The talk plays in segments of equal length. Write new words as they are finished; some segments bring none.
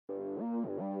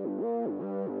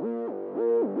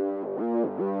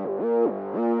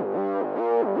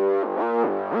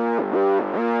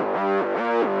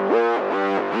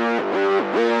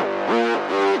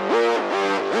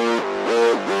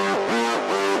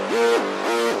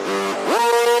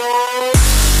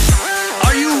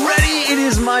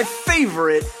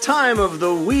favorite time of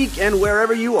the week, and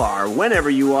wherever you are, whenever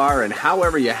you are, and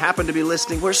however you happen to be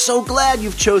listening, we're so glad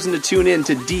you've chosen to tune in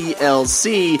to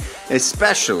DLC,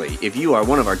 especially if you are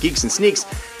one of our geeks and sneaks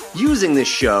using this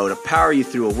show to power you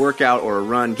through a workout or a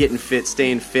run, getting fit,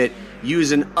 staying fit,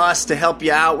 using us to help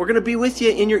you out. We're going to be with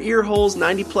you in your ear holes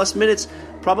 90 plus minutes,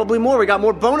 probably more. We got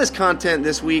more bonus content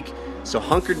this week, so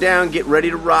hunker down, get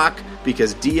ready to rock,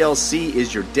 because DLC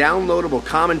is your downloadable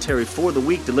commentary for the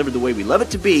week, delivered the way we love it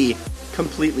to be,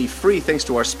 completely free, thanks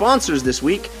to our sponsors this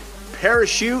week,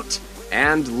 Parachute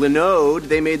and Linode.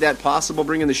 They made that possible,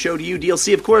 bringing the show to you.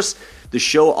 DLC, of course, the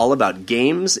show all about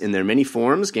games in their many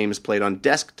forms, games played on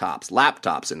desktops,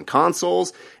 laptops, and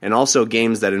consoles, and also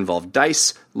games that involve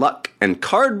dice, luck, and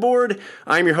cardboard.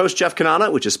 I'm your host, Jeff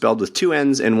Kanata, which is spelled with 2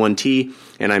 N's and 1 T,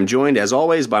 and I'm joined, as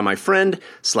always, by my friend,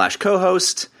 /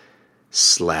 co-host,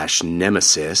 /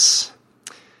 nemesis,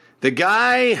 the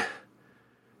guy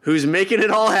who's making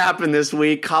it all happen this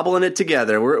week, cobbling it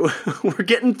together. We're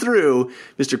getting through,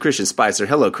 Mr. Christian Spicer.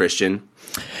 Hello, Christian.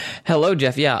 Hello,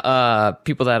 Jeff. Yeah,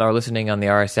 people that are listening on the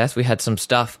RSS, we had some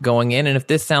stuff going in, and if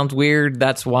this sounds weird,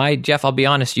 that's why. Jeff, I'll be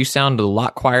honest, you sound a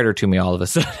lot quieter to me all of a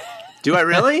sudden. Do I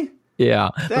really?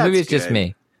 Yeah. Maybe it's just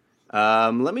me.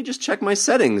 Let me just check my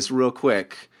settings real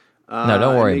quick. No,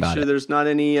 don't worry about it. Make sure there's not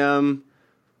any...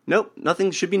 Nope,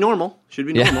 nothing. Should be normal.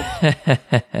 Yeah.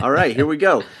 All right, here we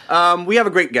go. We have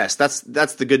a great guest. That's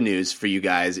the good news for you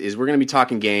guys, is we're going to be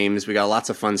talking games. We got lots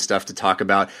of fun stuff to talk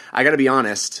about. I got to be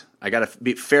honest. I got to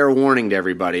be fair warning to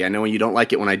everybody. I know you don't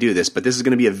like it when I do this, but this is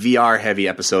going to be a VR-heavy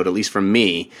episode, at least from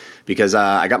me, because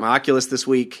I got my Oculus this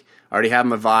week. I already have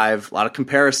my Vive. A lot of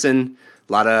comparison.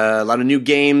 A lot of new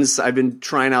games I've been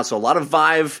trying out. So a lot of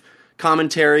Vive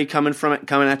commentary coming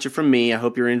at you from me. I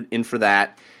hope you're in for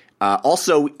that.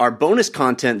 Also, our bonus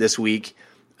content this week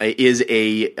is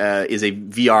a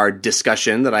VR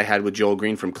discussion that I had with Joel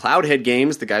Green from Cloudhead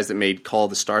Games, the guys that made Call of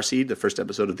the Starseed, the first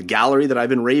episode of The Gallery that I've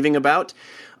been raving about.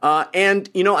 And,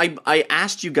 you know, I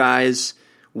asked you guys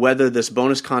whether this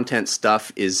bonus content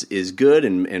stuff is good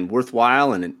and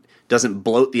worthwhile, and it doesn't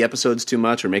bloat the episodes too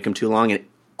much or make them too long. And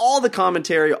all the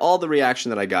commentary, all the reaction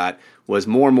that I got was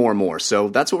more. So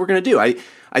that's what we're going to do.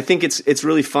 I think it's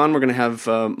really fun. We're going to have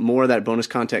more of that bonus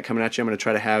content coming at you. I'm going to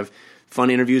try to have fun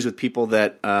interviews with people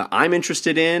that I'm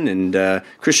interested in and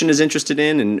Christian is interested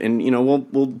in, and you know,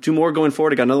 we'll do more going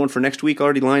forward. I got another one for next week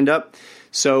already lined up.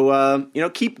 So you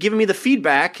know, keep giving me the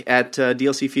feedback at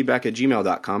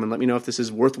dlcfeedback@gmail.com and let me know if this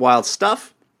is worthwhile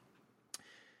stuff.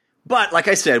 But like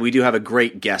I said, we do have a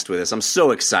great guest with us. I'm so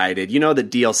excited. You know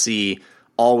that DLC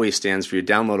always stands for your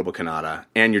downloadable Kanata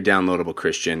and your downloadable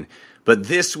Christian. But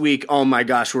this week, oh my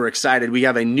gosh, we're excited. We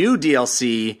have a new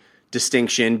DLC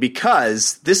distinction,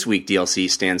 because this week DLC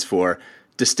stands for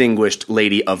Distinguished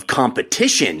Lady of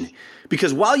Competition.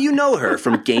 Because while you know her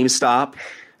from GameStop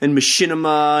and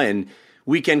Machinima and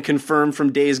Weekend Confirmed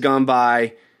from days gone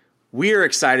by, we're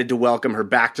excited to welcome her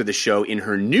back to the show in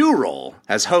her new role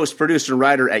as host, producer, and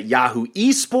writer at Yahoo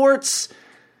Esports.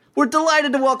 We're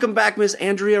delighted to welcome back Miss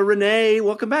Andrea Renee.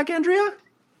 Welcome back, Andrea.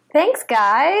 Thanks,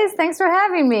 guys. Thanks for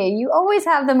having me. You always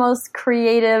have the most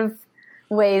creative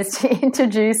ways to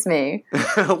introduce me.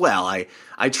 Well,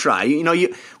 I try. You know,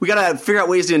 we got to figure out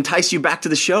ways to entice you back to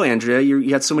the show, Andrea.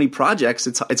 You had so many projects.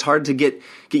 It's hard to get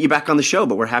you back on the show,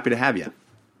 but we're happy to have you.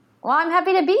 Well, I'm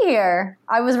happy to be here.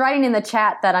 I was writing in the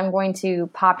chat that I'm going to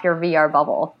pop your VR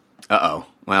bubble. Uh-oh.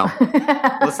 Well,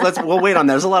 we'll wait on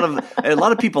that. There's a lot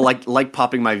of people like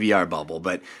popping my VR bubble,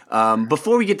 but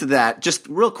before we get to that, just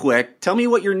real quick, tell me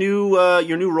what your new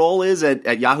role is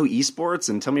at Yahoo Esports,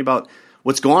 and tell me about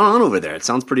what's going on over there. It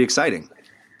sounds pretty exciting.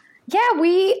 Yeah,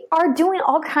 we are doing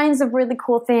all kinds of really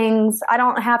cool things. I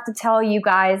don't have to tell you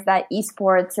guys that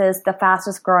esports is the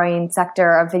fastest growing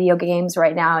sector of video games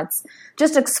right now. It's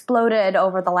just exploded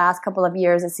over the last couple of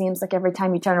years. It seems like every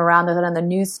time you turn around, there's another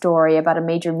news story about a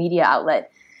major media outlet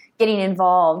getting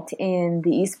involved in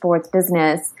the esports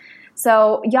business.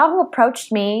 So Yahoo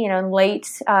approached me, in late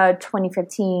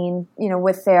 2015,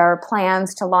 with their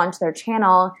plans to launch their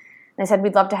channel. And I said,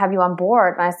 we'd love to have you on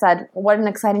board. And I said, what an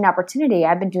exciting opportunity.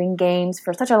 I've been doing games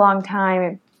for such a long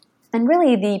time. And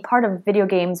really the part of video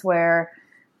games where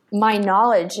my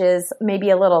knowledge is maybe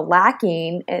a little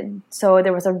lacking, and so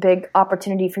there was a big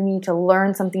opportunity for me to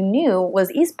learn something new, was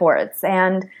esports.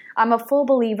 And I'm a full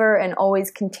believer in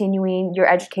always continuing your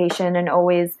education and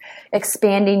always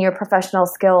expanding your professional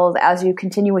skills as you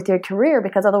continue with your career,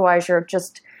 because otherwise you're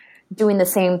just doing the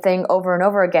same thing over and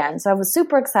over again. So I was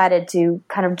super excited to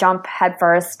kind of jump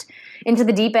headfirst into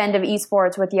the deep end of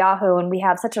esports with Yahoo, and we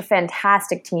have such a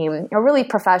fantastic team, a really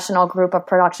professional group of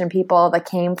production people that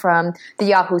came from the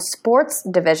Yahoo Sports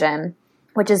division.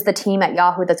 which is the team at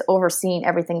Yahoo that's overseeing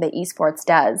everything that esports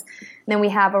does. And then we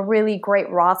have a really great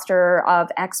roster of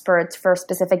experts for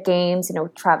specific games,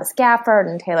 Travis Gafford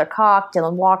and Taylor Koch,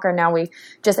 Dylan Walker. Now we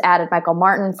just added Michael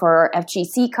Martin for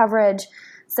FGC coverage.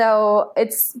 So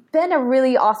it's been a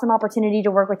really awesome opportunity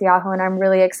to work with Yahoo, and I'm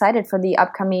really excited for the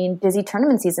upcoming busy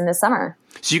tournament season this summer.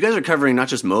 So you guys are covering not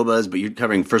just MOBAs, but you're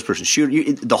covering first-person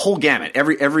shooter, the whole gamut.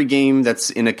 Every game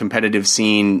that's in a competitive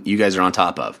scene, you guys are on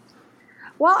top of.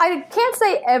 Well, I can't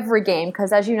say every game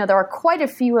because, as you know, there are quite a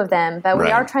few of them, but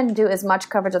we are trying to do as much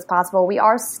coverage as possible. We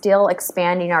are still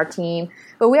expanding our team,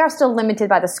 but we are still limited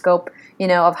by the scope,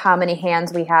 of how many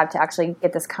hands we have to actually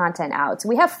get this content out. So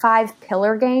we have 5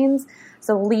 pillar games.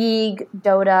 So League,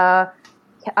 Dota,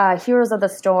 Heroes of the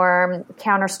Storm,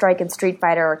 Counter-Strike, and Street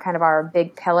Fighter are kind of our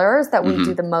big pillars that we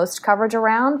do the most coverage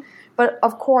around. But,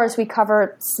 of course, we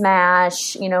cover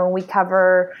Smash, we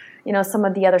cover some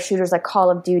of the other shooters like Call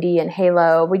of Duty and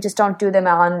Halo. We just don't do them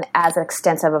on as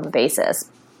extensive of a basis.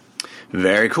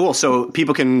 Very cool. So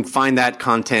people can find that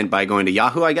content by going to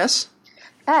Yahoo, I guess?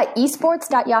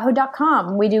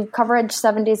 esports.yahoo.com. We do coverage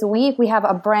 7 days a week. We have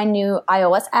a brand new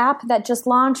iOS app that just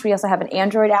launched. We also have an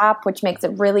Android app, which makes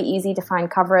it really easy to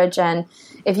find coverage. And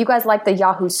if you guys like the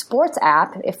Yahoo Sports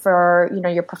app, if for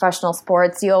your professional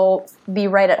sports, you'll be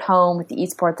right at home with the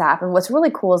esports app. And what's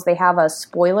really cool is they have a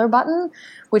spoiler button,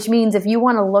 which means if you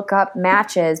want to look up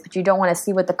matches, but you don't want to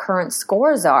see what the current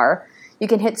scores are, you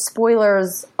can hit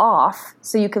spoilers off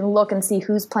so you can look and see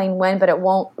who's playing when, but it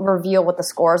won't reveal what the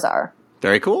scores are.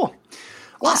 Very cool.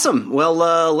 Awesome. Well,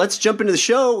 let's jump into the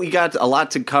show. We got a lot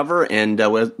to cover, and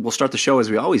we'll start the show as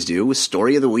we always do with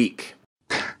Story of the Week.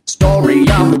 Story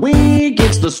of the Week.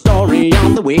 It's the Story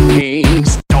of the Week.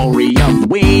 Story of the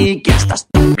Week. It's the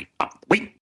Story of the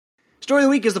Week. Story of the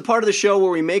Week is the part of the show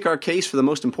where we make our case for the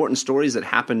most important stories that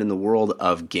happened in the world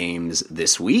of games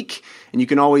this week. And you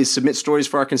can always submit stories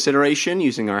for our consideration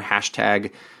using our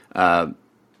hashtag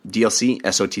DLC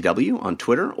SOTW on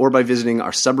Twitter, or by visiting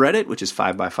our subreddit, which is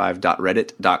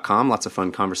 5by5.reddit.com. Lots of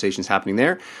fun conversations happening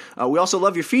there. We also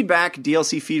love your feedback,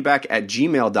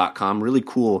 dlcfeedback@gmail.com. Really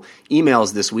cool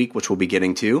emails this week, which we'll be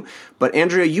getting to. But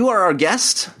Andrea, you are our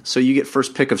guest, so you get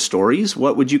first pick of stories.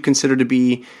 What would you consider to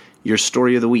be your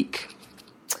story of the week?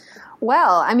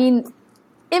 Well,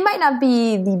 it might not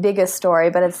be the biggest story,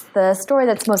 but it's the story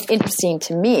that's most interesting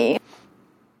to me.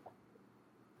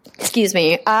 Excuse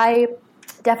me. I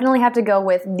definitely have to go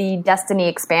with the Destiny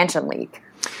expansion leak.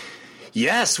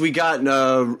 Yes, we got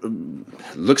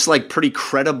looks like pretty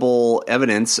credible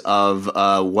evidence of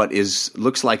what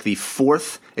looks like the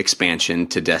 4th expansion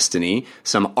to Destiny.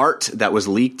 Some art that was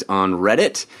leaked on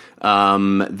Reddit.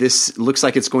 This looks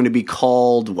like it's going to be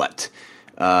called what?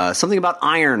 Something about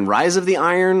Iron. Rise of the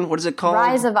Iron? What is it called?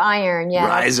 Rise of Iron, yeah.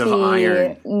 Rise of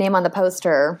Iron. Name on the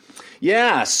poster.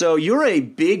 Yeah, so you're a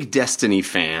big Destiny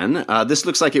fan. This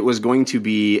looks like it was going to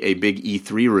be a big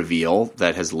E3 reveal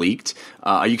that has leaked.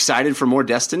 Are you excited for more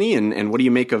Destiny, and what do you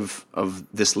make of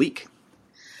this leak?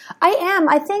 I am.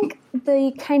 I think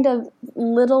the kind of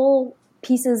little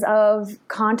pieces of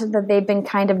content that they've been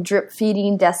kind of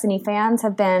drip-feeding Destiny fans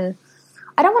have been,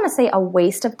 I don't want to say a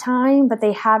waste of time, but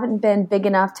they haven't been big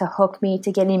enough to hook me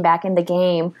to getting back in the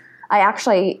game. I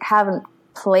actually haven't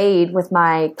played with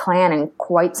my clan in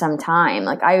quite some time.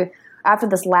 After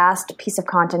this last piece of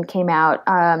content came out,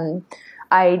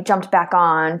 I jumped back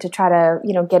on to try to,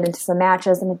 get into some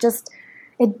matches, and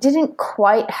it didn't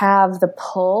quite have the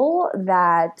pull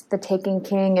that the Taken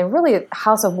King and really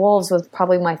House of Wolves was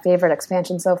probably my favorite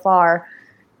expansion so far.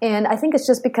 And I think it's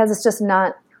just because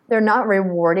they're not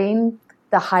rewarding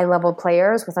the high level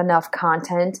players with enough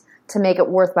content to make it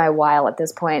worth my while at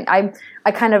this point. I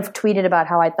kind of tweeted about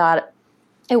how I thought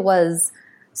it was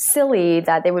silly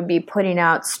that they would be putting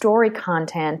out story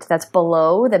content that's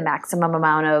below the maximum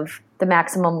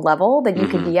level that you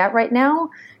could be at right now.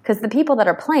 Because the people that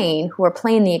are playing, who are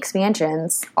playing the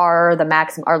expansions, are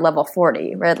level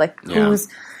 40, right?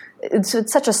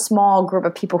 It's such a small group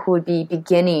of people who would be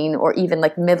beginning or even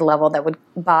mid-level that would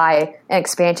buy an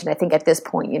expansion. I think at this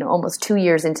point, almost 2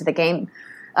 years into the game.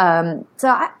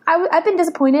 So I've been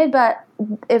disappointed, but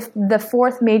if the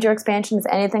 4th major expansion is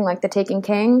anything like the Taken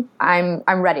King, I'm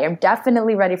ready. I'm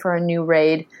definitely ready for a new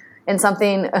raid, and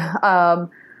something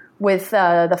with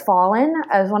the Fallen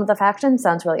as one of the factions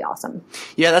sounds really awesome.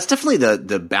 Yeah, that's definitely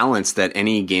the balance that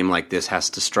any game like this has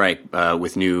to strike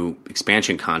with new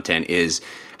expansion content is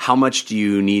how much do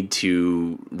you need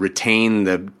to retain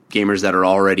the gamers that are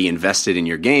already invested in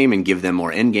your game and give them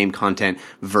more end-game content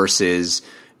versus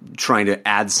trying to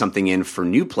add something in for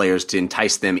new players to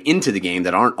entice them into the game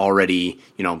that aren't already,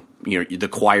 the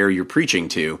choir you're preaching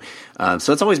to.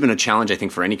 So it's always been a challenge, I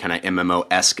think, for any kind of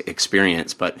MMO-esque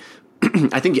experience. But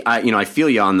I think I feel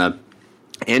you on the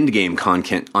end game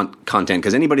content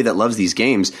because anybody that loves these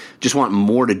games just want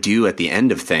more to do at the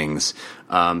end of things.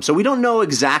 So we don't know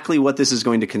exactly what this is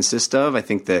going to consist of. I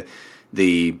think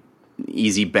the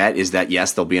easy bet is that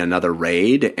yes, there'll be another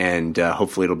raid, and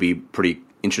hopefully it'll be pretty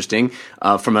interesting.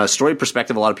 From a story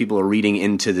perspective, a lot of people are reading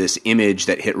into this image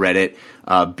that hit Reddit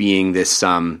being this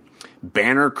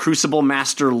banner Crucible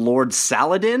Master Lord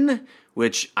Saladin,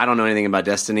 which I don't know anything about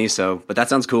Destiny, but that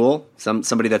sounds cool.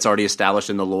 Somebody that's already established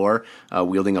in the lore,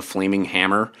 wielding a flaming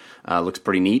hammer, looks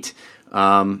pretty neat.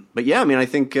 But yeah, I mean, I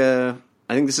think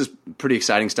this is pretty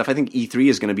exciting stuff. I think E3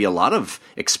 is going to be a lot of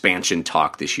expansion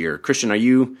talk this year. Christian, are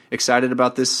you excited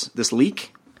about this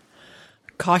leak?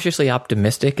 Cautiously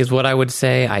optimistic is what I would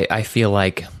say. I feel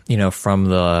like, from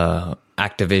the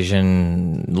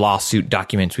Activision lawsuit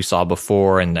documents we saw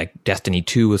before, and like Destiny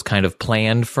 2 was kind of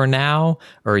planned for now,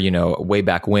 or, way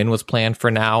back when was planned for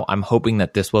now. I'm hoping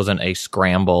that this wasn't a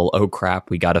scramble. Oh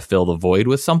crap, we got to fill the void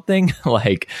with something.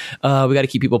 Like, we got to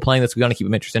keep people playing this. We got to keep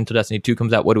them interested until Destiny 2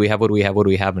 comes out. What do we have?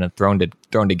 And it's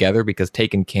thrown together because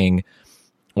Taken King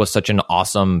was such an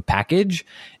awesome package.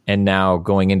 And now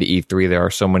going into E3, there are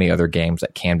so many other games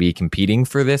that can be competing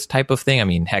for this type of thing. I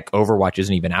mean, heck, Overwatch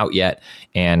isn't even out yet.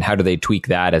 And how do they tweak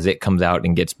that as it comes out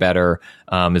and gets better?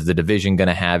 Is the Division going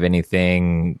to have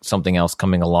something else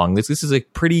coming along? This is a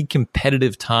pretty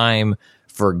competitive time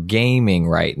for gaming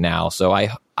right now. So I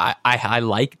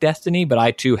like Destiny, but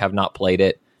I too have not played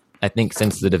it, I think,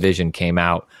 since the Division came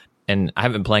out. And I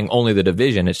haven't been playing only the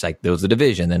Division. It's like there was the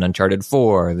Division, then Uncharted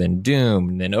 4, then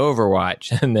Doom, then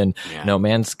Overwatch, and then No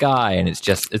Man's Sky. And I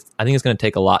think it's going to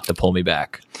take a lot to pull me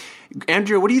back.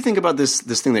 Andrew, what do you think about this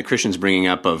thing that Christian's bringing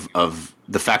up of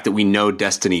the fact that we know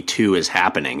Destiny 2 is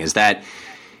happening? Is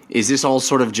this all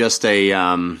sort of just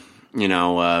placating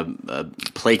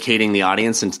the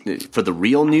audience and for the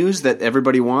real news that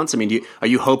everybody wants? I mean, are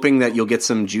you hoping that you'll get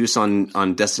some juice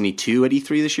on Destiny 2 at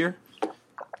E3 this year?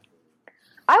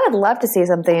 I would love to see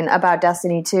something about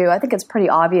Destiny 2. I think it's pretty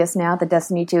obvious now that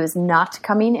Destiny 2 is not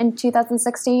coming in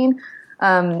 2016.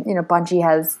 Bungie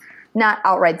has not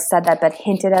outright said that, but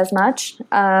hinted as much.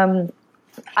 I'm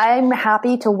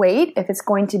happy to wait if it's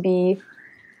going to be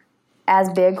as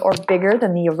big or bigger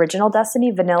than the original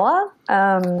Destiny vanilla.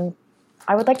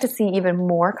 I would like to see even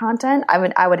more content.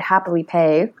 I would happily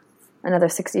pay another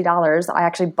 $60. I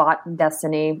actually bought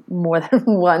Destiny more than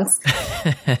once.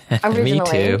 Me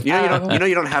too. You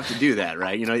don't have to do that,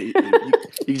 right? You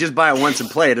can just buy it once and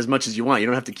play it as much as you want. You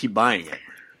don't have to keep buying it.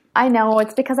 I know.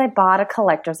 It's because I bought a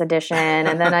collector's edition,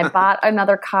 and then I bought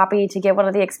another copy to get one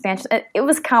of the expansions. It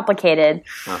was complicated.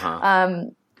 Uh-huh.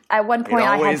 At one point,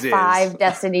 I had 5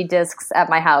 Destiny discs at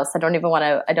my house. I don't even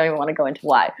want to go into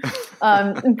why,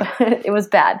 but it was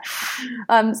bad.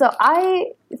 So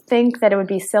I think that it would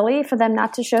be silly for them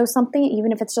not to show something,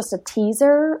 even if it's just a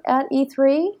teaser at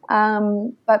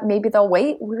E3. But maybe they'll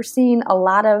wait. We're seeing a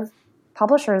lot of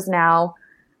publishers now,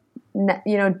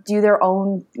 do their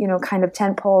own, kind of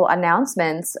tentpole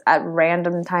announcements at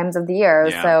random times of the year.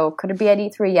 Yeah. So could it be at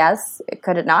E3? Yes.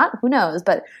 Could it not? Who knows?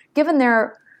 But given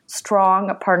their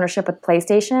strong partnership with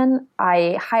PlayStation,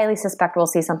 I highly suspect we'll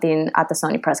see something at the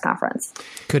Sony press conference.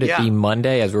 Could it be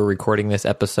Monday as we're recording this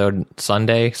episode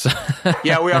Sunday?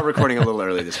 Yeah, we are recording a little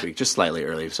early this week, just slightly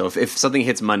early. So if something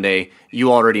hits Monday,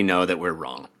 you already know that we're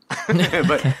wrong.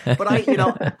 but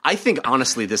I think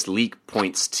honestly this leak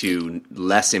points to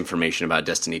less information about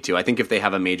Destiny 2. I think if they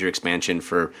have a major expansion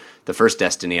for the first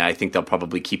Destiny, I think they'll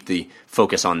probably keep the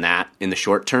focus on that in the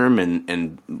short term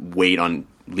and wait on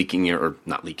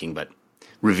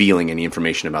revealing any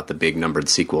information about the big numbered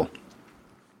sequel.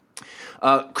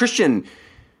 Christian,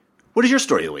 what is your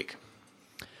story of the week?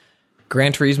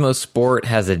 Gran Turismo Sport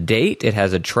has a date. It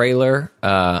has a trailer,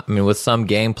 with some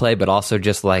gameplay, but also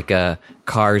just like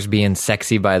cars being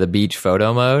sexy by the beach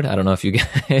photo mode. I don't know if you guys...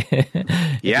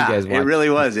 It really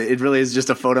was. It really is just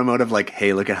a photo mode of like,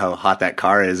 hey, look at how hot that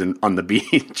car is on the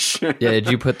beach. Yeah, did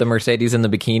you put the Mercedes in the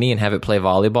bikini and have it play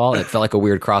volleyball? It felt like a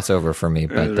weird crossover for me.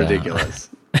 But ridiculous.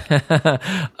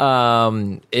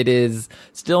 It is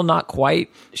still not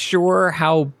quite sure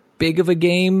how big of a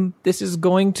game this is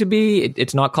going to be.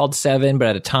 It's not called 7, but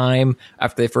at a time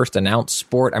after they first announced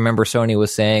Sport, I remember Sony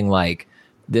was saying like,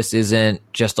 this isn't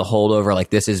just a holdover,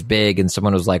 like this is big, and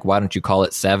someone was like, why don't you call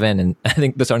it 7? And I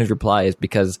think the Sony's reply is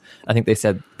because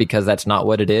that's not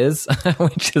what it is,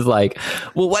 which is like,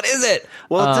 well, what is it?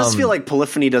 Well, it does feel like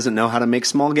Polyphony doesn't know how to make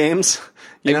small games,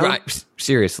 you know? Right,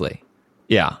 seriously.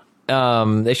 Yeah.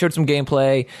 They showed some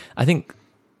gameplay. I think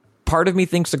part of me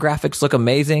thinks the graphics look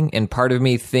amazing, and part of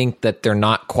me think that they're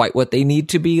not quite what they need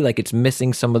to be. Like, it's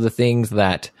missing some of the things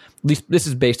that, at least this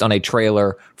is based on a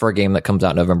trailer for a game that comes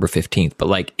out November 15th, but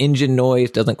like engine noise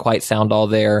doesn't quite sound all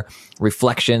there.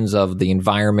 Reflections of the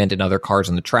environment and other cars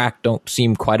on the track don't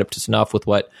seem quite up to snuff with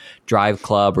what Drive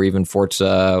Club or even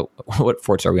Forza, what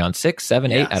Forza are we on? 6,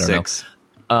 7, 8? I don't 6.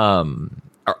 know.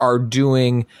 Are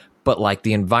doing, but like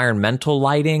the environmental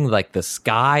lighting, like the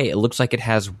sky, it looks like it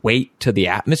has weight to the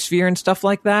atmosphere and stuff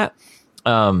like that.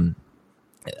 I'm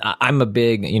a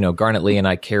big, Garnet Lee and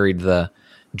I carried the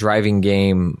driving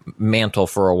game mantle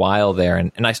for a while there,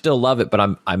 and I still love it,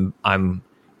 but I'm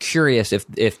curious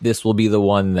if this will be the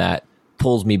one that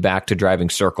pulls me back to driving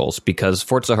circles, because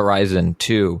Forza Horizon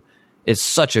 2 is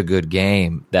such a good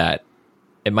game that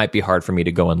it might be hard for me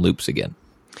to go in loops again.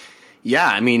 Yeah,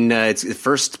 I mean, it's the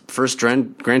first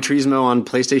Gran Turismo on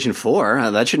PlayStation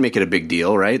 4. That should make it a big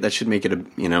deal, right? That should make it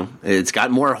it's got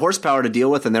more horsepower to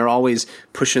deal with, and they're always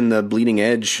pushing the bleeding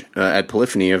edge at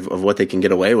Polyphony of what they can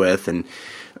get away with. And,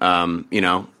 I'm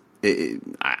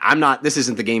not, this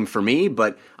isn't the game for me,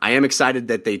 but I am excited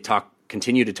that they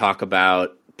continue to talk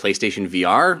about PlayStation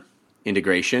VR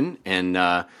integration, and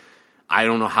I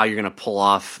don't know how you're going to pull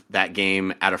off that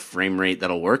game at a frame rate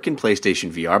that'll work in PlayStation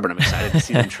VR, but I'm excited to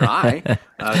see them try.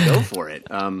 Go for it.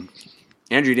 Andrew,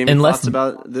 do you have any thoughts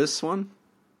about this one?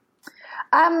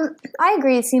 I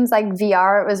agree. It seems like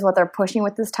VR is what they're pushing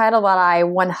with this title, but I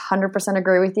 100%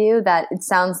 agree with you that it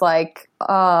sounds like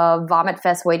a vomit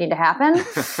fest waiting to happen.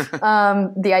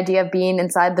 The idea of being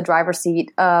inside the driver's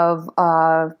seat of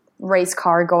a race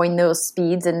car going those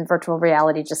speeds in virtual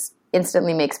reality just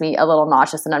instantly makes me a little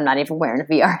nauseous, and I'm not even wearing a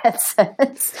VR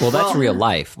headset. Well, that's real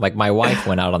life. Like, my wife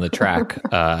went out on the track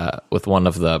with one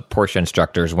of the Porsche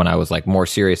instructors when I was like more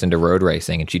serious into road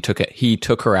racing, and he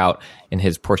took her out in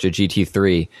his Porsche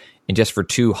GT3, and just for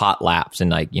 2 hot laps, and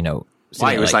like,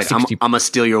 why? He was like, 60... I'm gonna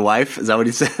steal your wife? Is that what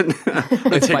he said?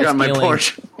 Take her on my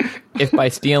Porsche. If by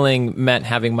stealing meant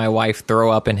having my wife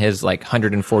throw up in his like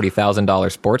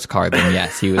 $140,000 sports car, then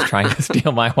yes, he was trying to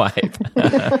steal my wife.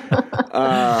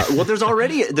 Well, there's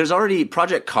already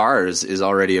Project Cars is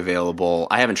already available.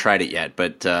 I haven't tried it yet,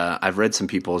 but I've read some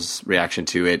people's reaction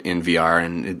to it in VR,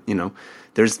 and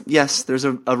there's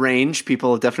a range.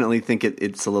 People definitely think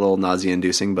it's a little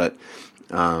nausea-inducing, but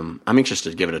I'm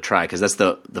interested to give it a try, because that's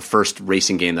the first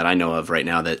racing game that I know of right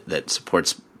now that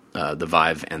supports the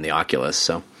Vive and the Oculus.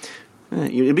 So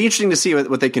it'd be interesting to see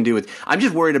what they can do with. I'm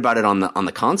just worried about it on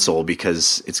the console,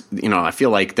 because it's I feel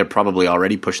like they're probably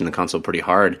already pushing the console pretty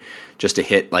hard just to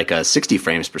hit like a 60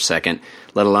 frames per second,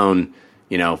 let alone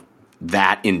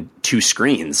that in 2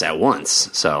 screens at once.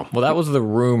 So, well, that was the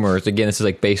rumors. Again, this is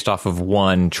like based off of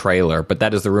one trailer, but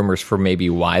that is the rumors for maybe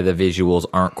why the visuals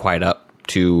aren't quite up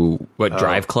to what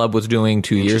Drive Club was doing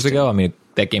 2 years ago. I mean,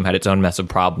 that game had its own mess of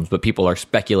problems, but people are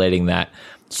speculating that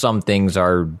some things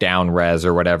are down res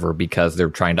or whatever because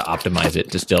they're trying to optimize it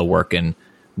to still work in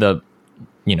the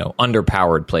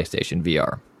underpowered PlayStation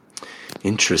VR.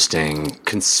 Interesting.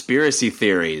 Conspiracy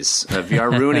theories.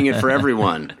 VR ruining it for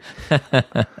everyone.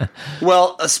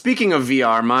 Well, speaking of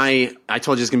VR, I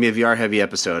told you it's going to be a VR heavy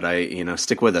episode.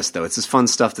 Stick with us though. It's just fun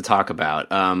stuff to talk about.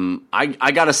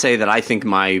 I got to say that I think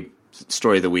my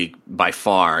story of the week by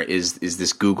far is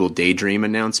this Google Daydream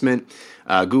announcement.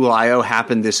 Google I/O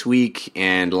happened this week,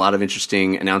 and a lot of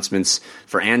interesting announcements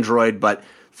for Android. But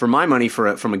for my money,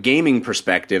 from a gaming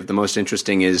perspective, the most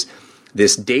interesting is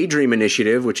this Daydream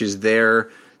initiative, which is their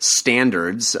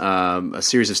standards, a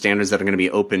series of standards that are going to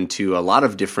be open to a lot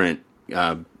of different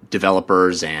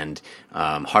developers and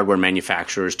hardware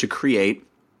manufacturers to create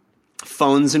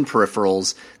phones and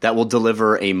peripherals that will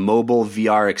deliver a mobile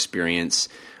VR experience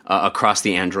across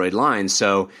the Android line.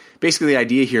 So basically the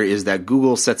idea here is that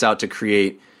Google sets out to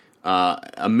create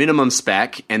a minimum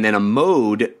spec and then a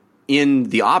mode in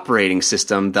the operating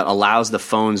system that allows the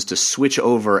phones to switch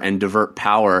over and divert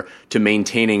power to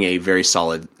maintaining a very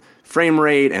solid frame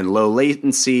rate and low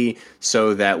latency,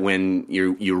 so that when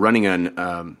you're running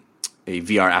a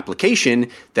VR application,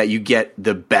 that you get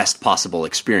the best possible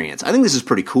experience. I think this is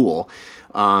pretty cool.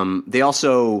 They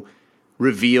also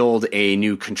revealed a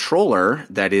new controller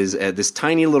that is this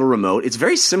tiny little remote. It's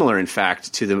very similar, in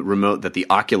fact, to the remote that the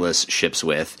Oculus ships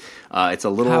with. It's a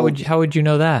little. How would you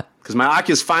know that? Because my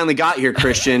Oculus finally got here,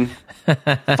 Christian.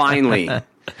 Finally,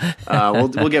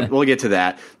 we'll get to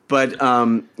that. But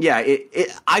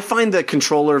I find the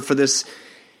controller for this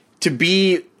to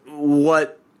be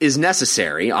what is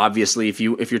necessary. Obviously, if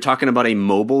you're talking about a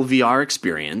mobile VR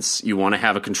experience, you want to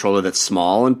have a controller that's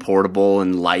small and portable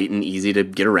and light and easy to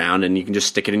get around, and you can just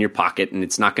stick it in your pocket, and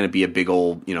it's not going to be a big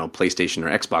old, PlayStation or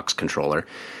Xbox controller.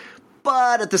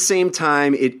 But at the same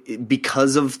time, it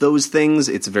because of those things,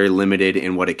 it's very limited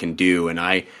in what it can do, and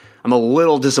I'm a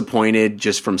little disappointed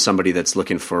just from somebody that's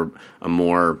looking for a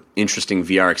more interesting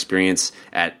VR experience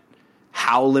at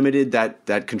how limited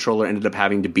that controller ended up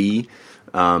having to be.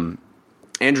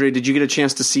 Andrea, did you get a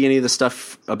chance to see any of the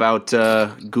stuff about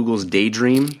Google's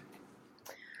Daydream?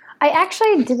 I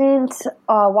actually didn't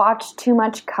watch too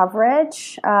much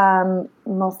coverage,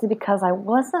 mostly because I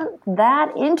wasn't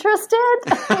that interested.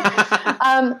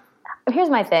 Here's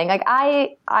my thing. Like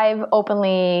I've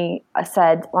openly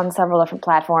said on several different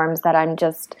platforms that I'm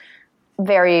just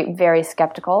very, very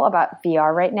skeptical about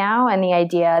VR right now, and the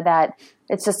idea that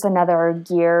it's just another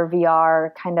Gear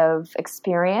VR kind of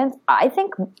experience. I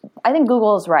think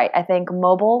Google is right. I think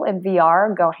mobile and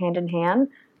VR go hand in hand.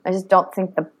 I just don't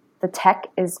think the tech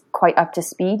is quite up to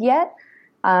speed yet,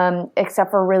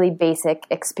 except for really basic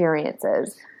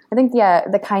experiences. I think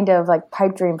the kind of like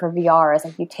pipe dream for VR is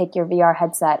like you take your VR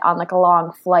headset on like a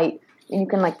long flight and you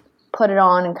can like put it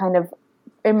on and kind of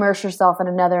immerse yourself in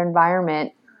another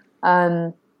environment,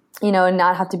 and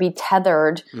not have to be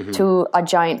tethered to a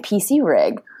giant PC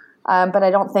rig. But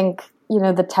I don't think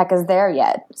the tech is there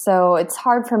yet, so it's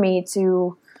hard for me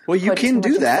to. Well, you can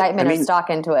do that. Excitement or stock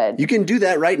into it. You can do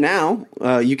that right now.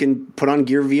 You can put on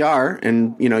Gear VR,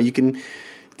 and you can.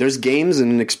 There's games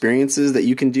and experiences that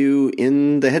you can do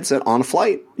in the headset on a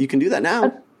flight. You can do that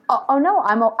now. Oh no,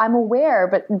 I'm aware,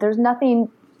 but there's nothing.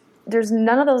 There's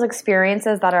none of those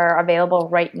experiences that are available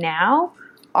right now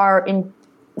are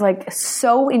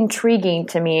so intriguing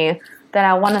to me that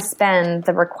I want to spend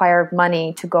the required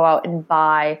money to go out and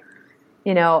buy,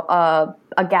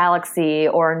 a Galaxy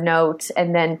or a Note,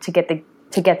 and then to get the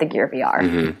Gear VR.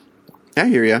 Mm-hmm. I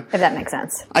hear you. If that makes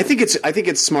sense. I think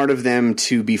it's smart of them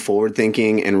to be forward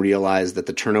thinking and realize that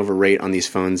the turnover rate on these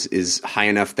phones is high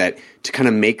enough that to kind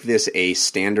of make this a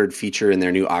standard feature in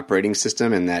their new operating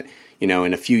system, and that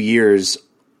in a few years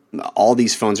all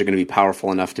these phones are going to be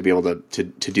powerful enough to be able to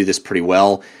do this pretty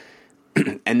well.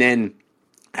 And then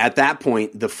at that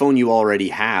point, the phone you already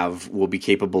have will be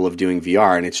capable of doing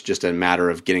VR, and it's just a matter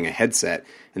of getting a headset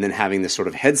and then having this sort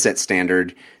of headset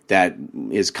standard that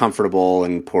is comfortable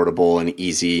and portable and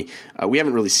easy. We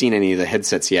haven't really seen any of the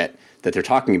headsets yet that they're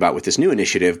talking about with this new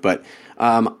initiative, but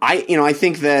I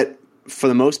think that for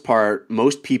the most part,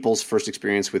 most people's first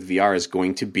experience with VR is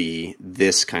going to be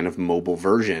this kind of mobile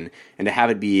version, and to have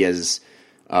it be as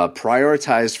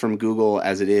prioritized from Google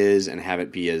as it is, and have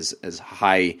it be as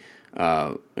high,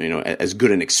 as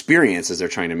good an experience as they're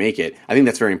trying to make it. I think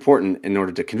that's very important in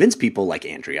order to convince people like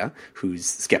Andrea, who's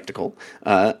skeptical,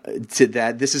 to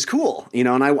that this is cool.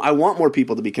 And I want more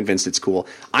people to be convinced it's cool.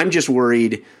 I'm just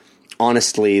worried,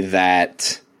 honestly,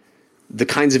 that the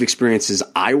kinds of experiences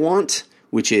I want,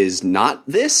 which is not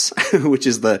this, which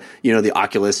is the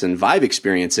Oculus and Vive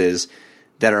experiences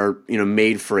that are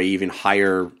made for a even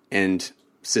higher end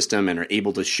system and are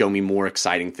able to show me more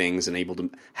exciting things and able to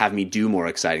have me do more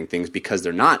exciting things because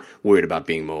they're not worried about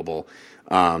being mobile,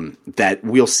 that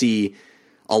we'll see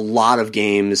a lot of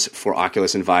games for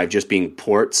Oculus and Vive just being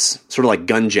ports, sort of like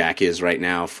Gunjack is right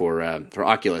now for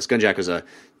Oculus. Gunjack was a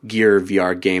Gear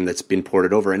VR game that's been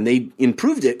ported over, and they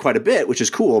improved it quite a bit, which is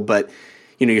cool, but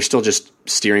you're still just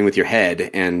steering with your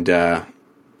head, and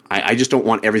I just don't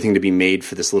want everything to be made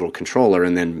for this little controller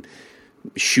and then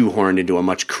shoehorned into a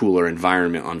much cooler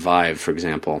environment on Vive, for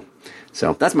example.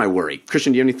 So that's my worry.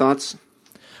 Christian, do you have any thoughts?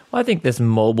 Well, I think this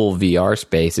mobile VR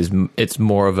space it's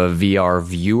more of a VR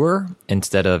viewer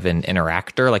instead of an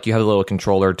interactor. Like you have a little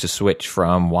controller to switch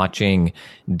from watching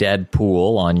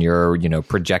Deadpool on your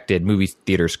projected movie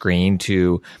theater screen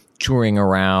to touring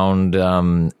around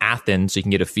Athens so you can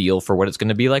get a feel for what it's going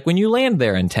to be like when you land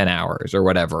there in 10 hours or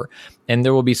whatever. And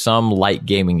there will be some light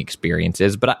gaming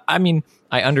experiences. But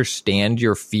I understand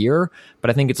your fear, but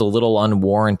I think it's a little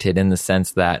unwarranted in the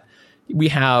sense that we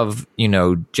have,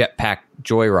 Jetpack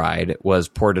Joyride was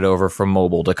ported over from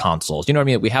mobile to consoles. You know what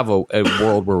I mean? We have a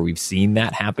world where we've seen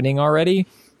that happening already,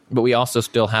 but we also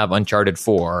still have Uncharted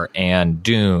 4 and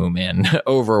Doom and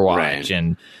Overwatch right.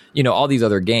 and, all these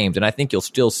other games. And I think you'll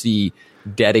still see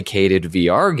dedicated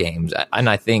VR games. And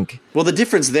I think... Well, the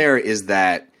difference there is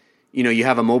that, you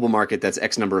have a mobile market that's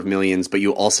X number of millions, but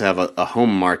you also have a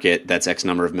home market that's X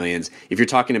number of millions. If you're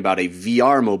talking about a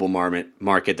VR mobile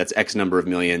market that's X number of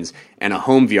millions and a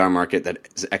home VR market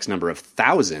that's X number of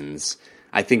thousands,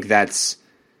 I think that's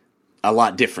a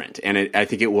lot different. And I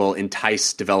think it will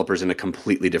entice developers in a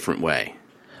completely different way.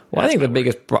 Well, I think the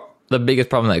biggest the biggest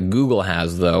problem that Google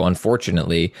has, though,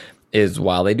 unfortunately, is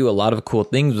while they do a lot of cool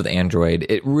things with Android,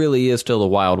 it really is still the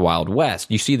wild, wild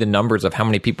west. You see the numbers of how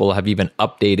many people have even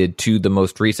updated to the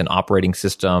most recent operating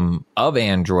system of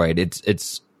Android.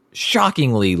 It's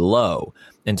shockingly low.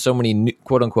 And so many new,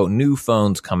 quote unquote new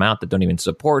phones come out that don't even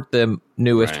support the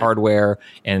newest hardware.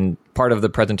 And part of the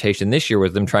presentation this year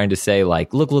was them trying to say,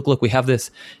 like, look, we have this,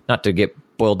 not to get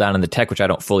boiled down in the tech, which I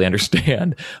don't fully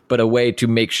understand, but a way to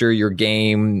make sure your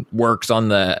game works on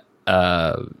the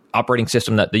operating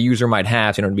system that the user might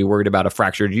have, so you don't be worried about a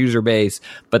fractured user base.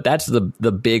 But that's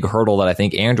the big hurdle that I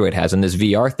think Android has, and this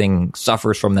VR thing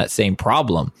suffers from that same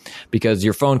problem, because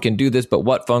your phone can do this, but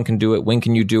what phone can do it? When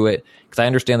can you do it? Because I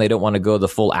understand they don't want to go the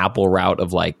full Apple route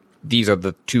of like, these are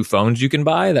the two phones you can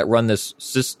buy that run this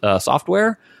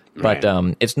software. But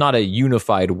it's not a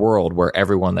unified world where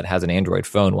everyone that has an Android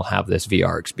phone will have this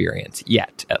VR experience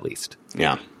yet, at least.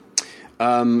 Yeah.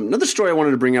 Another story I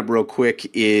wanted to bring up real quick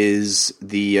is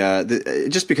the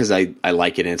just because I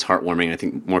like it and it's heartwarming. I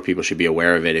think more people should be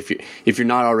aware of it. If you're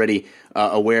not already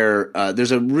aware,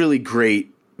 there's a really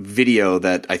great video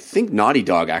that I think Naughty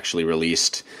Dog actually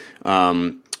released,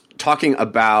 talking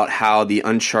about how the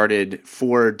Uncharted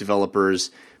 4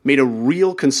 developers made a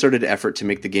real concerted effort to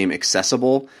make the game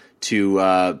accessible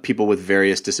to people with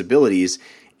various disabilities,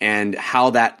 and how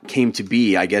that came to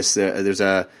be. I guess there's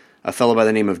a fellow by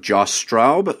the name of Josh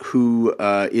Straub who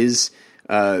is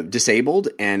disabled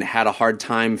and had a hard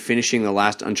time finishing the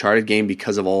last Uncharted game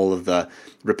because of all of the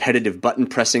repetitive button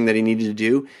pressing that he needed to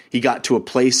do. He got to a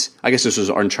place, I guess this was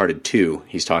Uncharted 2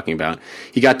 he's talking about.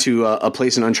 He got to a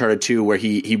place in Uncharted 2 where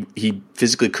he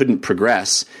physically couldn't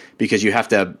progress because you have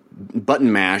to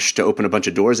button mash to open a bunch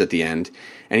of doors at the end.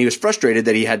 And he was frustrated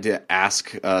that he had to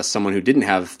ask someone who didn't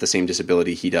have the same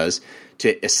disability he does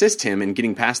to assist him in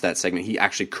getting past that segment. He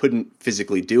actually couldn't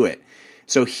physically do it.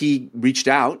 So he reached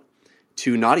out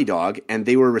to Naughty Dog, and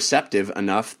they were receptive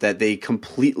enough that they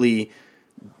completely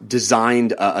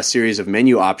designed a series of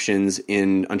menu options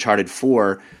in Uncharted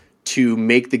 4 to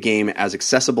make the game as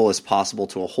accessible as possible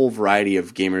to a whole variety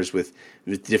of gamers with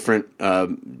different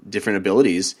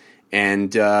abilities.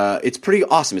 And it's pretty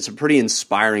awesome. It's a pretty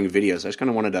inspiring video. So I just kind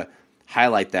of wanted to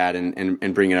highlight that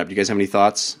and bring it up. Do you guys have any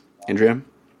thoughts, Andrea?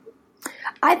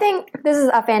 I think this is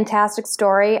a fantastic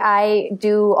story. I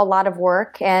do a lot of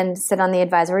work and sit on the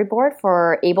advisory board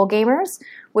for Able Gamers,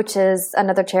 which is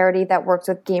another charity that works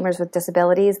with gamers with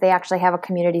disabilities. They actually have a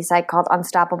community site called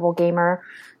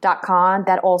unstoppablegamer.com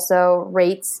that also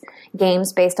rates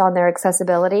games based on their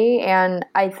accessibility. And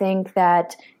I think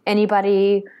that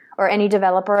anybody or any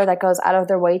developer that goes out of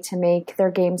their way to make their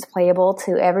games playable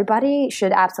to everybody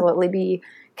should absolutely be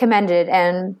commended.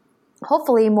 And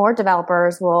hopefully more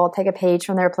developers will take a page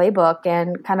from their playbook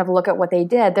and kind of look at what they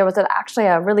did. There was actually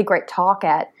a really great talk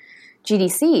at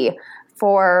GDC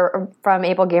from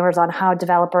Able Gamers on how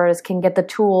developers can get the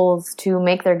tools to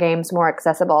make their games more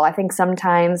accessible. I think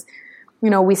sometimes, we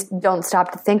don't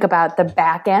stop to think about the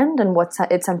back end and what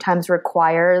it sometimes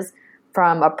requires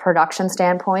from a production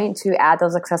standpoint to add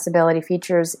those accessibility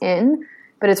features in.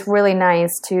 But it's really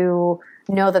nice to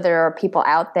know that there are people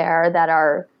out there that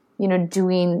are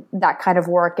doing that kind of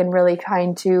work and really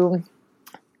trying to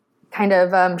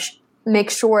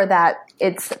make sure that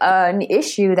it's an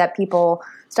issue that people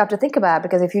stop to think about.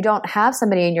 Because if you don't have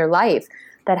somebody in your life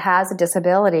that has a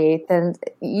disability, then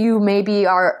you maybe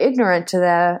are ignorant to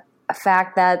the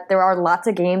fact that there are lots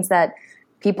of games that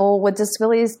people with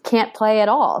disabilities can't play at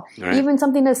all. Right. Even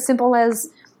something as simple as,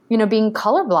 being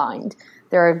colorblind.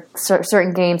 There are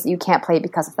certain games that you can't play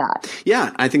because of that.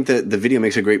 Yeah, I think that the video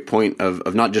makes a great point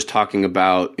of not just talking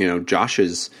about,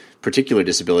 Josh's particular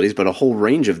disabilities, but a whole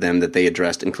range of them that they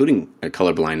addressed, including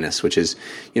colorblindness, which is,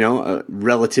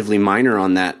 relatively minor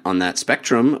on that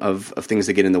spectrum of things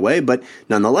that get in the way. But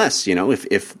nonetheless,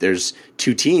 if there's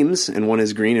two teams and one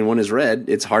is green and one is red,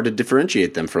 it's hard to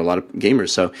differentiate them for a lot of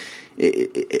gamers. So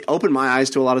it opened my eyes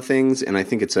to a lot of things, and I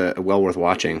think it's well worth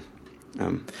watching.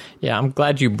 Yeah, I'm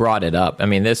glad you brought it up. I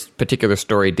mean, this particular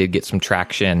story did get some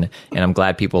traction, and I'm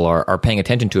glad people are paying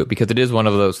attention to it, because it is one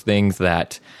of those things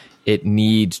that it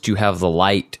needs to have the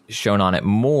light shown on it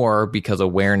more, because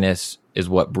awareness is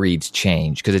what breeds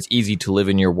change. Because it's easy to live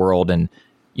in your world and,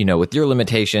 with your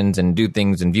limitations and do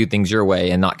things and view things your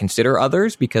way and not consider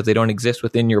others because they don't exist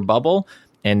within your bubble.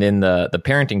 And in the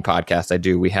parenting podcast I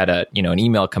do, we had an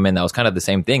email come in that was kind of the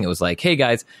same thing. It was like, hey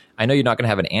guys, I know you're not going to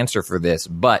have an answer for this,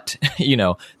 but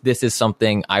this is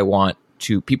something I want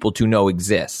people to know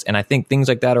exists. And I think things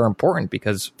like that are important,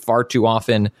 because far too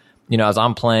often, as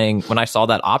I'm playing, when I saw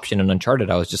that option in Uncharted,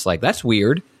 I was just like, that's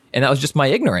weird. And that was just my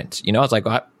ignorance. I was like,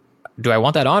 do I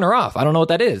want that on or off? I don't know what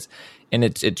that is. And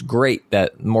it's great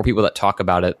that the more people that talk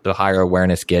about it, the higher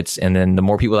awareness gets. And then the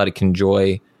more people that can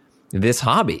enjoy this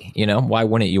hobby, why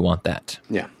wouldn't you want that?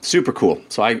 Yeah, super cool.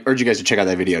 So I urge you guys to check out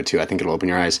that video too. I think it'll open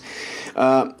your eyes.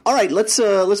 All right, let's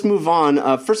move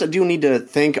on. First, I do need to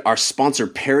thank our sponsor,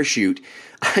 Parachute.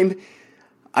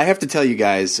 I have to tell you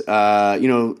guys,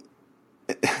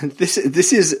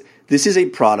 this is a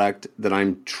product that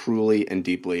I'm truly and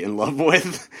deeply in love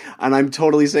with, and I'm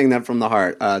totally saying that from the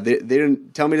heart. They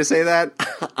didn't tell me to say that.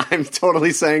 I'm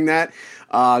totally saying that.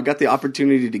 Got the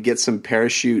opportunity to get some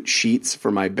Parachute sheets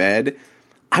for my bed.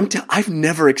 I've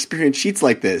never experienced sheets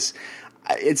like this.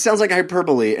 It sounds like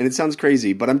hyperbole and it sounds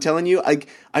crazy, but I'm telling you,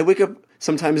 I wake up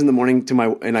sometimes in the morning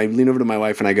and I lean over to my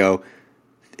wife and I go,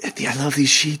 I love these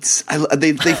sheets.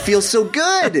 They feel so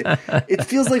good. It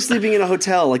feels like sleeping in a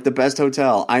hotel, like the best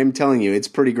hotel. I'm telling you, it's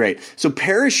pretty great. So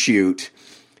Parachute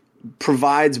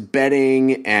provides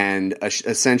bedding and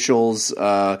essentials,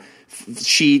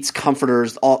 sheets,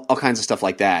 comforters, all kinds of stuff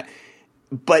like that.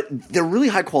 But they're really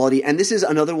high quality, and this is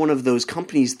another one of those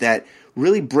companies that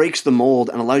really breaks the mold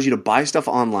and allows you to buy stuff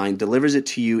online, delivers it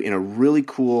to you in a really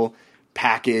cool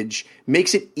package,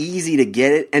 makes it easy to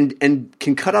get it, and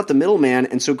can cut out the middleman,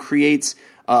 and so creates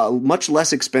a much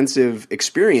less expensive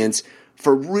experience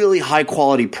for really high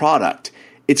quality product.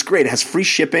 It's great. It has free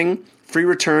shipping, free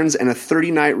returns, and a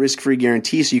 30-night risk-free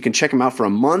guarantee, so you can check them out for a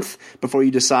month before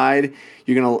you decide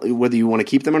whether you want to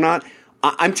keep them or not.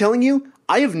 I'm telling you,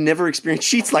 I have never experienced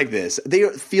sheets like this. They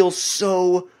feel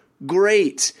so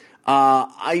great.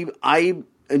 I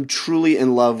am truly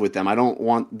in love with them. I don't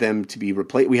want them to be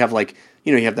replaced. We have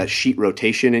you have that sheet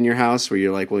rotation in your house where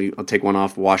you're like, well, I'll take one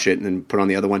off, wash it, and then put on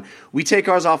the other one. We take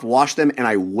ours off, wash them, and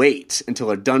I wait until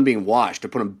they're done being washed to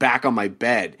put them back on my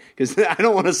bed because I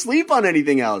don't want to sleep on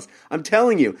anything else. I'm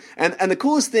telling you. And the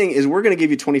coolest thing is we're going to give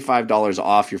you $25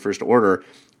 off your first order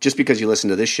just because you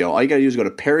listen to this show. All you got to do is go to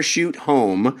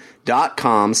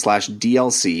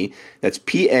parachutehome.com/DLC. That's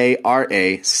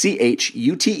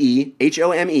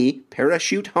PARACHUTEHOME,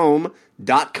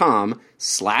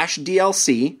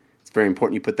 parachutehome.com/DLC. Very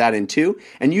important you put that in too.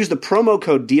 And use the promo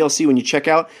code DLC when you check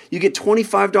out. You get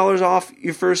 $25 off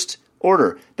your first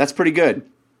order. That's pretty good.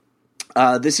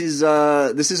 This is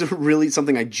really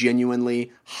something I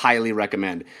genuinely highly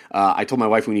recommend. I told my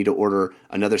wife we need to order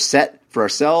another set for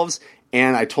ourselves,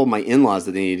 and I told my in-laws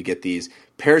that they need to get these.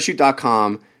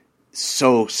 Parachute.com,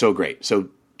 so great. So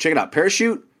check it out.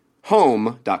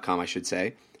 Parachutehome.com, I should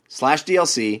say.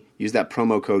 /DLC, use that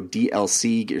promo code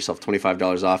DLC, get yourself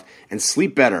 $25 off, and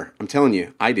sleep better. I'm telling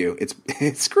you, I do.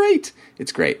 It's great.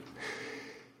 It's great.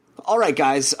 All right,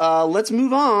 guys, let's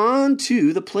move on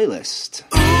to the playlist.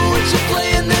 Ooh, what you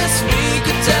playing this week?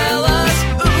 Tell us.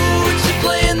 Ooh, what you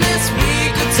playing this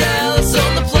week? Tell us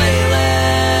on the playlist.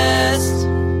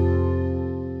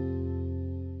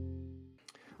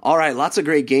 All right, lots of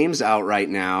great games out right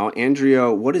now. Andrea,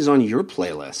 what is on your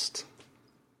playlist?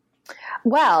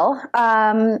 Well,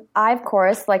 I, of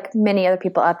course, like many other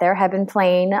people out there, have been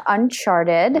playing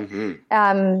Uncharted.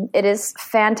 Mm-hmm. It is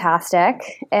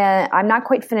fantastic. I'm not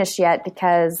quite finished yet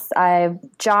because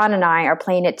John and I are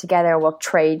playing it together. We'll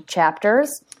trade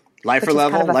chapters. Life or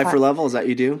level? Life or level? Is that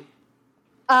you do?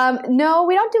 No,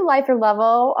 we don't do life or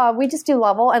level. We just do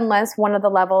level unless one of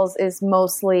the levels is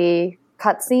mostly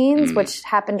cutscenes, which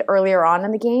happened earlier on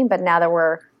in the game, but now that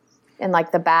we're in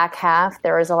like the back half,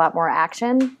 there is a lot more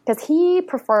action because he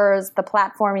prefers the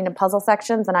platforming and puzzle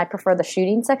sections, and I prefer the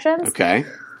shooting sections. Okay,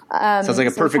 sounds like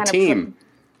a perfect team.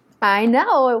 I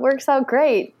know, it works out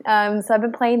great. So I've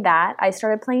been playing that. I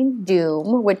started playing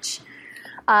Doom, which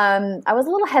I was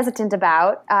a little hesitant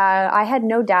about. I had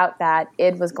no doubt that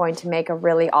it was going to make a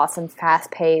really awesome,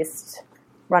 fast-paced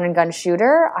run-and-gun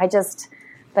shooter. I just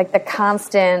like the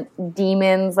constant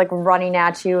demons like running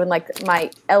at you and like my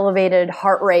elevated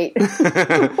heart rate. You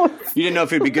didn't know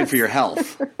if it'd be good for your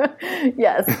health.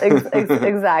 Yes,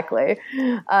 exactly.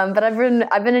 But I've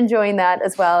been enjoying that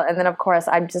as well. And then of course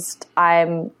I'm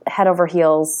head over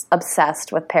heels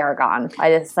obsessed with Paragon.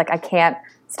 I can't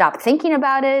stop thinking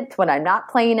about it when I'm not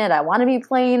playing it. I want to be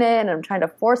playing it, and I'm trying to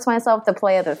force myself to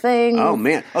play other things. Oh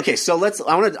man. Okay, so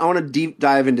I want to deep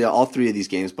dive into all three of these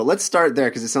games, but let's start there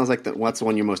because it sounds like what's the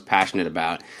one you're most passionate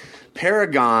about.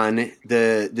 Paragon,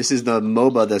 this is the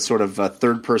MOBA, the sort of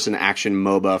third person action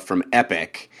MOBA from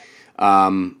Epic.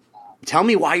 Tell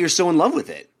me why you're so in love with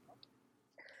it.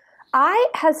 I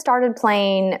had started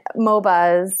playing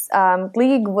MOBAs.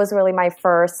 League was really my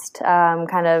first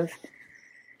kind of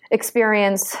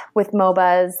experience with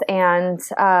MOBAs, and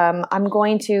I'm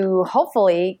going to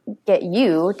hopefully get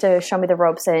you to show me the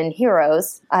ropes in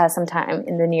Heroes sometime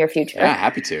in the near future. Yeah,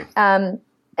 happy to.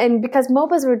 and because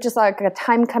MOBAs were just like a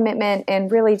time commitment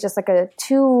and really just like a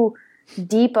too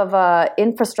deep of a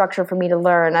infrastructure for me to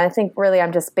learn. I think really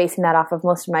I'm just basing that off of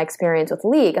most of my experience with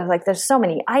League. I was like, there's so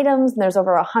many items and there's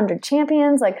over 100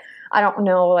 champions. Like, I don't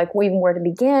know like even where to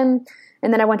begin.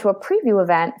 And then I went to a preview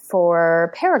event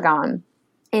for Paragon,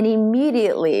 and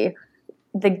immediately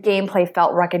the gameplay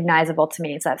felt recognizable to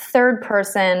me. It's that third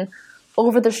person,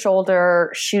 over the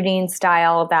shoulder shooting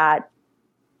style that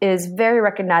is very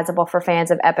recognizable for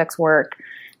fans of Epic's work.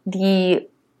 The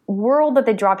world that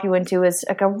they drop you into is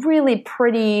like a really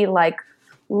pretty, like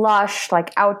lush,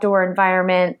 like outdoor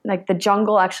environment. Like the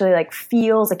jungle actually like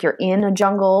feels like you're in a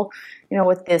jungle, you know,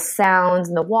 with the sounds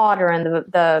and the water and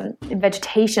the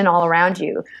vegetation all around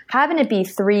you. Having it be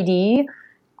 3D,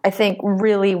 I think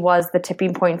really was the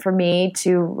tipping point for me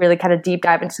to really kind of deep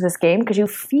dive into this game, because you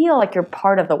feel like you're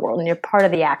part of the world and you're part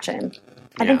of the action.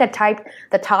 I think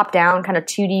the top-down kind of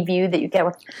 2D view that you get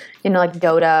with, you know, like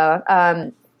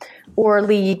Dota or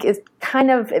League is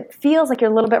kind of, it feels like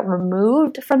you're a little bit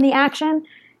removed from the action.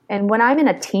 And when I'm in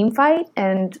a team fight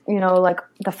and, you know, like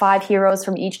the 5 heroes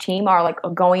from each team are like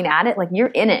going at it, like you're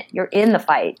in it, you're in the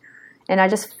fight. And I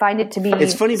just find it to be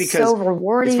so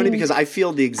rewarding. It's funny because I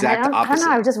feel the exact opposite. I don't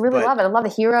know, I just really love it. I love the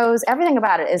heroes. Everything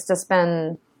about it has just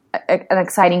been an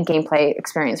exciting gameplay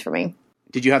experience for me.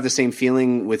 Did you have the same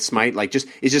feeling with Smite? Like, is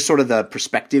just sort of the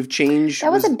perspective change?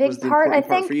 That was a big part, I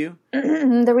think. For you?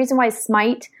 The reason why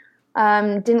Smite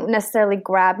didn't necessarily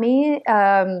grab me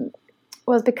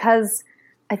was because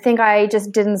I think I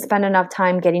just didn't spend enough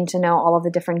time getting to know all of the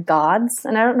different gods.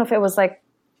 And I don't know if it was like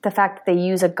the fact that they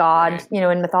use a god, you know,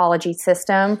 in mythology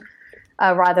system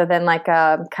rather than like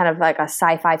a kind of like a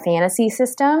sci-fi fantasy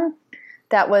system.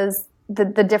 That was the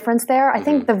difference there. I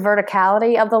think the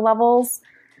verticality of the levels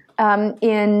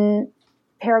in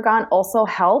Paragon also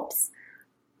helps.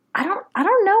 I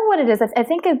don't know what it is. I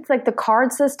think it's like the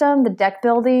card system, the deck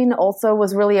building also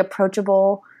was really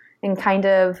approachable and kind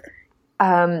of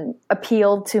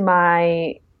appealed to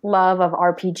my love of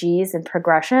RPGs and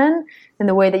progression, and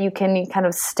the way that you can kind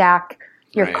of stack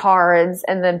your cards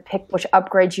and then pick which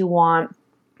upgrades you want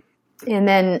and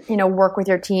then, you know, work with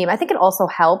your team. I think it also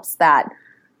helps that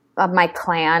my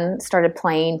clan started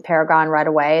playing Paragon right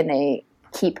away and they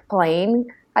keep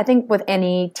playing. I think with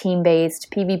any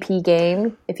team-based PvP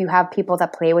game, if you have people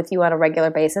that play with you on a regular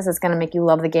basis, it's going to make you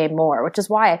love the game more, which is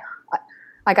why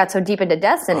I got so deep into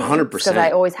Destiny. 100%. Because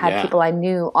I always had people I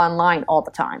knew online all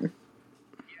the time.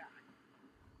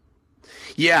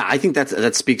 Yeah, I think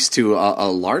that speaks to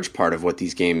a large part of how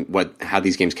these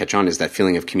games catch on, is that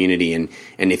feeling of community, and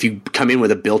if you come in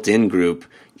with a built-in group,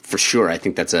 for sure, I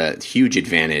think that's a huge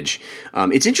advantage.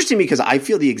 It's interesting because I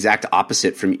feel the exact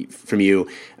opposite from you,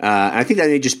 and I think that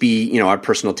may just be, you know, our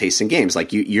personal tastes in games.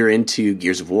 Like you're into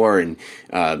Gears of War and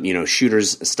you know,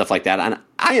 shooters, stuff like that, and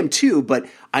I am too. But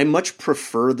I much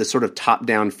prefer the sort of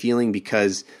top-down feeling,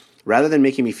 because rather than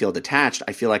making me feel detached,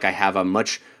 I feel like I have a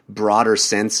much broader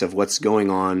sense of what's going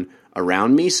on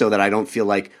around me, so that I don't feel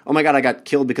like, oh my God, I got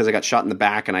killed because I got shot in the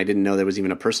back and I didn't know there was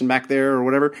even a person back there or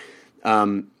whatever.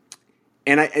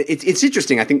 And it's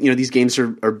interesting. I think, you know, these games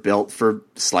are built for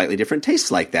slightly different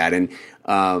tastes like that. And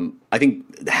I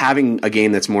think having a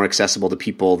game that's more accessible to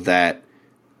people that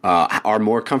are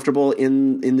more comfortable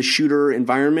in the shooter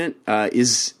environment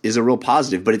is a real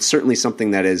positive. But it's certainly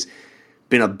something that has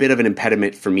been a bit of an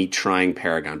impediment for me trying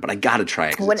Paragon. But I got to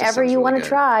try it. Whenever you want to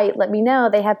try, let me know.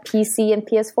 They have PC and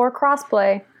PS4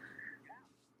 crossplay.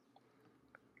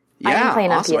 Yeah, I am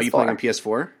playing awesome. on PS4. Are you playing on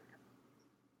PS4?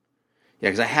 Yeah,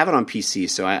 because I have it on PC,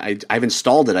 so I've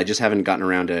installed it. I just haven't gotten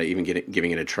around to even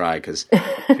giving it a try, because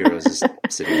Heroes is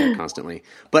sitting there constantly.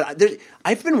 But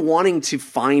I've been wanting to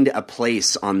find a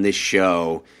place on this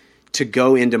show to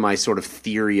go into my sort of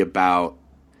theory about,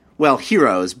 well,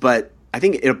 Heroes, but I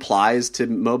think it applies to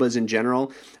MOBAs in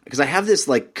general, because I have this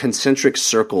like concentric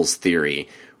circles theory,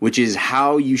 which is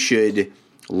how you should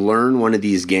learn one of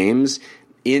these games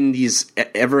in these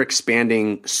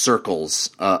ever-expanding circles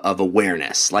of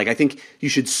awareness. Like, I think you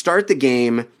should start the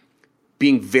game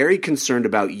being very concerned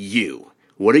about you.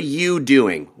 What are you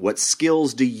doing? What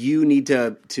skills do you need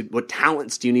to what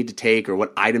talents do you need to take, or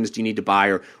what items do you need to buy,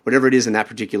 or whatever it is in that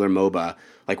particular MOBA?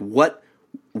 Like,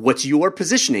 what's your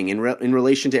positioning in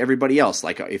relation to everybody else?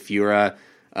 Like, if you're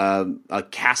a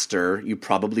caster, you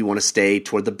probably want to stay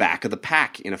toward the back of the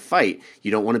pack in a fight.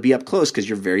 You don't want to be up close because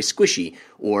you're very squishy.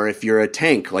 Or if you're a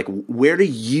tank, like, where do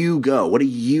you go? What do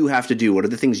you have to do? What are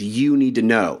the things you need to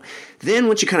know? Then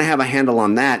once you kind of have a handle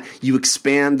on that, you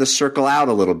expand the circle out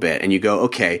a little bit and you go,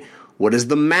 okay, what is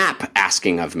the map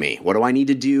asking of me? What do I need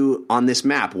to do on this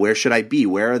map? Where should I be?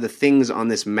 Where are the things on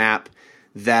this map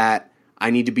that I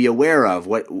need to be aware of?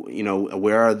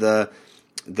 Where are the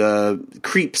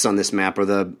creeps on this map, or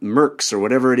the mercs, or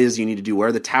whatever it is you need to do? Where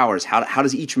are the towers? How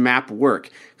does each map work?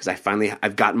 Because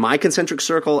I've got my concentric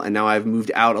circle, and now I've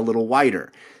moved out a little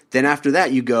wider. Then after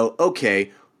that, you go,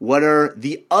 okay, what are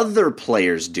the other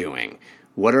players doing?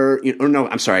 Before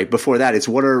that, it's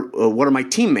what are my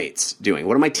teammates doing?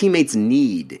 What do my teammates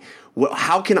need?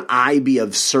 How can I be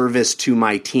of service to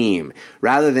my team?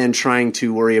 Rather than trying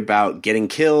to worry about getting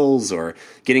kills or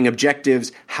getting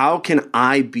objectives, how can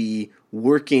I be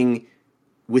working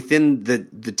within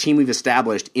the team we've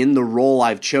established in the role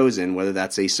I've chosen, whether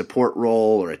that's a support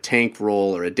role or a tank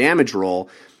role or a damage role,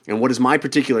 and what does my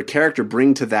particular character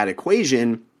bring to that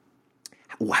equation?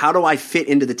 How do I fit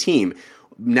into the team?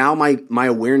 Now my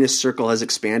awareness circle has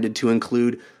expanded to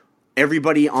include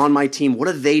everybody on my team. What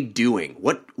are they doing?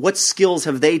 What skills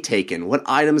have they taken? What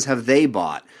items have they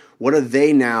bought? What are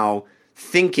they now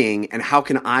thinking, and how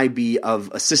can I be of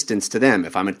assistance to them?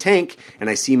 If I'm a tank and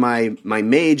I see my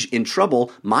mage in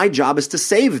trouble, my job is to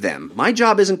save them. My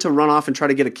job isn't to run off and try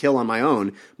to get a kill on my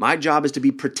own. My job is to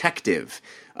be protective.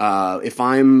 If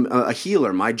I'm a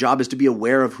healer, my job is to be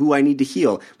aware of who I need to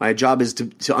heal. My job is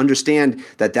to understand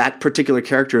that particular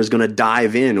character is going to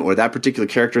dive in, or that particular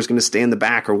character is going to stay in the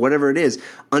back, or whatever it is.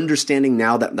 Understanding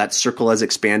now that circle has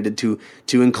expanded to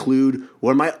include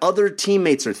what my other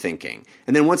teammates are thinking.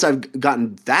 And then once I've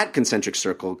gotten that concentric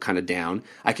circle kind of down,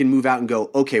 I can move out and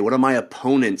go, okay, what are my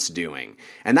opponents doing?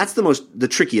 And that's the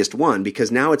trickiest one,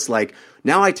 because now it's like,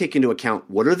 now I take into account,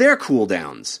 what are their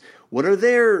cooldowns? What are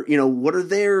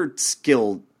their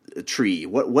skill tree?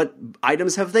 What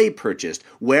items have they purchased?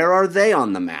 Where are they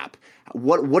on the map?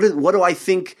 What do I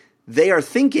think they are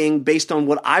thinking based on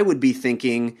what I would be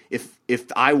thinking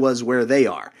if I was where they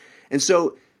are? And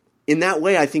so in that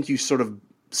way, I think you sort of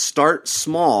start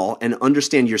small and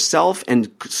understand yourself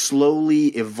and slowly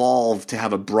evolve to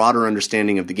have a broader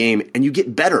understanding of the game, and you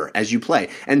get better as you play.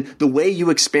 And the way you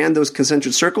expand those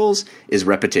concentric circles is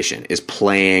repetition, is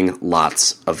playing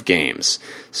lots of games.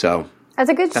 So that's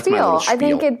a good steal. I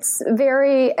think it's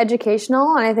very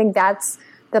educational, and I think that's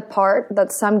the part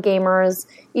that some gamers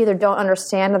either don't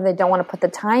understand or they don't want to put the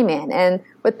time in. And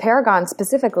with Paragon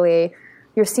specifically,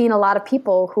 you're seeing a lot of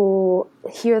people who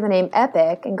hear the name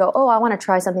Epic and go, oh, I want to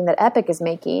try something that Epic is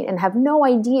making, and have no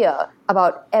idea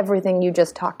about everything you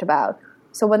just talked about.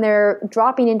 So when they're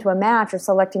dropping into a match or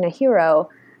selecting a hero,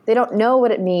 they don't know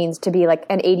what it means to be like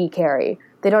an AD carry.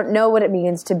 They don't know what it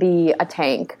means to be a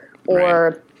tank,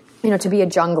 or to be a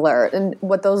jungler, and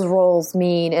what those roles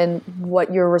mean and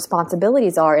what your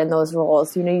responsibilities are in those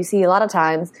roles. You see a lot of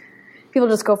times people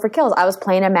just go for kills. I was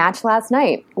playing a match last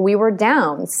night. We were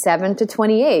down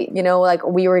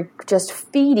 7-28. We were just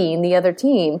feeding the other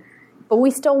team. But we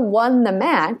still won the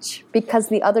match because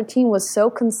the other team was so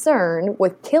concerned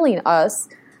with killing us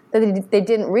that they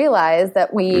didn't realize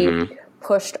that we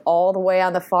pushed all the way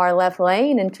on the far left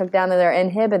lane and took down their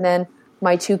inhib. And then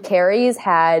my two carries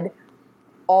had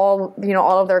all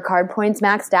of their card points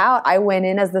maxed out. I went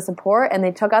in as the support and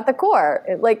they took out the core.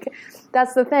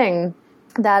 That's the thing.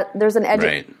 That there's an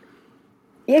exactly.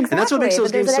 And that's what makes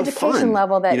those games so fun. There's an education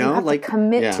level that you have to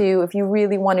commit to if you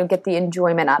really want to get the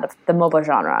enjoyment out of the MOBA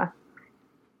genre.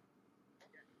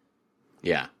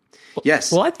 Yeah.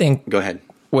 Yes. Well, I think. Go ahead.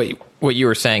 What you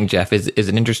were saying, Jeff, is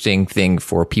an interesting thing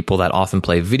for people that often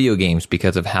play video games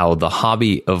because of how the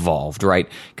hobby evolved, right?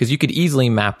 Because you could easily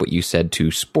map what you said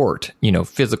to sport,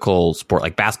 physical sport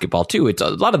like basketball too. It's a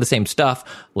lot of the same stuff.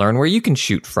 Learn where you can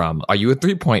shoot from. Are you a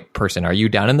 3-point person? Are you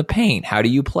down in the paint? How do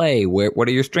you play? What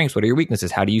are your strengths? What are your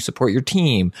weaknesses? How do you support your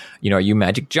team? Are you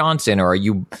Magic Johnson, or are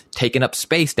you taking up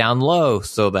space down low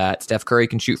so that Steph Curry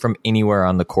can shoot from anywhere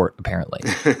on the court, apparently?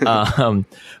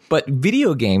 But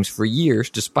video games for years,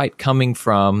 despite coming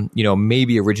from,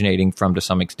 maybe originating from to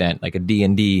some extent like a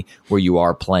D&D where you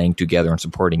are playing together and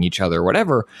supporting each other or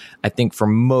whatever, I think for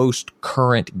most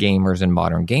current gamers and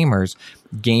modern gamers,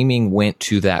 gaming went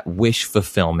to that wish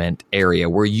fulfillment area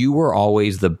where you were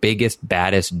always the biggest,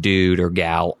 baddest dude or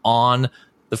gal on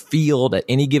the field at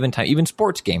any given time. Even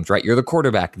sports games, right? You're the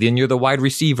quarterback, then you're the wide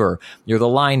receiver, you're the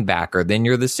linebacker, then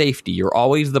you're the safety. You're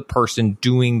always the person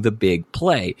doing the big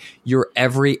play. You're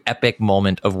every epic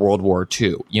moment of World War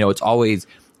II. It's always,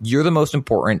 you're the most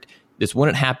important. This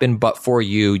wouldn't happen but for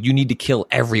you. You need to kill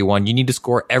everyone. You need to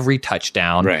score every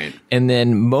touchdown. Right. And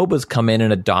then MOBAs come in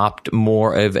and adopt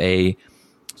more of a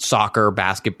soccer,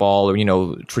 basketball,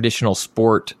 or, traditional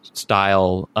sport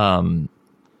style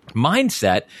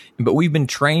mindset, but we've been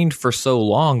trained for so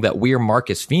long that we're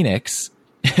Marcus Phoenix,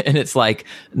 and it's like,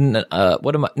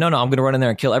 what am I? No, I'm going to run in there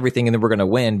and kill everything, and then we're going to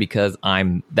win because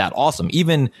I'm that awesome.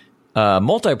 Even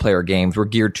multiplayer games were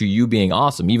geared to you being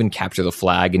awesome, even Capture the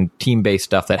Flag and team-based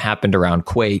stuff that happened around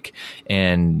Quake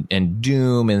and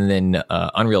Doom and then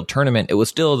Unreal Tournament. It was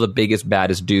still the biggest,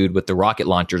 baddest dude with the rocket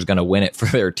launcher is going to win it for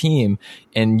their team,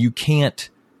 and you can't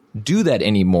do that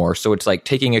anymore. So it's like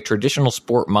taking a traditional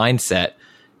sport mindset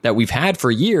that we've had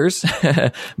for years,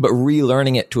 but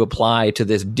relearning it to apply to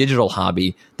this digital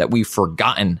hobby that we've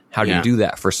forgotten how to do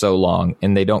that for so long,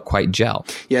 and they don't quite gel.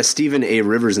 Yeah, Stephen A.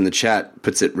 Rivers in the chat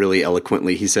puts it really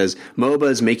eloquently. He says,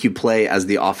 MOBAs make you play as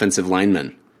the offensive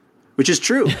lineman, which is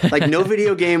true. Like, no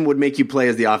video game would make you play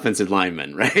as the offensive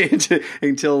lineman, right?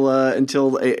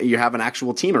 until you have an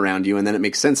actual team around you, and then it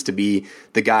makes sense to be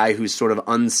the guy who's sort of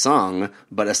unsung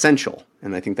but essential.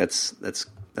 And I think that's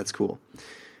cool.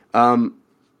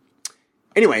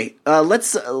 Anyway,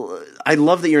 let's. I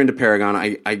love that you're into Paragon.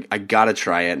 I gotta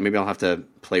try it. Maybe I'll have to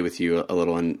play with you a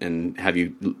little and have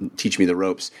you teach me the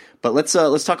ropes. But let's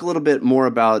talk a little bit more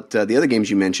about the other games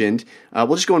you mentioned.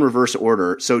 We'll just go in reverse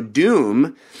order. So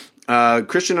Doom.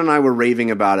 Christian and I were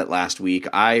raving about it last week.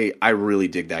 I really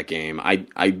dig that game.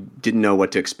 I didn't know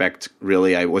what to expect,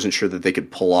 really. I wasn't sure that they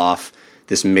could pull off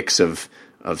this mix of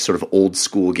sort of old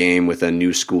school game with a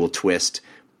new school twist.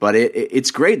 But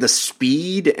it's great. The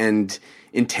speed and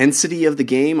intensity of the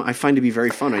game I find to be very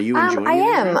fun. Are you enjoying it?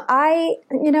 I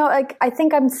am. I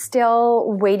think I'm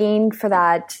still waiting for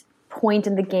that point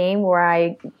in the game where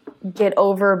I get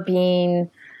over being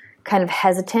kind of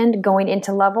hesitant going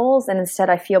into levels, and instead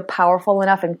I feel powerful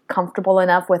enough and comfortable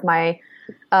enough with my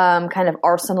kind of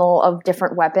arsenal of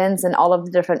different weapons and all of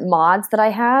the different mods that I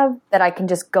have that I can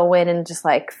just go in and just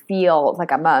like feel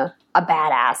like I'm a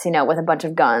badass, with a bunch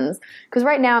of guns. Because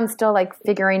right now I'm still like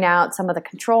figuring out some of the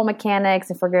control mechanics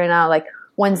and figuring out like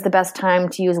when's the best time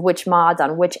to use which mods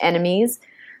on which enemies.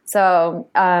 So,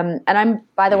 and I'm,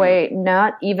 by the way,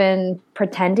 not even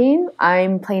pretending.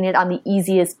 I'm playing it on the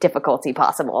easiest difficulty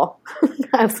possible.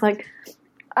 I was like,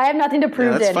 I have nothing to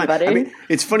prove to anybody. I mean,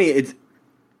 it's funny.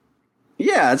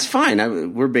 It's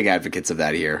fine. We're big advocates of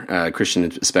that here.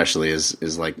 Christian especially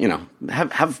is like,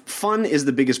 have fun is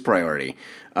the biggest priority.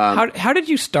 How did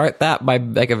you start that by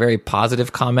like a very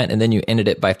positive comment, and then you ended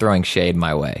it by throwing shade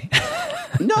my way?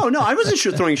 No, I wasn't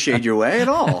sure throwing shade your way at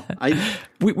all.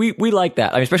 We like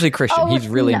that. I mean, especially Christian. He's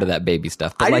really into that baby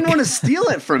stuff. But I didn't want to steal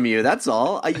it from you. That's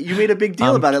all. You made a big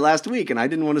deal about it last week, and I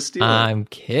didn't want to steal it. I'm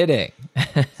kidding.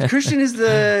 Christian is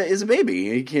a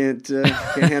baby. He can't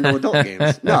handle adult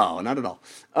games. No, not at all.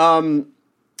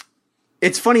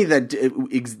 It's funny that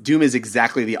Doom is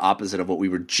exactly the opposite of what we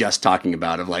were just talking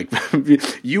about. Of like,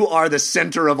 you are the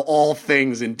center of all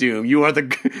things in Doom. You are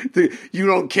you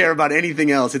don't care about anything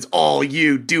else. It's all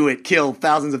you. Do it. Kill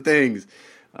thousands of things,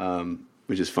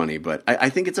 which is funny. But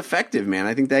I think it's effective, man.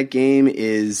 I think that game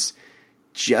is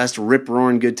just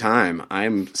rip-roaring good time.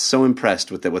 I'm so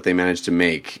impressed with what they managed to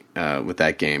make with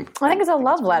that game. I think it's a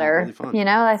love letter. Really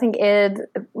I think it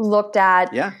looked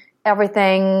at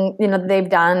everything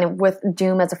they've done with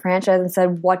Doom as a franchise and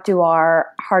said, what do our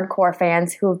hardcore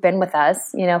fans who have been with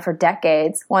us for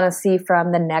decades want to see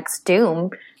from the next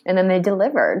Doom? And then they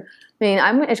delivered. I mean,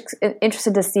 I'm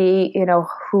interested to see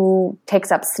who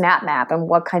takes up Snap Map and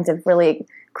what kinds of really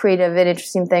creative and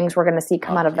interesting things we're going to see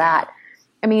come out of that.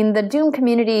 I mean, the Doom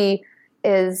community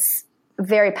is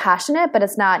very passionate, but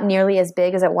it's not nearly as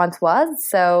big as it once was.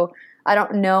 So I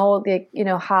don't know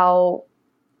how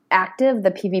active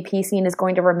the PvP scene is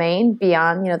going to remain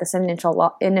beyond this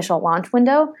initial launch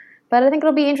window, but I think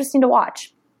it'll be interesting to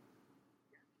watch.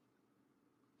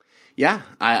 Yeah,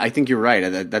 I think you're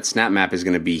right. That Snap Map is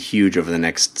going to be huge over the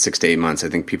next 6 to 8 months. I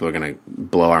think people are going to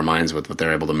blow our minds with what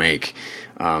they're able to make.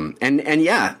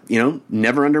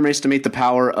 Never underestimate the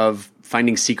power of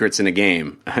finding secrets in a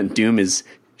game. Doom is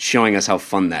showing us how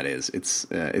fun that is. It's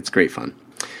great fun.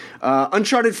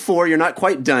 Uncharted 4, you're not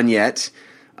quite done yet,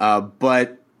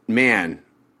 but man,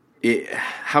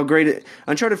 how great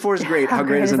Uncharted 4 is great. How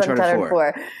great is Uncharted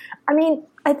 4? I mean,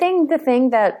 I think the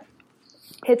thing that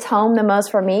hits home the most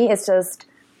for me is just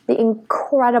the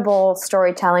incredible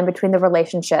storytelling between the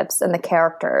relationships and the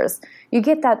characters. You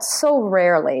get that so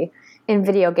rarely in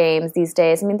video games these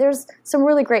days. I mean, there's some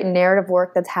really great narrative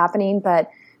work that's happening, but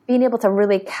being able to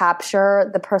really capture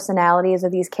the personalities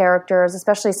of these characters,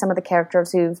 especially some of the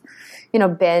characters who've,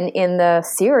 been in the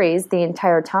series the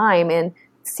entire time, and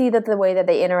see that the way that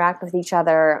they interact with each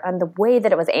other and the way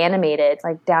that it was animated,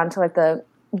 like down to like the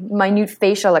minute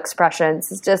facial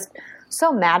expressions, is just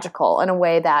so magical in a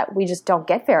way that we just don't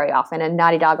get very often. And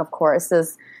Naughty Dog, of course,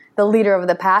 is the leader of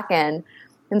the pack in.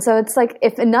 And so it's like,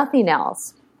 if nothing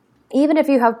else, even if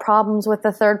you have problems with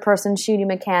the third-person shooting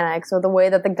mechanics or the way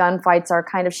that the gunfights are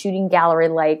kind of shooting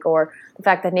gallery-like, or the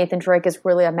fact that Nathan Drake is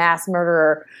really a mass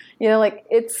murderer, like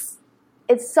it's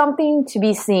something to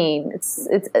be seen. It's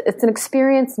an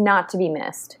experience not to be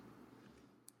missed.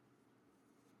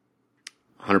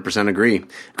 100% agree.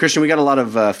 Christian, we got a lot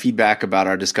of feedback about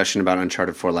our discussion about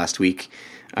Uncharted 4 last week.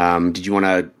 Did you want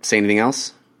to say anything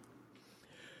else?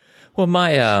 Well,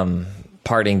 my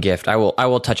parting gift, I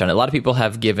will touch on it. A lot of people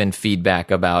have given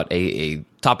feedback about a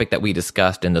topic that we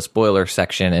discussed in the spoiler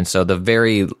section, and so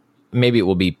maybe it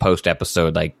will be post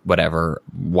episode, like whatever,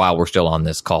 while we're still on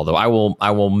this call. Though I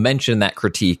will mention that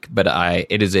critique, but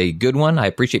it is a good one. I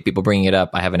appreciate people bringing it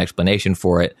up. I have an explanation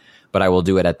for it, but I will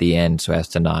do it at the end so as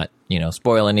to not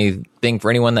spoil anything for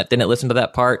anyone that didn't listen to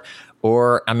that part.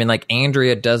 Or like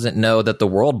Andrea doesn't know that the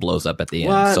world blows up at the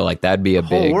end, so that'd be a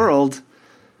big world.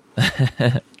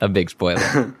 A big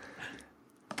spoiler.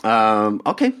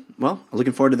 Okay, well,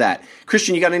 looking forward to that.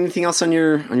 Christian, you got anything else on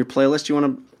your playlist you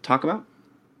want to talk about?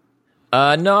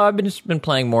 No, I've just been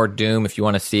playing more Doom. If you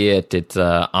want to see it, it's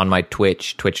on my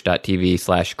Twitch,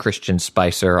 twitch.tv/Christian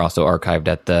Spicer, also archived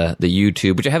at the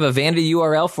YouTube, which I have a vanity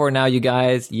URL for now, you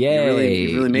guys. Yay!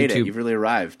 You really made it. You've really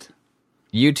arrived.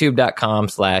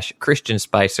 YouTube.com/Christian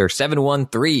Spicer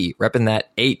 713, repping that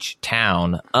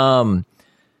H-Town.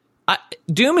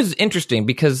 Doom is interesting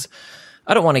because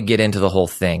I don't want to get into the whole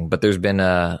thing, but there's been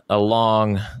a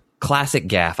long classic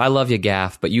gaff. I love you,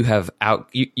 gaff, but you have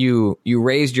you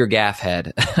raised your gaff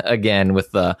head again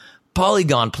with the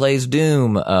Polygon plays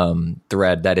Doom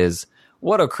thread. That is,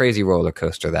 what a crazy roller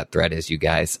coaster that thread is, you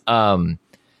guys.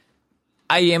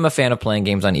 I am a fan of playing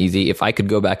games on easy. If I could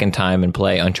go back in time and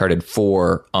play Uncharted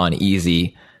 4 on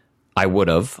easy, I would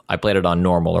have. I played it on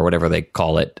normal, or whatever they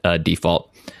call it, default.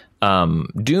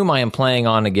 Doom I am playing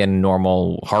on, again,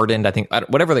 normal, hardened, I think,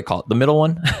 whatever they call it, the middle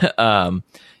one.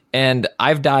 And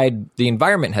I've died. The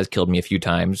environment has killed me a few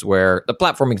times, where the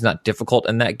platforming is not difficult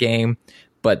in that game,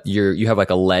 but you have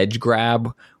a ledge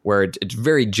grab where it's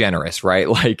very generous, right?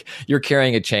 Like, you're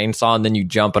carrying a chainsaw and then you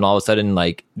jump, and all of a sudden,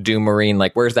 Doom Marine,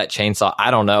 where's that chainsaw?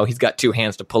 I don't know. He's got two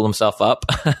hands to pull himself up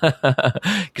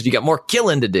because you got more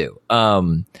killing to do.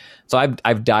 So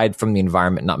I've died from the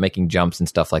environment, not making jumps and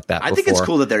stuff like that. I think it's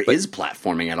cool that there is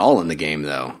platforming at all in the game,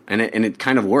 though, and it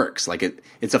kind of works.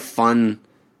 It's a fun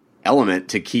element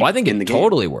to keep. Well, I think in the game.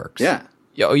 Totally works. Yeah.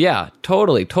 Oh yeah,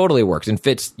 totally works, and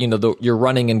fits. You're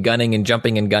running and gunning and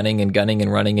jumping and gunning and gunning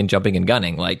and running and jumping and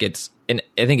gunning. And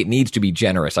I think it needs to be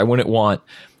generous. I wouldn't want,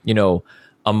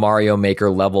 a Mario Maker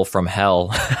level from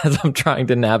hell as I'm trying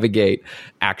to navigate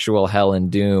actual hell in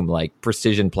Doom.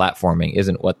 Precision platforming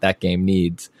isn't what that game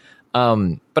needs. But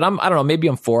I don't know, maybe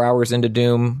I'm 4 hours into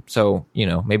Doom, so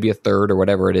maybe a third or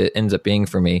whatever it ends up being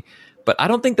for me. But I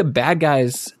don't think the bad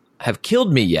guys have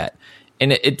killed me yet.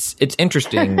 And it's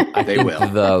interesting. I they think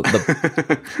will.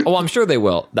 I'm sure they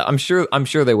will. I'm sure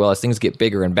they will as things get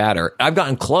bigger and badder. I've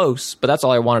gotten close, but that's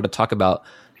all I wanted to talk about.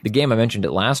 The game, I mentioned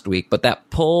it last week, but that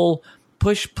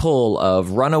push-pull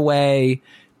of run away,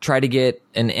 try to get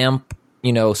an imp,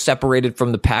 separated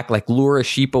from the pack, lure a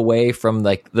sheep away from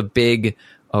the big,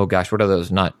 oh gosh, what are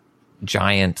those? Not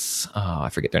giants. Oh, I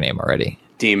forget their name already.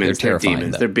 Demons. They're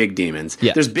demons. They're big demons.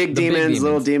 Yeah. There's big demons,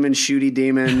 little demons, shooty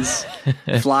demons,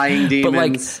 flying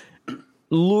demons. But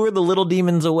lure the little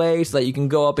demons away so that you can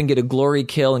go up and get a glory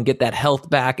kill and get that health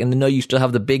back, and then know you still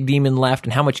have the big demon left.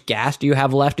 And how much gas do you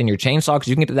have left in your chainsaw? Because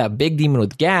you can get to that big demon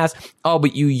with gas. Oh,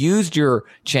 but you used your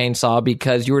chainsaw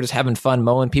because you were just having fun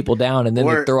mowing people down, and then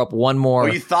they throw up one more. Or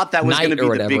you thought that was going to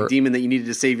be the big demon that you needed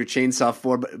to save your chainsaw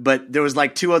for, but there was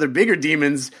two other bigger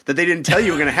demons that they didn't tell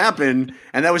you were going to happen,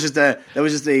 and that was just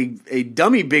a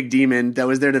dummy big demon that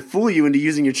was there to fool you into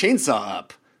using your chainsaw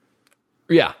up.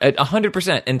 Yeah,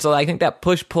 100%. And so I think that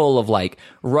push-pull of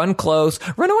run close,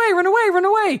 run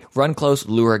away, run close,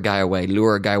 lure a guy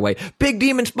away, big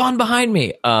demon spawn behind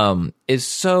me, is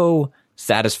so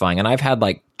satisfying. And I've had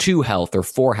 2 health or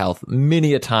 4 health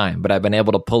many a time, but I've been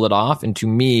able to pull it off. And to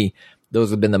me,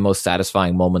 those have been the most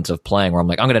satisfying moments of playing, where I'm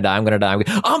I'm going to die.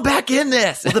 I'm back in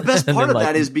this. Well, the best part of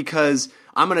that is because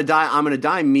I'm going to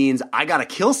die means I got to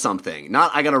kill something,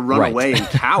 not I got to run away and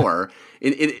cower.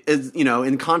 It is,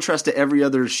 in contrast to every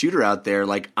other shooter out there,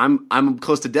 I'm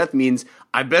close to death means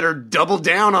I better double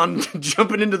down on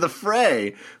jumping into the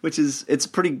fray, it's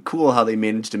pretty cool how they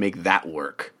managed to make that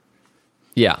work.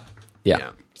 Yeah.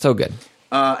 So good.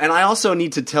 And I also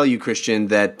need to tell you, Christian,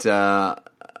 that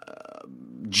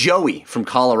Joey from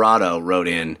Colorado wrote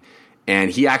in,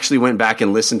 and he actually went back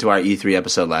and listened to our E3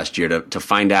 episode last year to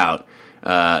find out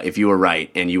if you were right,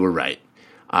 and you were right.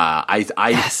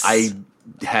 I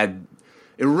had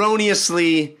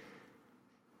erroneously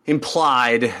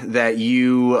implied that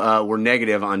you were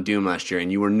negative on Doom last year,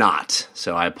 and you were not.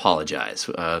 So I apologize.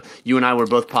 You and I were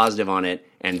both positive on it,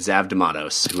 and Zav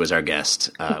D'Amatos, who was our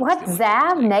guest. What,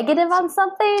 Zav? Negative on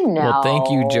something? No. Well, thank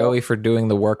you, Joey, for doing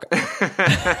the work.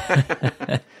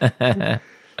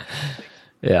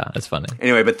 Yeah, it's funny.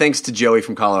 Anyway, but thanks to Joey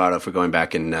from Colorado for going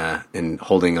back and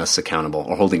holding us accountable,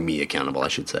 or holding me accountable, I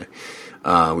should say.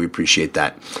 We appreciate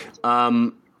that.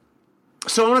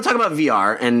 So I want to talk about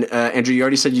VR, and Andrew, you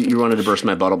already said you wanted to burst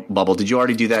my bubble. Did you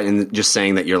already do that in just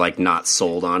saying that you're like not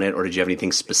sold on it, or did you have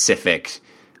anything specific,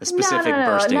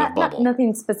 bursting of bubble?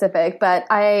 Nothing specific, but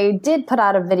I did put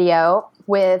out a video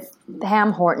with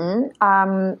Ham Horton.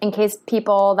 In case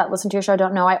people that listen to your show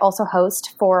don't know, I also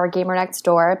host for Gamer Next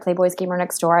Door, Playboy's Gamer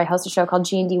Next Door. I host a show called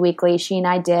G&D Weekly. She and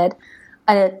I did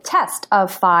a test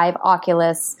of 5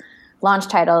 Oculus launch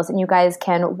titles, and you guys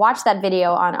can watch that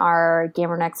video on our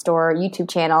Gamer Next Door YouTube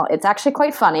channel. It's actually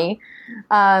quite funny.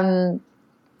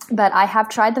 But I have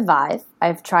tried the Vive.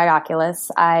 I've tried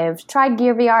Oculus. I've tried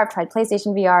Gear VR. I've tried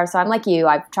PlayStation VR. So I'm like you.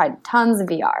 I've tried tons of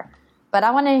VR. But I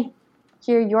want to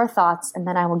hear your thoughts, and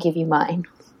then I will give you mine.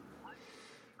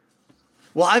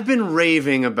 Well, I've been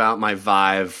raving about my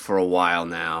Vive for a while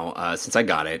now, since I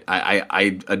got it.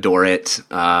 I adore it.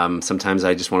 Sometimes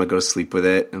I just want to go to sleep with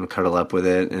it and cuddle up with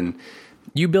it. And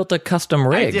you built a custom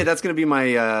rig. I did. That's going to be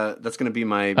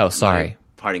my. Oh, sorry. My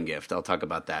parting gift. I'll talk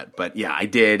about that. But yeah, I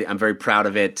did. I'm very proud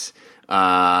of it.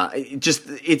 It's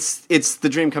the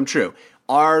dream come true.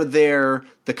 Are there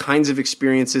the kinds of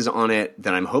experiences on it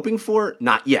that I'm hoping for?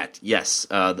 Not yet. Yes,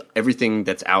 everything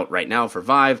that's out right now for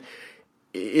Vive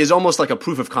is almost like a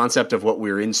proof of concept of what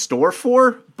we're in store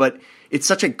for, but it's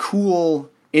such a cool,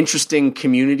 interesting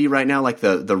community right now. Like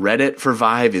the Reddit for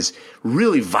Vive is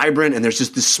really vibrant, and there's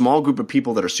just this small group of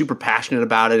people that are super passionate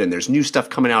about it, and there's new stuff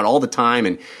coming out all the time,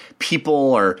 and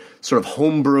people are sort of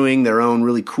homebrewing their own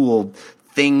really cool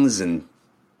things, and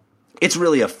it's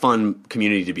really a fun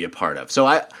community to be a part of. So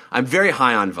I'm very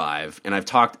high on Vive, and I've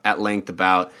talked at length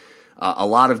about a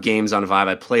lot of games on Vive.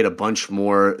 I played a bunch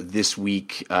more this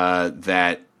week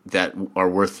that are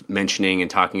worth mentioning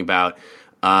and talking about.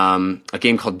 A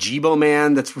game called Jibo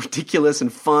Man that's ridiculous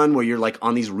and fun, where you're like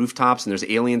on these rooftops and there's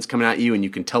aliens coming at you, and you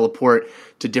can teleport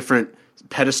to different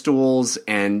pedestals,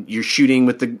 and you're shooting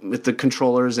with the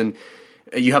controllers, and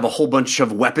you have a whole bunch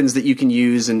of weapons that you can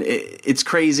use, and it's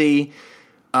crazy.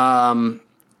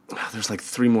 There's like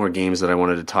 3 more games that I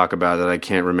wanted to talk about that I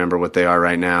can't remember what they are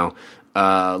right now.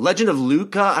 Legend of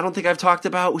Luca, I don't think I've talked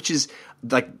about, which is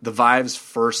like the Vive's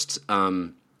first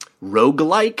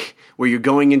roguelike, where you're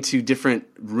going into different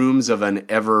rooms of an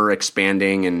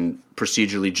ever-expanding and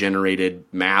procedurally generated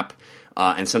map.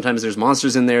 And sometimes there's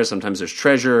monsters in there, sometimes there's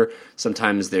treasure,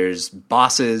 sometimes there's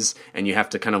bosses, and you have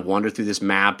to kind of wander through this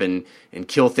map and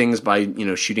kill things by,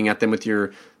 shooting at them with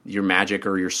your magic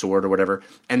or your sword or whatever.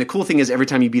 And the cool thing is every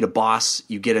time you beat a boss,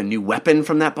 you get a new weapon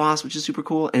from that boss, which is super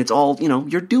cool. And it's all,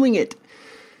 you're doing it.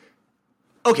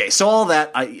 Okay, so all that,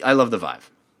 I love the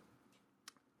Vive.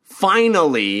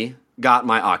 Finally got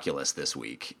my Oculus this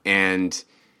week. And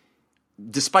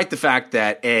despite the fact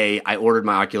that A, I ordered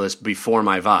my Oculus before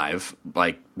my Vive,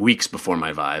 like weeks before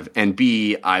my Vive, and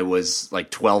B, I was like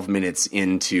 12 minutes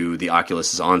into the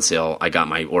Oculus on sale, I got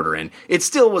my order in. It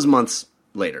still was months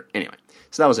later. Anyway,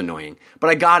 so that was annoying. But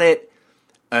I got it.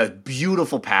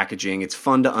 Beautiful packaging. It's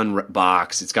fun to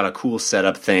unbox. It's got a cool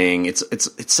setup thing. It's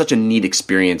such a neat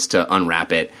experience to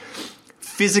unwrap it.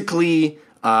 Physically,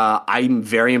 I'm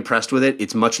very impressed with it.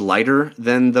 It's much lighter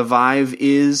than the Vive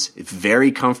is. It's very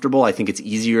comfortable. I think it's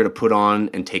easier to put on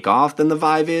and take off than the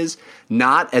Vive is.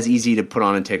 Not as easy to put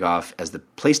on and take off as the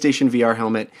PlayStation VR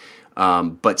helmet,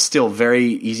 but still very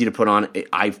easy to put on.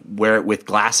 I wear it with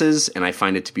glasses, and I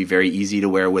find it to be very easy to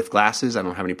wear with glasses. I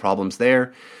don't have any problems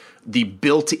there. The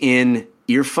built-in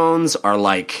earphones are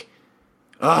like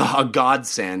a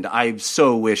godsend. I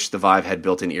so wish the Vive had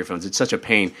built-in earphones. It's such a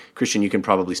pain. Christian, you can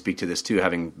probably speak to this too,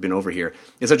 having been over here.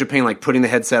 It's such a pain, like putting the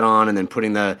headset on and then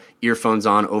putting the earphones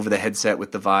on over the headset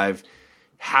with the Vive.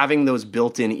 Having those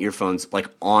built-in earphones like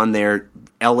on there,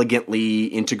 elegantly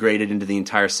integrated into the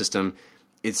entire system,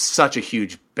 is such a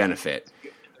huge benefit.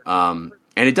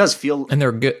 And it does feel, and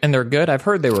they're good. I've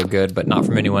heard they were good, but not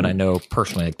from anyone I know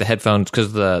personally. Like the headphones,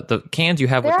 because the cans you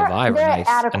have with the Vive are nice.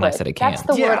 Adequate. A nice set of cans.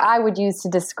 That's the word I would use to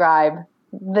describe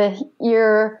the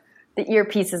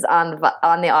earpieces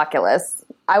on the Oculus.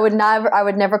 I would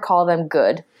never call them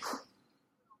good.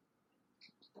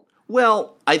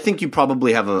 Well, I think you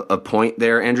probably have a point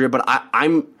there, Andrea. But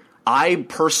I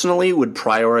personally would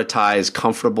prioritize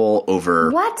comfortable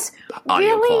over what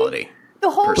audio really? quality. The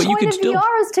whole person. point of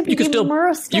VR is to be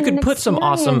immersed in an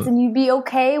experience, and you'd be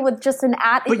okay with just an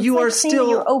app. But you are still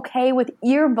you're okay with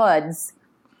earbuds,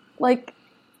 like.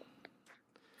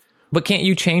 But can't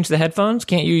you change the headphones?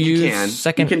 Can't you use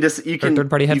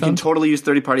third-party headphones? You can totally use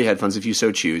third-party headphones if you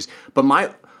so choose. But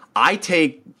I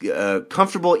take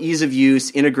comfortable ease of use,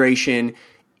 integration,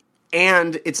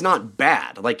 and it's not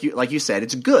bad. Like you said,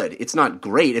 it's good. It's not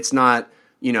great. It's not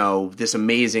this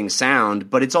amazing sound,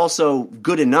 but it's also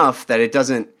good enough that it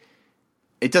doesn't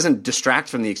distract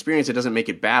from the experience. It doesn't make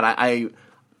it bad.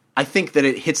 I think that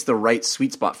it hits the right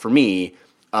sweet spot for me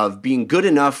of being good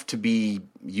enough to be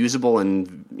usable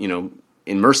and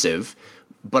immersive,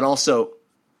 but also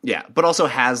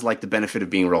has like the benefit of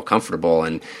being real comfortable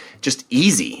and just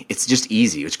easy. It's just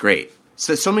easy. It's great.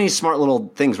 So many smart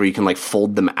little things where you can like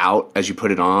fold them out as you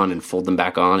put it on and fold them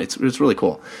back on. It's really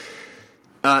cool.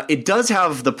 It does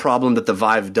have the problem that the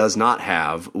Vive does not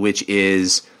have, which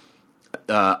is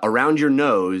around your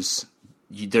nose.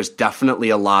 There's definitely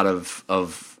a lot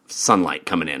of sunlight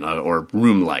coming in or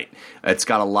room light. It's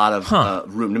got a lot of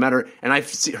room. No matter, and I've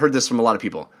heard this from a lot of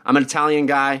people. I'm an Italian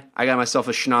guy. I got myself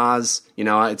a schnoz.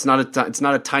 It's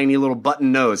not a tiny little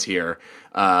button nose here,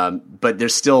 but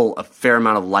there's still a fair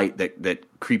amount of light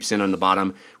that creeps in on the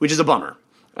bottom, which is a bummer.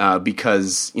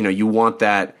 Because you want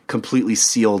that completely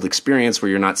sealed experience where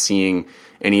you're not seeing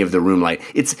any of the room light.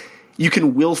 You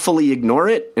can willfully ignore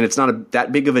it, and it's not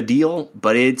that big of a deal,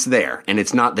 but it's there, and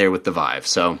it's not there with the Vive.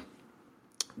 So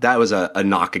that was a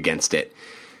knock against it.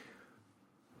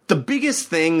 The biggest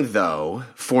thing, though,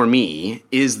 for me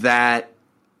is that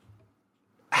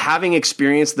having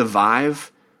experienced the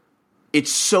Vive,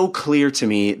 it's so clear to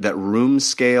me that room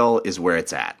scale is where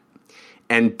it's at.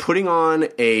 And putting on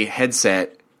a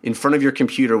headset in front of your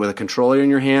computer with a controller in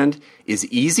your hand is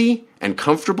easy and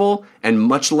comfortable and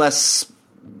much less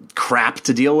crap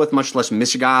to deal with, much less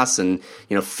mishigas and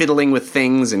fiddling with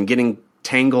things and getting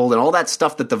tangled and all that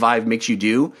stuff that the Vive makes you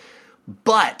do.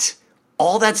 But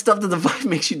all that stuff that the Vive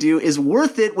makes you do is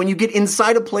worth it when you get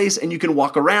inside a place and you can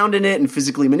walk around in it and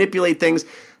physically manipulate things.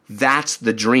 That's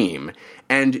the dream.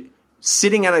 And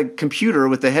sitting at a computer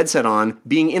with the headset on,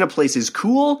 being in a place is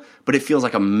cool, but it feels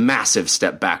like a massive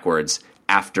step backwards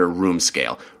after room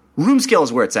scale. Room scale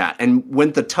is where it's at. And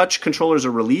when the touch controllers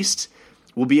are released,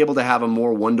 we'll be able to have a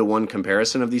more one-to-one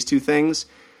comparison of these two things.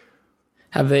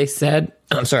 Have they said,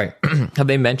 have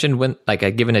they mentioned when,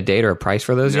 given a date or a price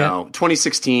for those yet? No,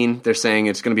 2016, they're saying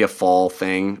it's going to be a fall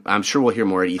thing. I'm sure we'll hear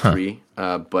more at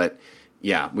E3, but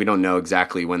yeah, we don't know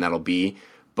exactly when that'll be.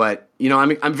 But,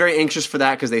 I'm very anxious for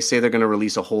that because they say they're going to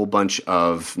release a whole bunch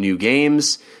of new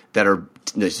games that are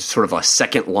sort of a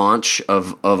second launch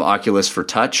of Oculus for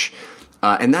touch.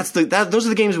 And those are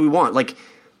the games we want. Like,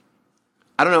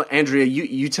 I don't know, Andrea,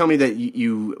 you tell me that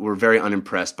you were very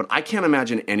unimpressed, but I can't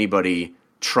imagine anybody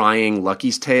trying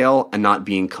Lucky's Tale and not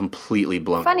being completely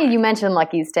blown away. Funny you mentioned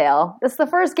Lucky's Tale. This is the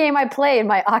first game I played in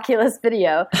my Oculus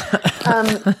video.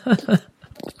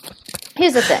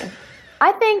 Here's the thing.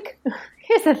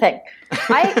 Here's the thing.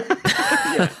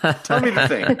 Tell me the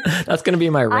thing. That's going to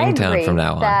be my ringtone from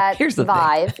now on. That Here's the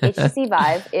Vive, thing. HTC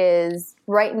Vive, is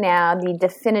right now the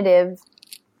definitive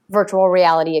virtual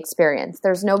reality experience.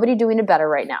 There's nobody doing it better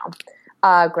right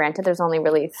now. Granted, there's only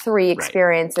really 3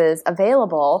 experiences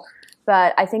available,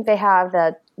 but I think they have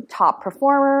the top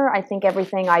performer. I think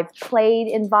everything I've played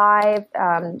in Vive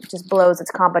just blows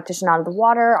its competition out of the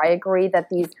water. I agree that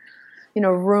these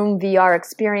room VR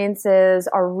experiences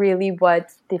are really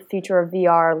what the future of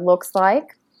VR looks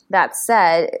like. That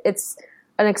said, it's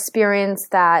an experience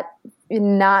that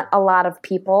not a lot of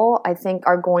people, I think,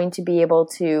 are going to be able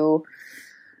to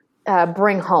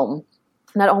bring home.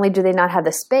 Not only do they not have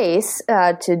the space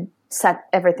to set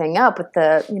everything up with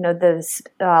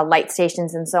the light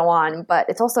stations and so on, but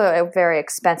it's also a very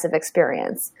expensive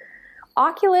experience.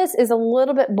 Oculus is a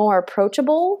little bit more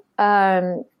approachable.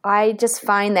 I just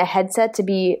find the headset to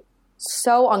be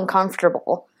so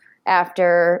uncomfortable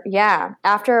after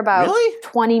about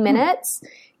 20 minutes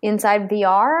inside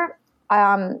VR.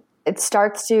 It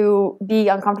starts to be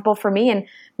uncomfortable for me, and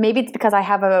maybe it's because I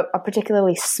have a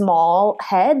particularly small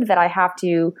head that I have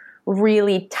to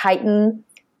really tighten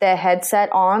the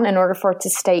headset on in order for it to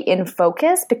stay in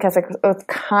focus, because it's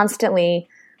constantly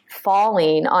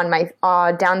falling on my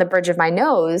down the bridge of my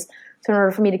nose. So in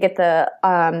order for me to get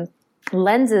the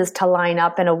lenses to line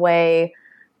up in a way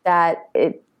that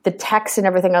the text and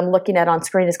everything I'm looking at on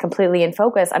screen is completely in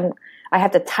focus, I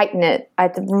have to tighten it. I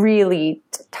have to really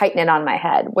tighten it on my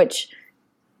head, which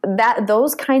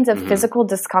those kinds of physical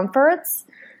discomforts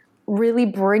really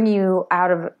bring you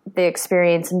out of the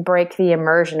experience and break the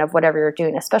immersion of whatever you're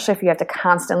doing, especially if you have to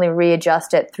constantly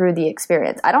readjust it through the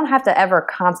experience. I don't have to ever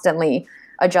constantly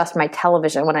adjust my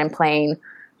television when I'm playing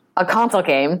a console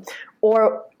game,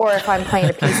 or if I'm playing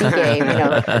a PC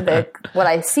game. What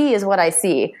I see is what I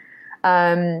see.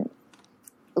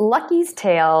 Lucky's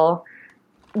Tale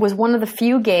was one of the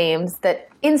few games that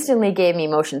instantly gave me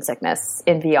motion sickness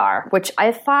in VR, which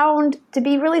I found to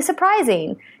be really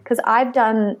surprising because I've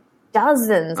done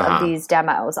dozens of these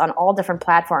demos on all different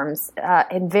platforms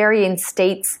in varying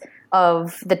states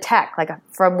of the tech, like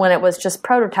from when it was just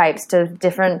prototypes to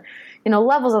different,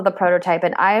 levels of the prototype.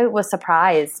 And I was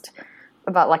surprised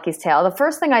about Lucky's Tale. The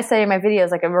first thing I say in my video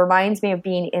is it reminds me of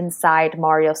being inside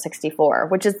Mario 64,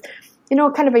 which is,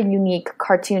 kind of a unique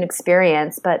cartoon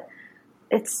experience, but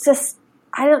it's just,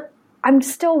 I'm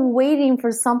still waiting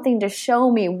for something to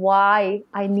show me why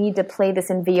I need to play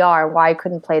this in VR, why I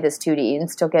couldn't play this 2D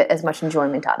and still get as much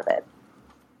enjoyment out of it.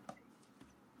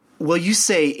 Well, you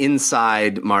say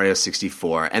inside Mario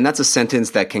 64, and that's a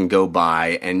sentence that can go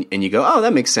by and you go, oh,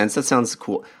 that makes sense. That sounds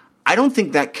cool. I don't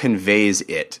think that conveys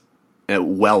it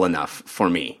well enough for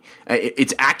me.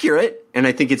 It's accurate, and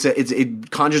I think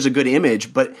it conjures a good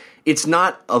image, but it's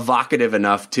not evocative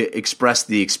enough to express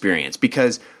the experience,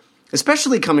 because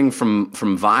especially coming from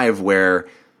Vive, where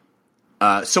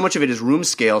so much of it is room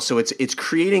scale, so it's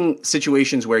creating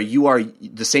situations where you are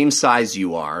the same size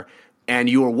you are, and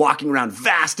you are walking around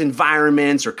vast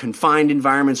environments or confined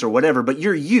environments or whatever, but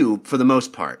you're you for the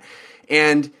most part.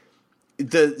 And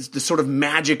the sort of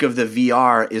magic of the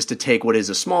VR is to take what is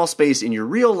a small space in your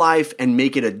real life and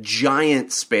make it a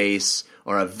giant space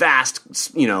or a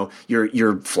vast,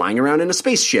 you're flying around in a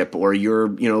spaceship, or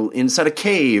you're, inside a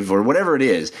cave, or whatever it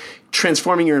is,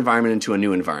 transforming your environment into a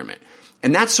new environment.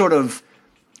 And that's sort of,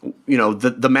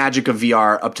 the magic of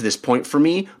VR up to this point for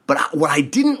me. But what I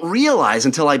didn't realize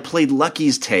until I played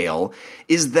Lucky's Tale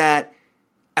is that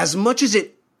as much as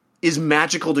it is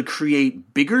magical to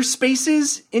create bigger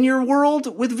spaces in your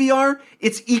world with VR,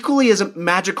 it's equally as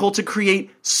magical to create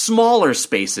smaller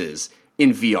spaces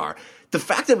in VR. The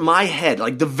fact that my head,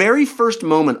 like the very first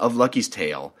moment of Lucky's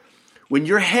Tale, when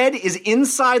your head is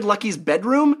inside Lucky's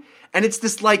bedroom, and it's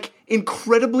this like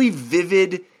incredibly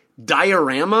vivid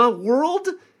diorama world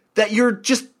that you're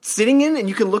just sitting in and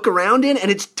you can look around in, and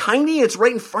it's tiny, it's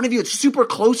right in front of you, it's super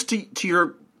close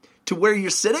to where you're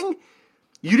sitting.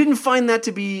 You didn't find that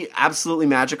to be absolutely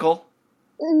magical?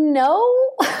 No.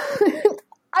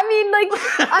 I mean,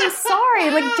 I'm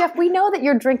sorry. Jeff, we know that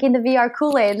you're drinking the VR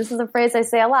Kool-Aid. This is a phrase I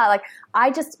say a lot.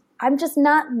 I'm just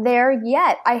not there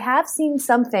yet. I have seen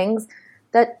some things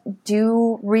that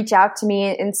do reach out to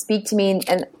me and speak to me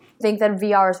and think that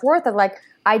VR is worth it. Like,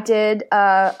 I did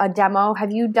a demo.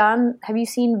 Have you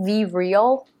seen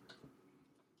VReal?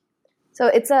 So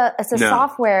it's a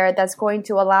software that's going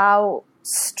to allow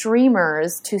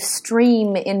streamers to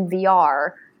stream in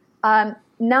VR.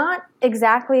 Not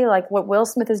exactly like what Will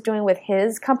Smith is doing with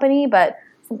his company, but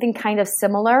something kind of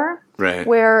similar. Right.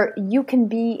 Where you can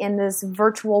be in this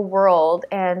virtual world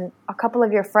and a couple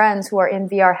of your friends who are in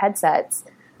VR headsets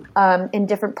in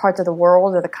different parts of the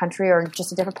world or the country or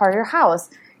just a different part of your house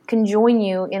can join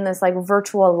you in this like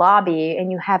virtual lobby,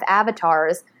 and you have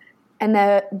avatars, and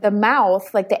the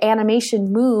mouth, like the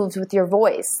animation moves with your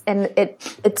voice, and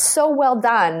it's so well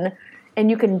done, and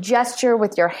you can gesture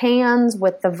with your hands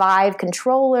with the Vive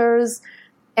controllers,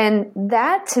 and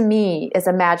that to me is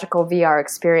a magical VR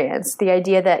experience. The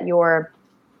idea that you're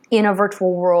in a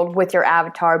virtual world with your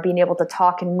avatar, being able to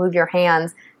talk and move your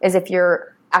hands as if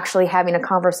you're actually having a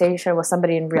conversation with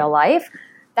somebody in real life.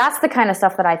 That's the kind of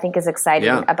stuff that I think is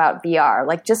exciting about VR.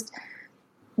 Like, just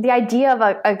the idea of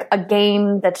a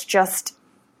game that's just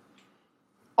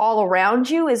all around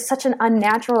you is such an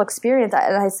unnatural experience.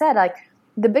 As I said, like,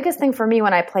 the biggest thing for me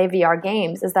when I play VR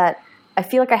games is that I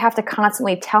feel like I have to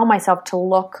constantly tell myself to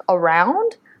look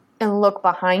around and look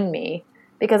behind me,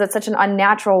 because it's such an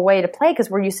unnatural way to play, because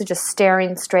we're used to just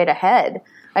staring straight ahead.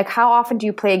 Like, how often do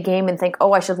you play a game and think,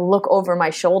 oh, I should look over my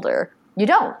shoulder? You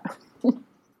don't.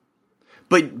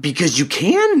 But because you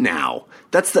can now.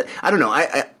 I don't know.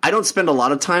 I don't spend a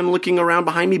lot of time looking around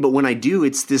behind me, but when I do,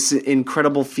 it's this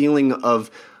incredible feeling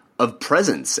of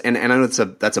presence. And I know that's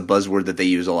a buzzword that they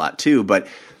use a lot too. But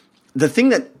the thing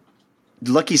that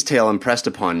Lucky's Tale impressed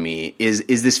upon me is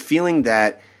this feeling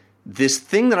that this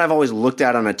thing that I've always looked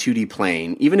at on a 2D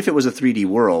plane, even if it was a 3D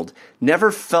world,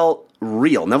 never felt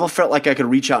real, never felt like I could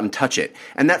reach out and touch it.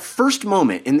 And that first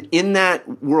moment in that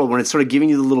world when it's sort of giving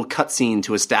you the little cutscene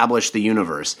to establish the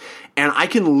universe, and I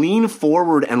can lean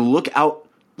forward and look out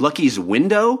Lucky's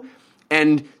window,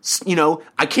 and,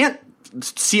 I can't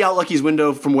see out Lucky's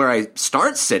window from where I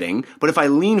start sitting, but if I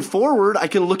lean forward, I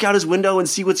can look out his window and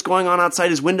see what's going on outside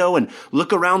his window and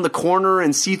look around the corner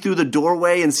and see through the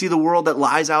doorway and see the world that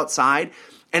lies outside.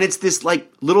 And it's this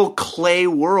like little clay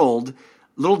world,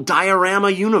 little diorama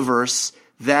universe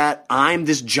that I'm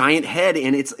this giant head,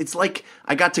 and it's like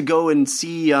I got to go and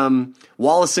see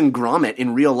Wallace and Gromit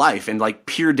in real life and like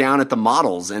peer down at the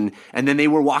models, and then they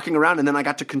were walking around, and then I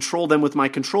got to control them with my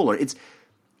controller. It's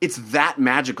that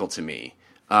magical to me.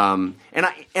 Go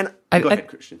ahead,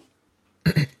 Christian.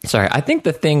 Sorry, I think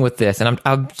the thing with this, and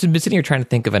I've been sitting here trying to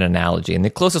think of an analogy, and the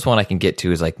closest one I can get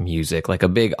to is like music. Like a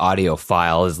big audio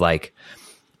file is like,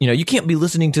 you can't be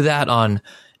listening to that on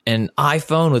an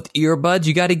iPhone with earbuds.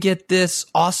 You got to get this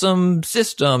awesome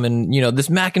system and, this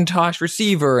Macintosh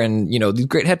receiver and, these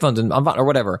great headphones and or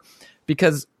whatever.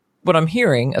 Because what I'm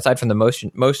hearing, aside from the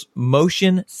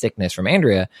motion sickness from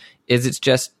Andrea, is it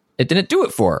didn't do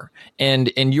it for her. And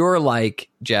you're like,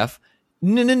 Jeff,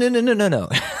 no.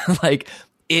 Like,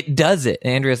 it does it.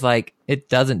 And Andrea's like, it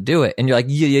doesn't do it. And you're like,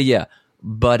 yeah,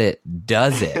 but it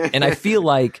does it. And I feel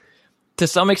like, to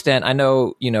some extent, I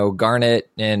know, Garnet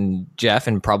and Jeff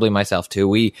and probably myself too,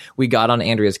 we got on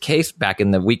Andrea's case back in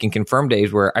the Week in Confirmed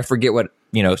days where I forget what,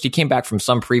 she came back from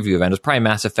some preview event. It was probably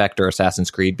Mass Effect or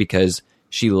Assassin's Creed because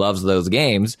she loves those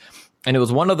games. And it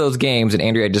was one of those games and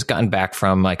Andrea had just gotten back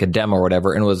from like a demo or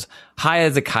whatever and was high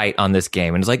as a kite on this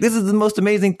game. And it's like, this is the most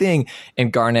amazing thing.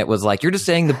 And Garnet was like, you're just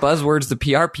saying the buzzwords the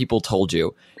PR people told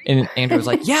you. And Andrea was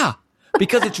like, yeah.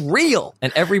 Because it's real.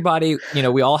 And everybody,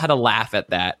 we all had a laugh at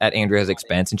that at Andrea's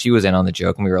expense. And she was in on the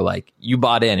joke. And we were like, you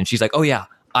bought in. And she's like, oh, yeah,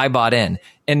 I bought in.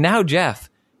 And now, Jeff,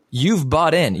 you've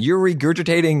bought in. You're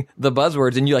regurgitating the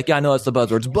buzzwords. And you're like, yeah, I know it's the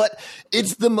buzzwords. But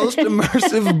it's the most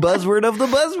immersive buzzword of the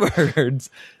buzzwords.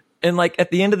 And like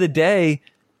at the end of the day,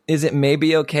 is it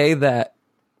maybe okay that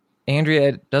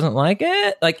Andrea doesn't like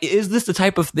it? Like, is this the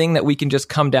type of thing that we can just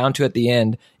come down to at the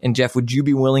end? And Jeff, would you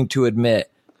be willing to admit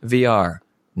VR?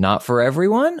 Not for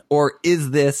everyone? Or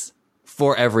is this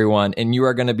for everyone? And you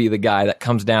are going to be the guy that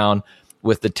comes down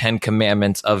with the 10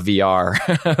 commandments of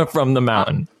VR from the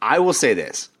mountain. I will say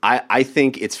this. I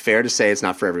think it's fair to say it's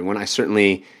not for everyone. I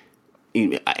certainly,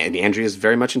 and Andrea is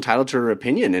very much entitled to her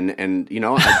opinion. And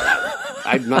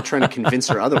I'm not trying to convince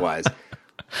her otherwise.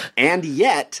 And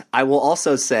yet, I will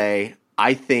also say,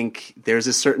 I think there's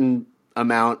a certain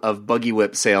amount of buggy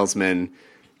whip salesman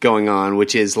going on,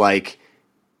 which is like,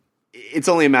 it's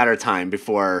only a matter of time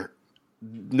before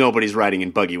nobody's riding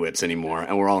in buggy whips anymore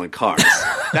and we're all in cars.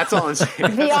 That's all I'm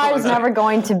saying. VR is never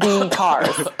going to be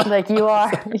cars. Like you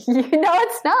are.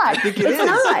 It's not. I think it's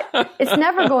not. It's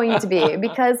never going to be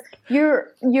because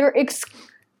you're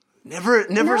Never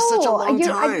no, such a long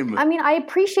time. I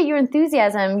appreciate your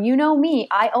enthusiasm. You know me.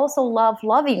 I also love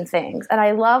loving things, and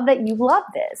I love that you love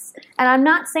this. And I'm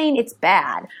not saying it's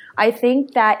bad. I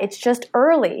think that it's just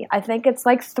early. I think it's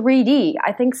like 3D.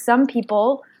 I think some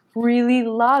people really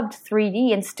loved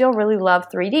 3D and still really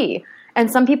love 3D. And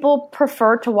some people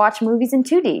prefer to watch movies in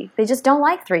 2D. They just don't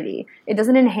like 3D. It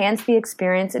doesn't enhance the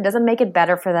experience. It doesn't make it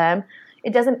better for them.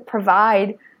 It doesn't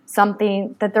provide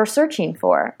something that they're searching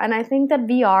for. And I think that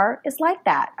VR is like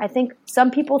that. I think some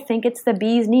people think it's the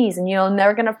bee's knees and,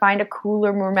 they're going to find a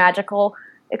cooler, more magical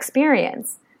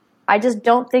experience. I just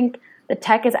don't think the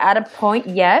tech is at a point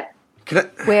yet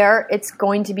where it's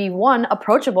going to be, one,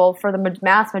 approachable for the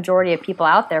mass majority of people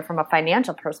out there from a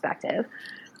financial perspective.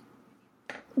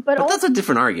 But also, that's a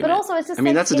different argument. But also, it's just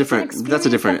that's a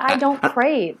different. I don't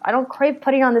crave. I don't crave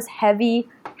putting on this heavy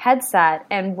headset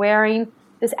and wearing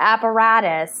this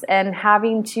apparatus and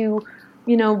having to,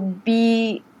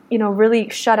 be, really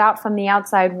shut out from the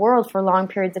outside world for long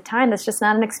periods of time. That's just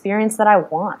not an experience that I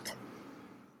want.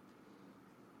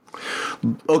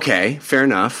 Okay, fair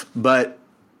enough. But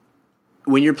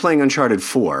when you're playing Uncharted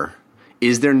 4,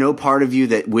 is there no part of you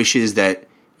that wishes that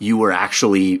you were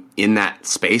actually in that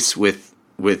space with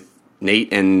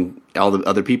Nate and all the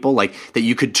other people, like that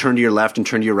you could turn to your left and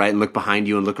turn to your right and look behind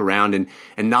you and look around and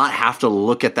not have to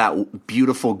look at that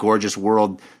beautiful, gorgeous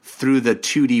world through the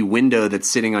 2D window that's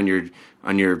sitting on your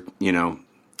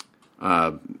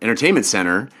entertainment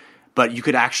center, but you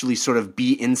could actually sort of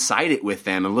be inside it with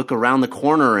them and look around the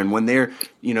corner. And when they're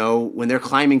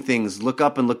climbing things, look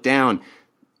up and look down.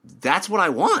 That's what I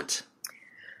want.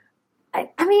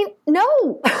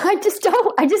 No, I just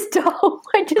don't.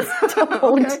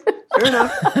 Okay. Fair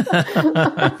enough.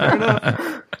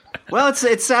 Well,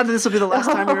 it's sad that this will be the last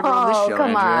time you're ever on this show.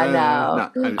 Come Andrew. on,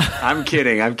 no. I'm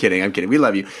kidding. We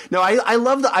love you. No, I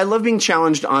love being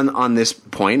challenged on this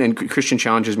point, and Christian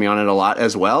challenges me on it a lot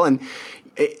as well. And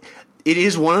it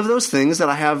is one of those things that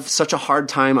I have such a hard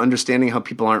time understanding how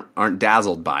people aren't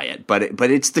dazzled by it. But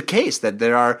it's the case that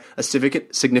there are a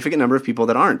significant number of people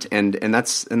that aren't, and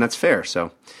that's fair.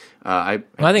 So I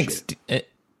think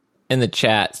in the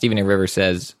chat, Stephen A. Rivers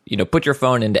says, put your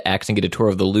phone into X and get a tour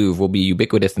of the Louvre will be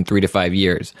ubiquitous in 3 to 5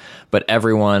 years. But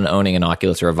everyone owning an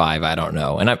Oculus or a Vive, I don't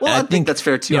know. And I think that's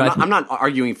fair too. I'm not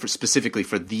arguing specifically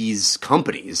for these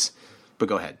companies, but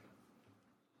go ahead.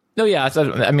 No, yeah.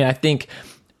 I think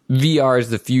VR is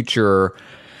the future.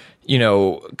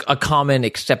 A common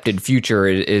accepted future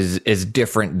is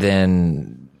different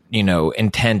than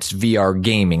intense VR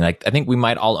gaming. Like, I think we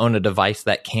might all own a device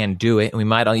that can do it, and we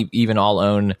might even all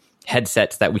own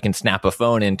headsets that we can snap a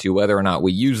phone into. Whether or not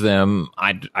we use them,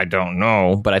 I don't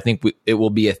know, but I think it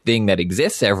will be a thing that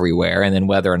exists everywhere, and then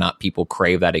whether or not people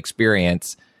crave that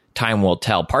experience, time will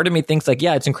tell. Part of me thinks like,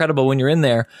 yeah, it's incredible when you're in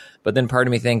there, but then part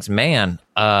of me thinks, man,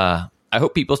 I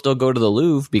hope people still go to the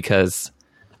Louvre, because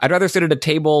I'd rather sit at a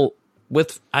table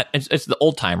with, it's the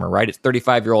old timer, right? It's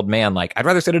 35-year-old man. Like, I'd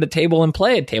rather sit at a table and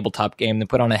play a tabletop game than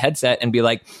put on a headset and be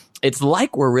like, it's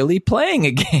like we're really playing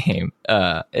a game.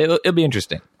 It'll be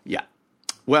interesting. Yeah.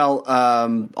 Well,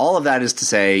 all of that is to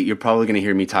say, you're probably going to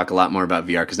hear me talk a lot more about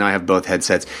VR because now I have both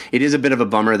headsets. It is a bit of a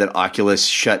bummer that Oculus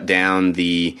shut down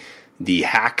the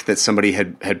hack that somebody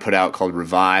had put out called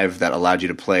Revive that allowed you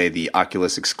to play the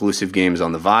Oculus exclusive games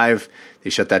on the Vive. They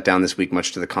shut that down this week,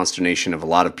 much to the consternation of a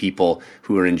lot of people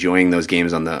who are enjoying those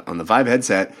games on the Vive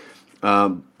headset.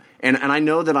 And I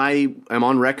know that I am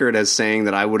on record as saying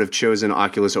that I would have chosen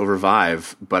Oculus over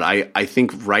Vive, but I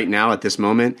think right now at this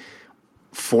moment,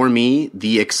 for me,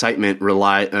 the excitement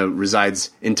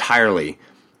resides entirely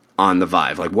on the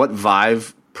Vive. Like, what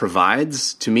Vive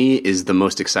provides to me is the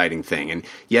most exciting thing. And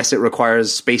yes, it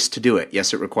requires space to do it.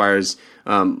 Yes, it requires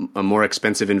a more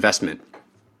expensive investment.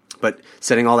 But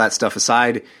setting all that stuff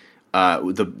aside,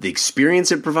 the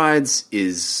experience it provides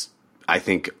is, I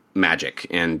think, magic.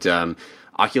 And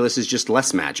Oculus is just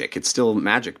less magic. It's still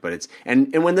magic, but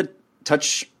and when the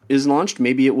Touch is launched,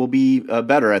 maybe it will be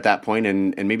better at that point,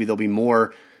 and maybe there'll be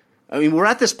more. I mean, we're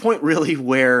at this point really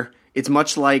where it's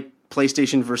much like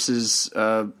PlayStation versus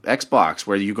Xbox,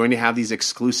 where you're going to have these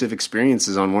exclusive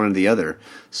experiences on one or the other.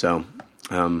 So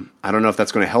I don't know if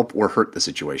that's going to help or hurt the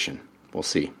situation. We'll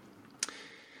see.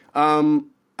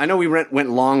 I know we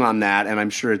went long on that, and I'm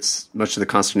sure it's much to the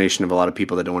consternation of a lot of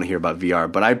people that don't want to hear about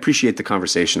VR, but I appreciate the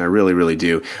conversation. I really, really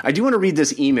do. I do want to read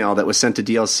this email that was sent to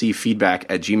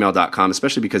dlcfeedback@gmail.com,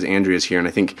 especially because Andrea's here, and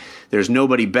I think there's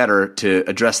nobody better to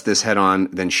address this head on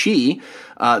than she.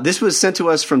 This was sent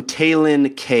to us from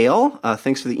Taylin Kale.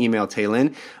 Thanks for the email,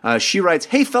 Taylin. She writes,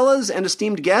 "Hey, fellas and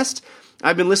esteemed guest.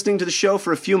 I've been listening to the show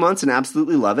for a few months and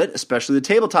absolutely love it, especially the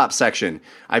tabletop section.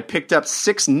 I picked up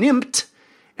 6 Nimmt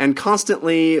and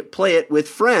constantly play it with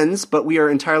friends, but we are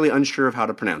entirely unsure of how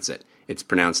to pronounce it. It's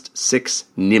pronounced 6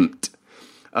 Nimmt.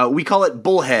 We call it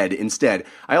bullhead instead.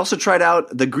 I also tried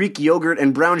out the Greek yogurt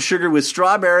and brown sugar with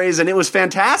strawberries, and it was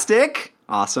fantastic."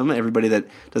 Awesome. Everybody that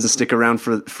doesn't stick around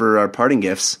for our parting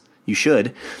gifts, you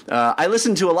should. "I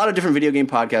listen to a lot of different video game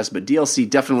podcasts, but DLC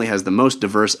definitely has the most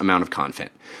diverse amount of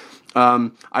content.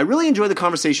 I really enjoy the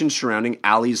conversation surrounding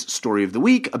Allie's story of the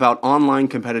week about online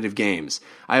competitive games.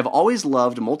 I have always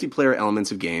loved multiplayer elements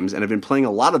of games and have been playing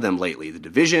a lot of them lately, The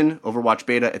Division, Overwatch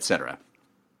Beta, etc.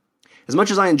 As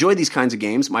much as I enjoy these kinds of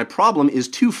games, my problem is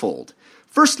twofold.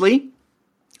 Firstly,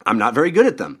 I'm not very good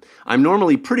at them. I'm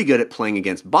normally pretty good at playing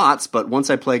against bots, but once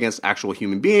I play against actual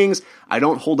human beings, I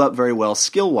don't hold up very well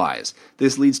skill-wise.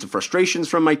 This leads to frustrations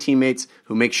from my teammates,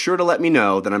 who make sure to let me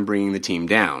know that I'm bringing the team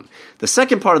down. The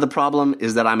second part of the problem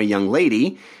is that I'm a young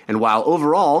lady, and while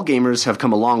overall gamers have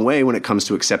come a long way when it comes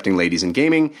to accepting ladies in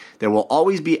gaming, there will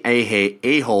always be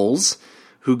a-holes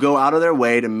who go out of their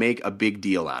way to make a big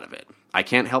deal out of it. I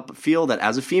can't help but feel that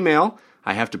as a female,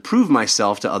 I have to prove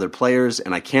myself to other players,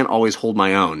 and I can't always hold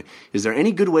my own. Is there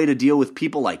any good way to deal with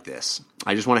people like this?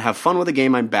 I just want to have fun with a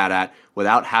game I'm bad at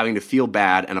without having to feel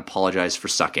bad and apologize for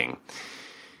sucking."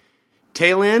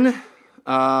 Taylin,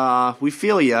 we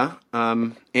feel ya.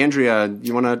 Andrea,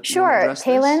 you want to Sure,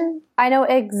 Taylin, I know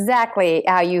exactly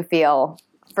how you feel.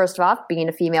 First off, being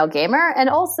a female gamer, and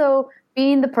also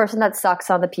being the person that sucks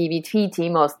on the PvP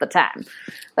team most of the time.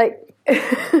 Like,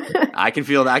 I can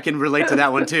feel that. I can relate to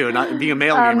that one too. Not being a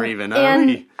male gamer, even.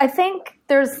 And I think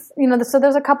there's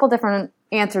a couple different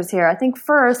answers here. I think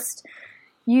first,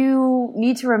 you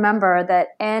need to remember that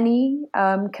any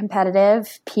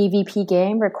competitive PvP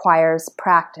game requires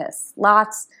practice,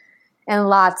 lots and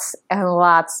lots and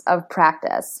lots of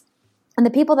practice. And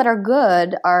the people that are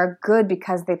good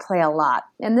because they play a lot.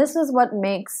 And this is what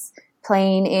makes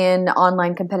playing in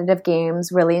online competitive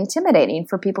games really intimidating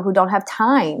for people who don't have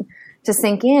time to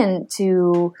sink in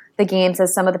to the games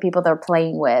as some of the people they're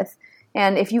playing with.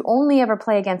 And if you only ever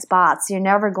play against bots, you're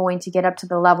never going to get up to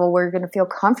the level where you're going to feel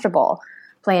comfortable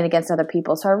playing against other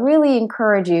people. So I really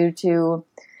encourage you to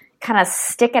kind of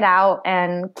stick it out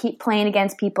and keep playing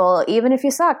against people, even if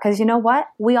you suck. Because you know what?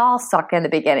 We all suck in the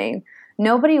beginning.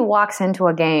 Nobody walks into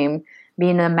a game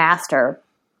being a master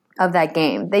of that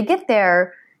game. They get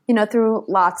there, through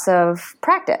lots of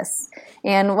practice.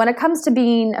 And when it comes to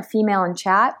being a female in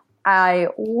chat, I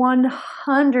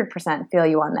 100% feel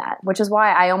you on that, which is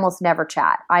why I almost never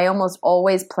chat. I almost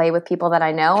always play with people that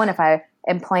I know. And if I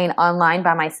am playing online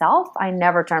by myself, I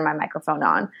never turn my microphone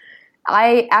on.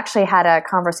 I actually had a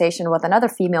conversation with another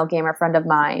female gamer friend of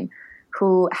mine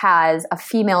who has a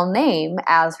female name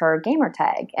as her gamer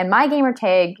tag. And my gamer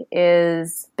tag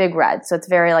is Big Red. So it's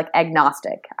very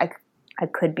agnostic. I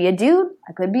could be a dude.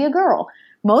 I could be a girl.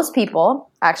 Most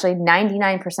people, actually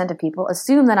 99% of people,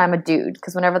 assume that I'm a dude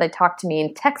because whenever they talk to me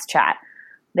in text chat,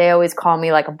 they always call me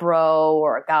a bro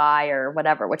or a guy or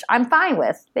whatever, which I'm fine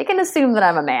with. They can assume that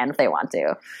I'm a man if they want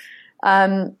to.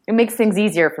 It makes things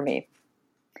easier for me.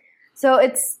 So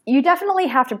you definitely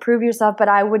have to prove yourself, but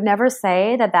I would never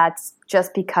say that that's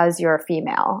just because you're a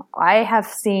female. I have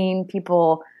seen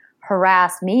people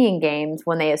harass me in games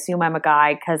when they assume I'm a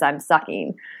guy because I'm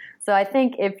sucking. So I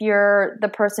think if you're the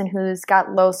person who's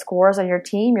got low scores on your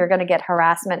team, you're going to get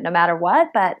harassment no matter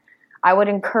what. But I would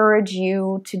encourage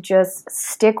you to just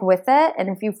stick with it. And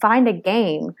if you find a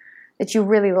game that you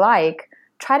really like,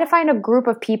 try to find a group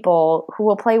of people who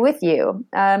will play with you.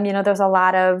 There's a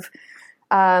lot of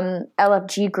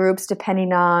LFG groups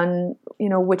depending on,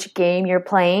 which game you're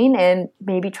playing, and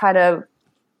maybe try to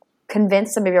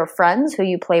convince some of your friends who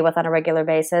you play with on a regular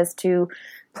basis to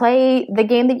play the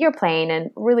game that you're playing and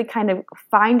really kind of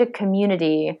find a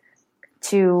community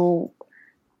to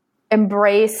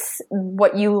embrace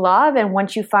what you love. And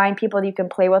once you find people that you can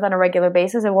play with on a regular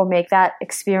basis, it will make that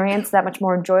experience that much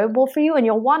more enjoyable for you, and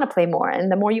you'll want to play more.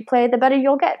 And the more you play, the better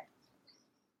you'll get.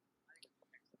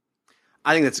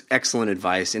 I think that's excellent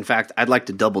advice. In fact, I'd like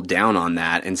to double down on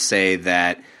that and say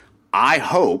that I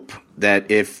hope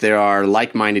that if there are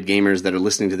like-minded gamers that are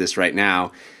listening to this right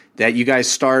now, that you guys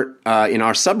start in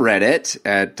our subreddit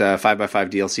at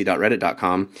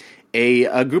 5x5dlc.reddit.com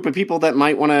a group of people that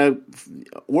might want to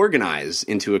organize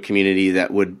into a community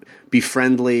that would be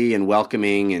friendly and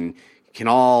welcoming and can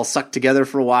all suck together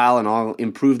for a while and all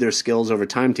improve their skills over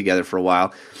time together for a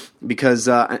while. Because,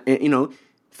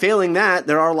 failing that,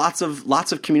 there are lots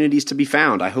of communities to be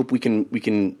found. I hope we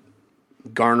can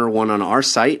garner one on our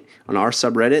site, on our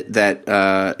subreddit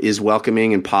that is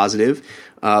welcoming and positive.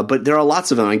 But there are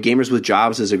lots of them. And Gamers with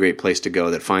Jobs is a great place to go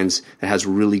that has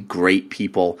really great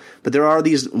people. But there are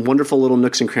these wonderful little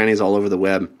nooks and crannies all over the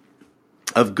web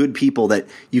of good people that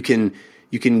you can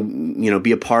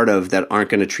be a part of that aren't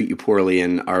going to treat you poorly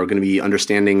and are going to be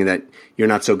understanding that you're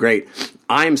not so great.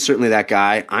 I'm certainly that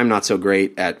guy. I'm not so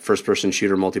great at first-person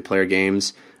shooter multiplayer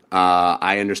games.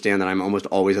 I understand that I'm almost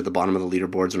always at the bottom of the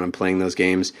leaderboards when I'm playing those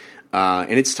games.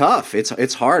 And it's tough.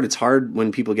 It's hard. It's hard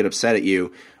when people get upset at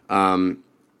you. Finding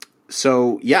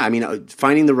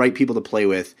the right people to play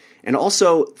with and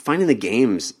also finding the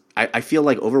games. I feel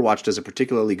like Overwatch does a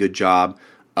particularly good job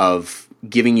of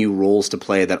giving you roles to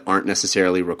play that aren't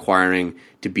necessarily requiring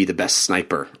to be the best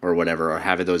sniper or whatever, or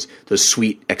having those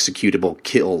sweet executable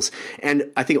kills.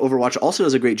 And I think Overwatch also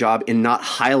does a great job in not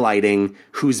highlighting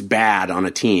who's bad on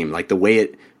a team. Like the way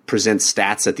it presents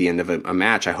stats at the end of a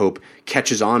match, I hope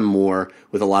catches on more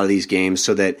with a lot of these games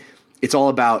so that it's all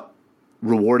about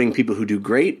rewarding people who do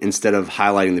great instead of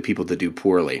highlighting the people that do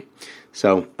poorly.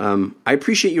 So I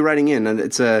appreciate you writing in. And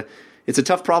it's a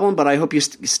tough problem, but I hope you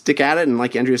stick at it. And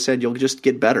like Andrea said, you'll just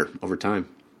get better over time.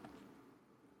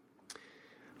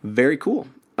 Very cool.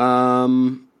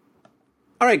 All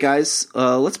right, guys,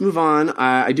 let's move on.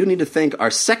 I do need to thank our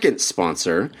second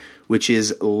sponsor, which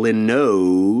is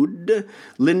Linode.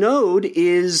 Linode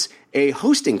is a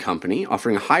hosting company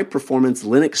offering high-performance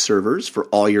Linux servers for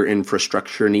all your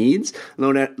infrastructure needs.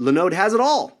 Linode has it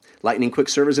all. Lightning quick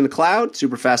servers in the cloud,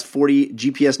 super fast 40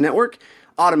 GPS network,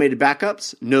 automated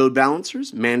backups, node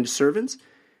balancers, managed servants,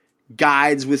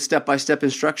 guides with step-by-step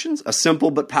instructions, a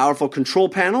simple but powerful control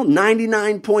panel,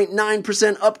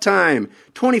 99.9% uptime,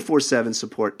 24/7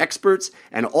 support experts,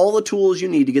 and all the tools you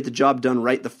need to get the job done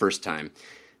right the first time.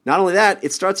 Not only that,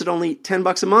 it starts at only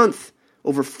 $10 a month.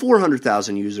 Over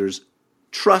 400,000 users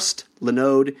trust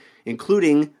Linode,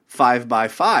 including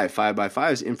 5x5.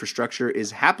 5x5's infrastructure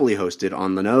is happily hosted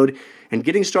on Linode, and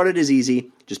getting started is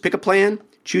easy. Just pick a plan,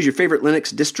 choose your favorite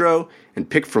Linux distro, and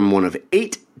pick from one of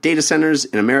 8 data centers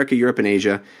in America, Europe, and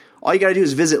Asia. All you got to do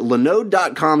is visit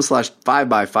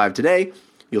linode.com/5x5 today.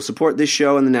 You'll support this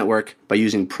show and the network by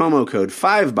using promo code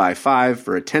 5x5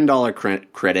 for a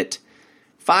 $10 credit.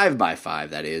 5x5,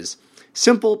 that is.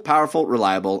 Simple, powerful,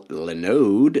 reliable,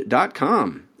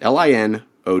 Linode.com.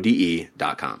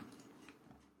 Linode.com.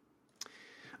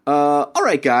 All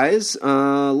right, guys.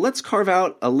 Let's carve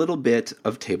out a little bit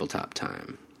of tabletop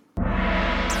time.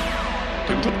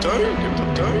 Tabletop time.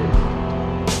 Tabletop time.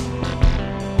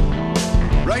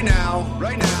 Right now.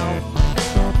 Right now.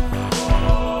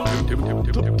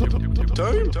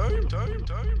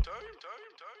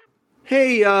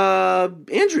 Hey,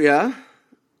 Andrea,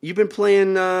 you've been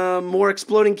playing more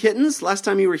Exploding Kittens. Last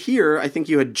time you were here, I think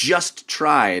you had just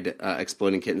tried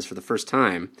Exploding Kittens for the first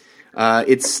time.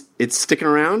 It's sticking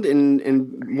around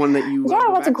and one that you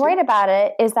what's great about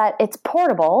it is that it's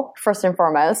portable first and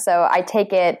foremost. So I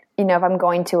take it, if I'm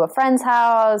going to a friend's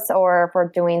house or if we're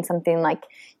doing something like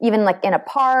even like in a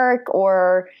park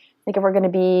or like if we're going to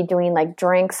be doing like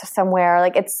drinks somewhere.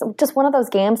 Like it's just one of those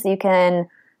games that you can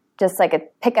just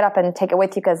like pick it up and take it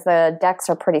with you because the decks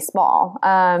are pretty small.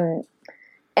 And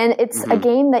it's a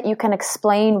game that you can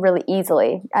explain really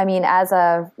easily. I mean, as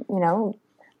a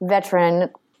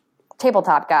veteran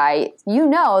tabletop guy,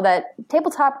 that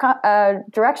tabletop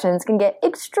directions can get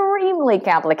extremely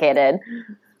complicated.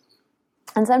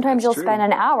 And sometimes you'll spend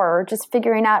an hour just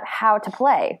figuring out how to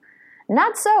play.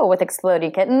 Not so with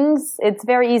Exploding Kittens. It's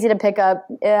very easy to pick up.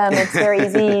 It's very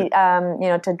easy,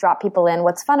 to drop people in.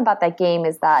 What's fun about that game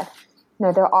is that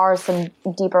there are some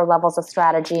deeper levels of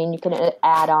strategy, and you can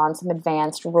add on some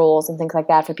advanced rules and things like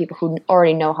that for people who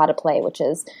already know how to play, which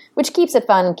keeps it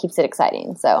fun and keeps it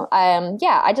exciting. So,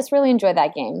 I just really enjoy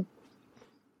that game.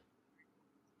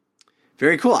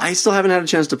 Very cool. I still haven't had a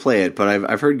chance to play it, but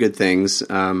I've heard good things.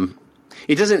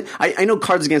 It doesn't. I know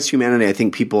Cards Against Humanity. I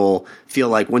think people feel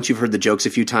like once you've heard the jokes a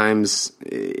few times,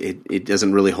 it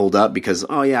doesn't really hold up because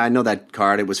I know that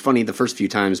card. It was funny the first few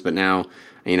times, but now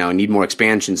I need more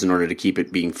expansions in order to keep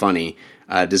it being funny.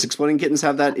 Does Exploding Kittens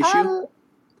have that issue?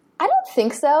 I don't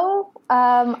think so.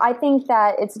 I think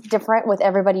that it's different with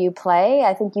everybody you play.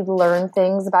 I think you learn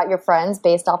things about your friends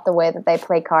based off the way that they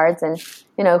play cards and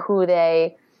who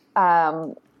they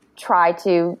try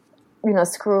to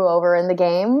screw over in the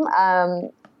game.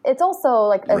 It's also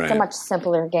like it's a much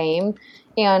simpler game.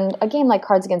 And a game like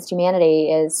Cards Against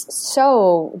Humanity is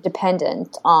so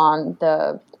dependent on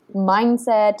the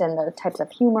mindset and the types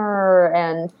of humor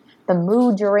and the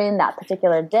mood you're in that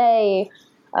particular day.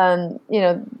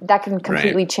 That can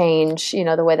completely change,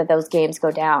 the way that those games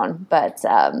go down. But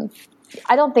I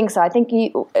don't think so. I think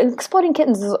Exploding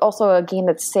Kittens is also a game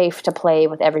that's safe to play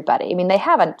with everybody. I mean, they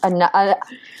have a not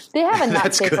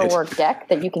safe for work deck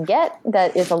that you can get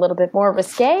that is a little bit more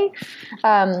risque,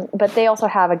 but they also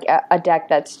have a deck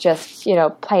that's just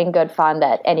plain good fun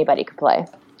that anybody could play.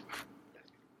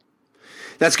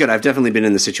 That's good. I've definitely been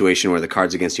in the situation where the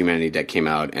Cards Against Humanity deck came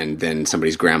out, and then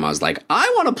somebody's grandma's like,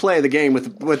 "I want to play the game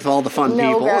with all the fun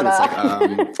people," grandma.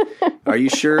 and it's like, "Are you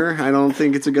sure? I don't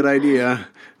think it's a good idea.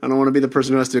 I don't want to be the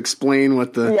person who has to explain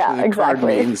what the card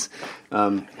means."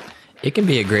 It can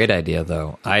be a great idea,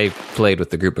 though. I played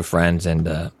with a group of friends, and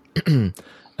a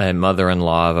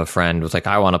mother-in-law of a friend was like,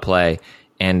 "I want to play,"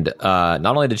 and not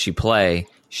only did she play,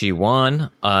 she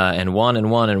won and won and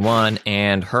won and won,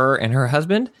 and her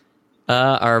husband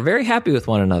are very happy with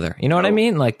one another. You know what I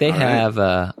mean? Like they have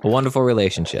a wonderful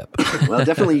relationship. Well,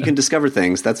 definitely you can discover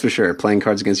things. That's for sure. Playing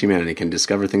Cards Against Humanity can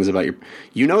discover things about your.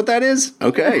 You know what that is?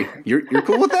 Okay, you're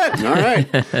cool with that. All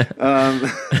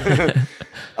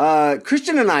right.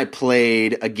 Christian and I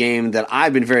played a game that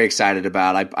I've been very excited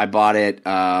about. I bought it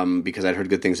because I'd heard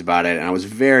good things about it, and I was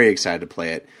very excited to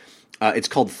play it. It's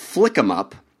called Flick 'em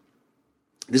Up.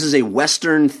 This is a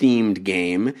Western-themed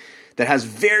game that has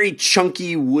very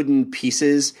chunky wooden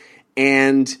pieces,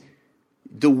 and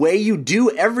the way you do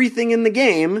everything in the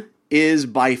game is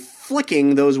by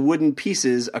flicking those wooden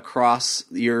pieces across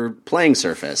your playing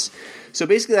surface. So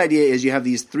basically the idea is you have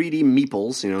these 3D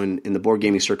meeples. In the board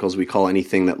gaming circles we call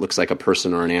anything that looks like a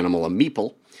person or an animal a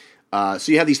meeple. So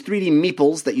you have these 3D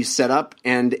meeples that you set up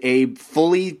and a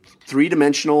fully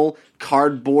three-dimensional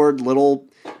cardboard little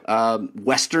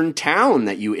Western town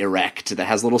that you erect that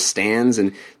has little stands,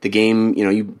 and the game,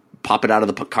 you pop it out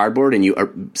of the cardboard and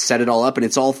you set it all up, and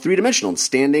it's all three-dimensional. It's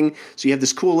standing, so you have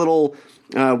this cool little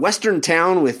Western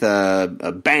town with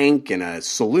a bank and a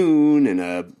saloon and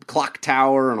a clock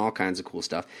tower and all kinds of cool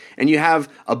stuff. And you have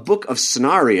a book of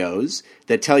scenarios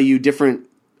that tell you different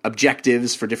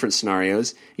objectives for different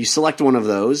scenarios. You select one of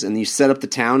those and you set up the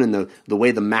town and the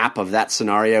way the map of that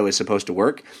scenario is supposed to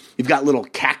work. You've got little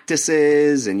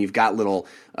cactuses and you've got little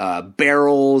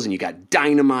barrels and you've got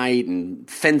dynamite and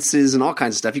fences and all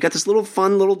kinds of stuff. You've got this little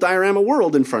fun little diorama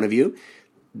world in front of you.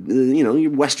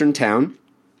 your western town.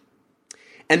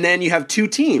 And then you have two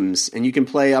teams, and you can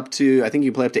play up to, I think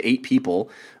you can play up to 8 people.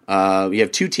 You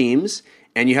have 2 teams,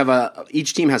 and you have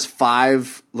each team has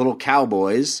 5 little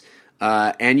cowboys,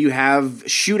 and you have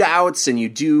shootouts, and you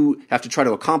do have to try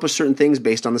to accomplish certain things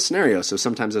based on the scenario. So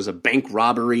sometimes there's a bank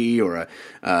robbery, or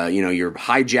you're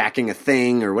hijacking a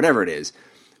thing, or whatever it is.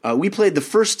 We played the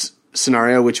first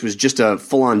scenario, which was just a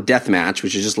full-on death match,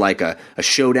 which is just like a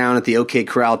showdown at the OK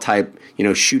Corral type,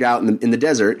 shootout in the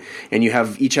desert, and you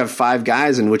each have 5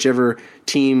 guys, and whichever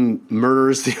team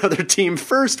murders the other team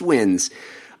first wins.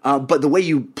 But the way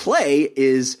you play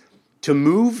is to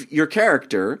move your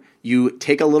character. You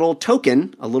take a little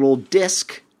token, a little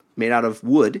disc made out of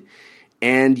wood,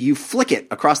 and you flick it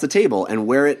across the table, and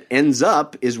where it ends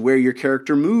up is where your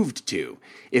character moved to.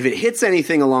 If it hits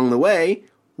anything along the way,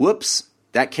 whoops,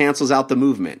 that cancels out the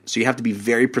movement. So you have to be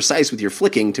very precise with your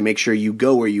flicking to make sure you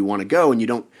go where you want to go, and you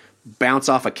don't bounce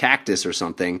off a cactus or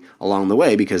something along the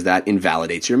way, because that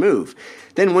invalidates your move.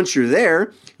 Then once you're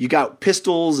there, you got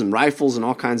pistols and rifles and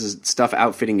all kinds of stuff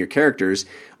outfitting your characters,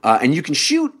 and you can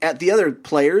shoot at the other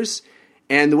players.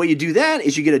 And the way you do that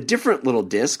is you get a different little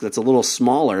disc that's a little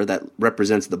smaller that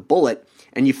represents the bullet,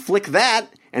 and you flick that,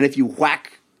 and if you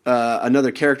whack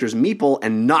another character's meeple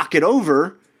and knock it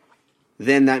over,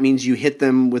 then that means you hit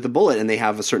them with a bullet, and they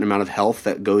have a certain amount of health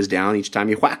that goes down each time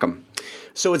you whack them.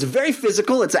 So it's very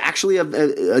physical. It's actually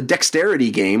a dexterity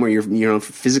game where you're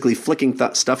physically flicking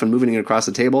stuff and moving it across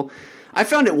the table. I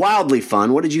found it wildly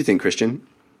fun. What did you think, Christian?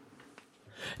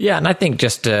 Yeah, and I think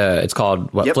just it's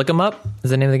called Flick 'em Up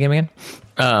is the name of the game again.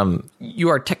 You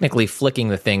are technically flicking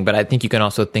the thing, but I think you can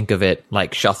also think of it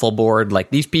like shuffleboard.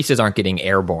 Like these pieces aren't getting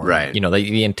airborne, right?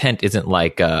 The intent isn't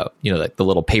like like the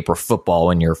little paper football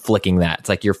when you're flicking that. It's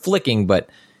like you're flicking, but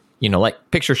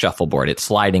like picture shuffleboard. It's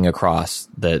sliding across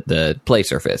the play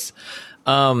surface.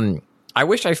 I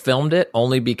wish I filmed it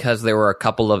only because there were a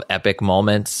couple of epic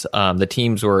moments. The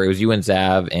teams it was you and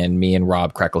Zav and me and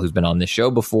Rob Krekel, who's been on this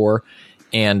show before.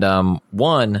 And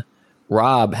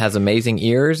Rob has amazing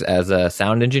ears as a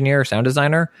sound engineer, sound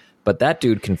designer, but that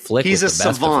dude can flick. He's a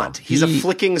savant. He's a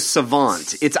flicking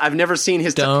savant. I've never seen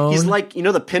his. He's like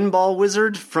the pinball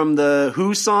wizard from the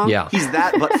Who song. Yeah, he's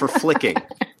that, but for flicking.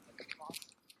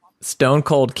 Stone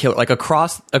cold kill, like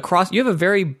across. You have a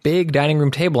very big dining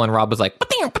room table, and Rob was like,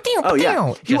 "Oh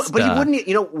yeah," he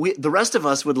wouldn't. The rest of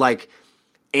us would like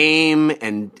aim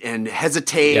and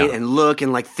hesitate and look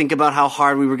and like think about how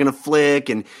hard we were going to flick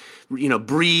and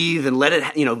breathe and let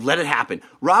it happen.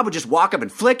 Rob would just walk up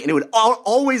and flick, and it would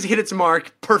always hit its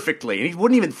mark perfectly, and he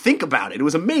wouldn't even think about it. It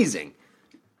was amazing.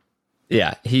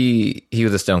 Yeah, he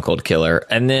was a stone cold killer.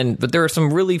 And then, but there were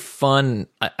some really fun.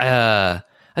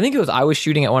 I think I was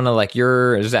shooting at one of like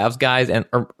your Zav's guys,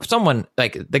 or someone,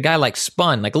 like the guy like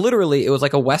spun, like literally it was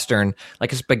like a Western,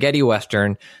 like a spaghetti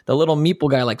Western. The little meeple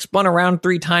guy like spun around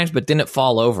 3 times but didn't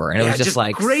fall over, and it was just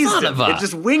like grazed him. It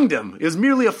just winged him. It was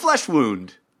merely a flesh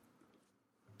wound.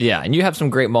 Yeah, and you have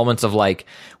some great moments of like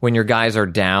when your guys are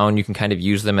down, you can kind of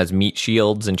use them as meat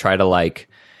shields and try to like,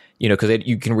 because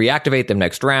you can reactivate them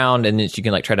next round, and then you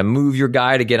can like try to move your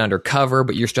guy to get under cover,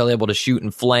 but you're still able to shoot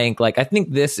and flank. Like I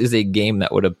think this is a game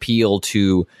that would appeal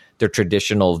to the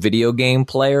traditional video game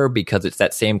player because it's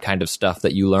that same kind of stuff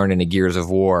that you learn in a Gears of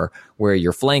War, where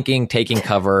you're flanking, taking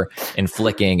cover, and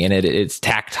flicking, and it's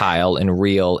tactile and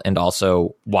real, and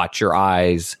also watch your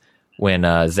eyes when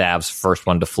Zav's first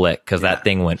one to flick, because that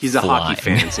thing went He's flying. A hockey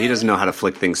fan, so he doesn't know how to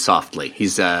flick things softly.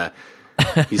 He's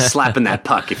slapping that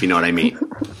puck, if you know what I mean.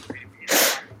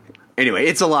 Anyway,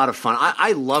 it's a lot of fun.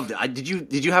 I loved it.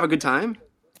 Did you have a good time?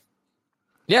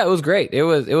 Yeah, it was great. It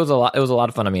was a lot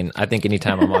of fun. I mean, I think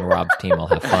anytime I'm on Rob's team, I'll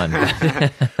have fun.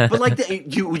 But like,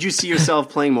 would you see yourself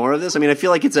playing more of this? I mean, I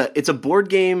feel like it's a board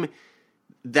game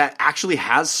that actually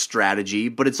has strategy,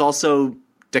 but it's also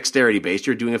dexterity based.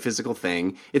 You're doing a physical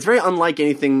thing. It's very unlike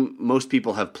anything most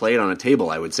people have played on a table,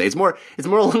 I would say. It's more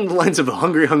along the lines of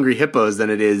Hungry Hippos than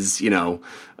it is,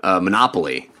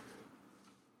 Monopoly.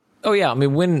 Oh yeah, I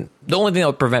mean, the only thing that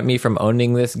would prevent me from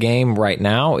owning this game right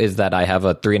now is that I have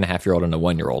a 3.5-year-old and a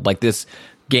 1-year-old. Like this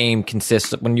game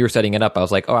consists. When you were setting it up, I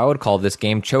was like, I would call this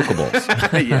game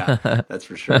Chokables. Yeah, that's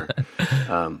for sure.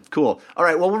 Cool. All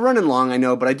right. Well, we're running long, I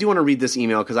know, but I do want to read this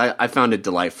email because I found it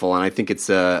delightful, and I think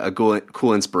it's a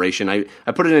cool inspiration. I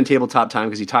put it in Tabletop Time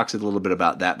because he talks a little bit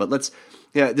about that. But this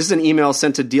is an email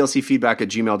sent to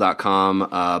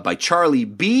dlcfeedback@gmail.com by Charlie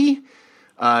B.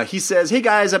 He says, "Hey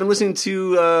guys, I've been listening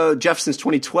to Jeff since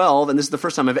 2012, and this is the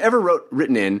first time I've ever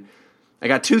written in. I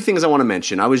got 2 things I want to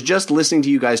mention. I was just listening to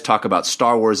you guys talk about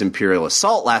Star Wars Imperial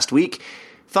Assault last week.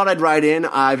 Thought I'd write in.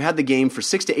 I've had the game for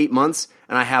 6 to 8 months,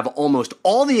 and I have almost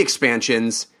all the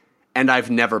expansions, and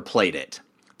I've never played it.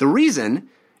 The reason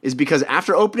is because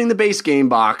after opening the base game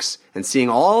box and seeing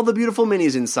all the beautiful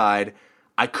minis inside,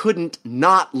 I couldn't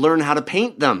not learn how to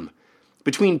paint them.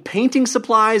 Between painting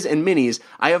supplies and minis,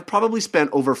 I have probably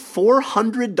spent over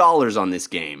 $400 on this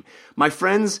game. My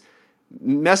friends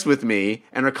mess with me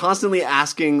and are constantly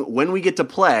asking when we get to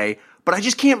play, but I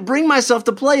just can't bring myself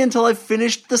to play until I've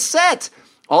finished the set.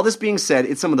 All this being said,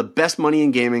 it's some of the best money in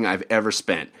gaming I've ever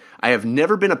spent. I have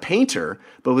never been a painter,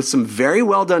 but with some very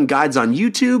well done guides on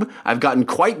YouTube, I've gotten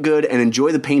quite good and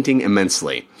enjoy the painting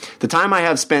immensely. The time I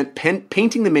have spent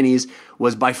painting the minis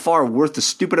was by far worth the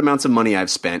stupid amounts of money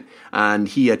I've spent, and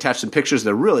he attached some pictures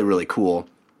that are really, really cool.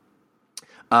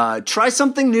 Try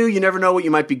something new. You never know what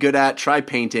you might be good at. Try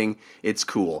painting. It's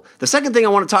cool. The second thing I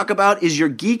want to talk about is your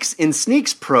Geeks in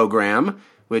Sneaks program,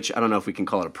 which I don't know if we can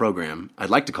call it a program. I'd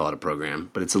like to call it a program,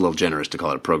 but it's a little generous to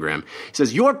call it a program. He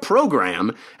says, your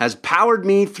program has powered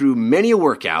me through many a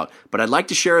workout, but I'd like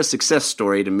to share a success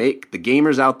story to make the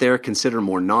gamers out there consider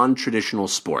more non-traditional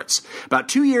sports. About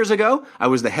 2 years ago, I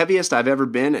was the heaviest I've ever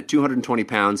been at 220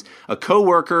 pounds. A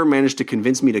coworker managed to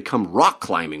convince me to come rock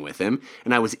climbing with him,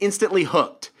 and I was instantly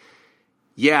hooked.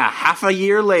 Yeah, a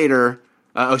year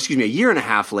and a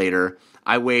half later,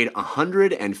 I weighed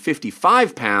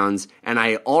 155 pounds, and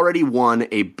I already won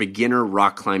a beginner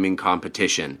rock climbing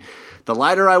competition. The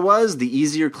lighter I was, the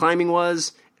easier climbing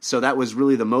was, so that was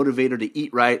really the motivator to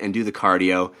eat right and do the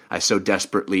cardio I so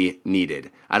desperately needed.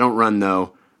 I don't run,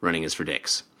 though. Running is for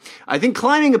dicks. I think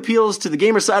climbing appeals to the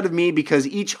gamer side of me because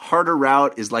each harder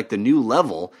route is like the new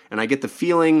level, and I get the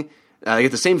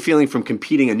same feeling from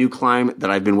competing a new climb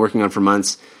that I've been working on for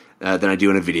months than I do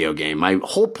in a video game. My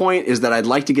whole point is that I'd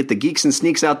like to get the geeks and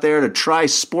sneaks out there to try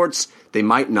sports they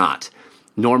might not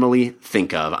normally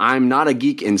think of. I'm not a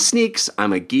geek in sneaks.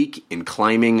 I'm a geek in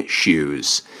climbing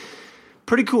shoes.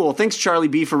 Pretty cool. Thanks, Charlie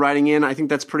B, for writing in. I think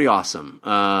that's pretty awesome.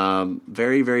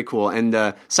 Very, very cool.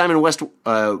 And Simon West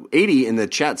 80 in the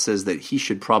chat says that he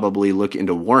should probably look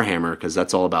into Warhammer because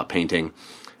that's all about painting.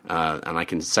 And I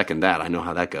can second that. I know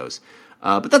how that goes.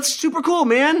 But that's super cool,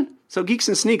 man. So Geeks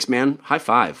and Sneaks, man. High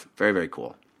five. Very, very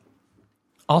cool.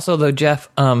 Also, though, Jeff,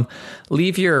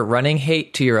 leave your running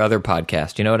hate to your other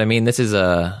podcast. You know what I mean? This is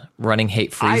a running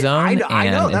hate free zone. I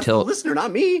know. That's the listener,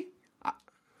 not me.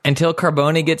 Until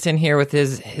Carboni gets in here with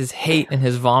his hate and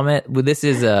his vomit, this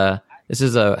is a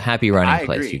happy running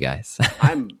place, you guys.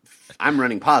 I'm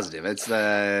running positive. It's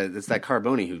that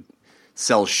Carboni who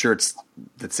sells shirts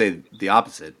that say the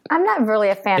opposite. I'm not really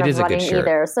a fan of running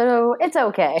either, so it's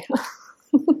okay.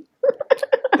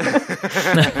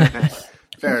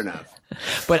 Fair enough.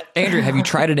 But Andrew, have you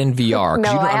tried it in VR?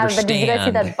 No, I haven't. But did you guys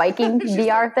see that biking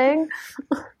VR thing?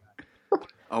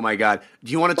 Oh my God!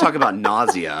 Do you want to talk about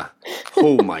nausea?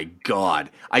 Oh my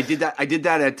God! I did that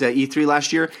at E3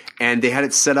 last year, and they had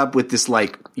it set up with this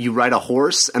like you ride a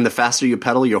horse, and the faster you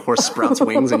pedal, your horse sprouts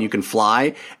wings, and you can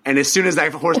fly. And as soon as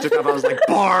that horse took off, I was like,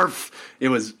 barf! It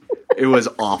was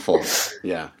awful.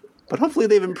 Yeah, but hopefully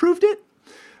they've improved it.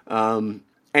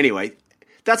 Anyway,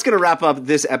 that's going to wrap up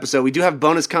this episode. We do have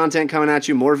bonus content coming at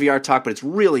you, more VR talk, but it's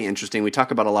really interesting. We talk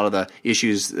about a lot of the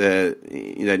issues that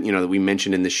we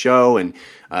mentioned in the show, and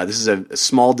this is a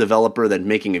small developer that's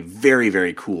making a very,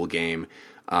 very cool game.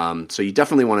 So you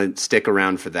definitely want to stick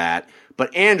around for that.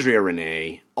 But Andrea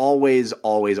Renee, always,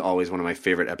 always, always one of my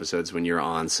favorite episodes when you're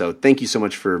on. So thank you so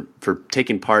much for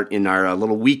taking part in our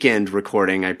little weekend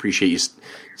recording. I appreciate you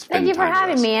Thank you for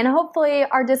having me, and hopefully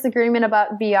our disagreement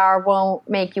about VR won't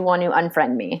make you want to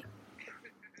unfriend me.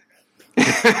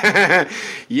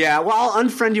 Yeah, well, I'll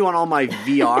unfriend you on all my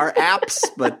VR apps,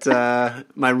 but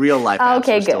my real life apps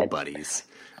are still buddies.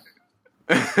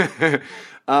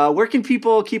 Where can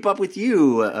people keep up with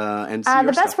you and see your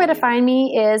the best way to find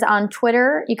me is on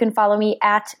Twitter. You can follow me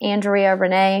at Andrea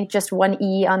Renee, just one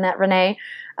E on that Renee.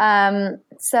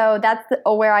 So that's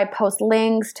where I post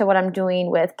links to what I'm doing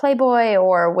with Playboy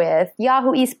or with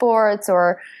Yahoo Esports,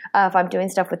 or if I'm doing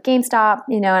stuff with GameStop,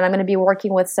 and I'm going to be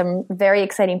working with some very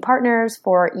exciting partners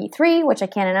for E3, which I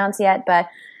can't announce yet, but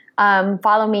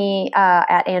follow me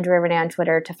at Andrea Renee on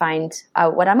Twitter to find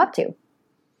out what I'm up to.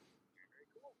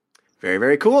 Very,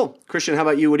 very cool. Christian, how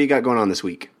about you? What do you got going on this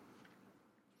week?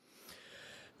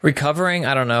 Recovering,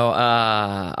 I don't know.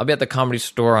 I'll be at the Comedy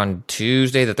Store on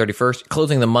Tuesday, the 31st,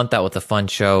 closing the month out with a fun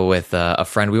show with a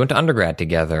friend. We went to undergrad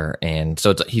together, and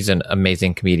so he's an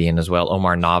amazing comedian as well,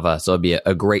 Omar Nava. So it'll be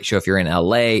a great show if you're in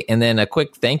LA. And then a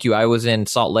quick thank you. I was in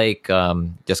Salt Lake,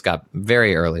 just got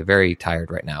very early, very tired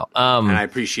right now. And I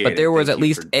appreciate it. But there was at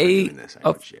least I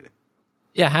appreciate it.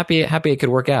 Yeah, happy it could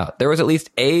work out. There was at least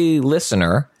a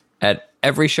listener at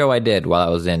every show I did while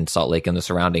I was in Salt Lake and the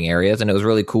surrounding areas. And it was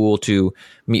really cool to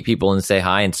meet people and say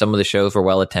hi. And some of the shows were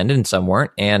well attended and some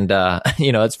weren't. And,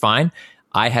 it's fine.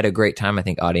 I had a great time. I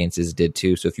think audiences did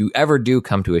too. So if you ever do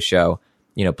come to a show,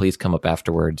 please come up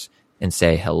afterwards and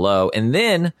say hello. And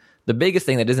then the biggest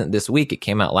thing that isn't this week, it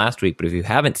came out last week, but if you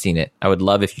haven't seen it, I would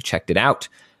love if you checked it out.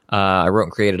 I wrote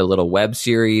and created a little web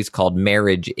series called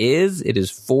Marriage Is. It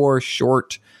is 4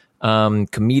 short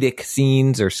comedic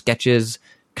scenes or sketches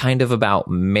kind of about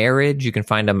marriage. You can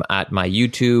find them at my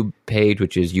YouTube page,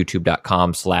 which is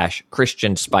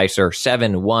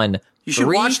youtube.com/ChristianSpicer713. You should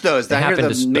watch those. I hear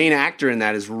the main actor in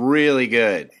that is really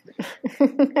good.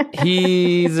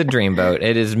 He's a dreamboat.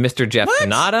 It is Mr. Jeff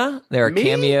Canada. There are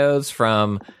cameos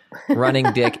from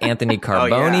Running Dick Anthony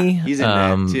Carboni. Oh, yeah. He's in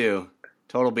that too.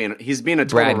 He's being a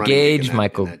total Brad running Gage, dick in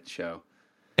Michael that show.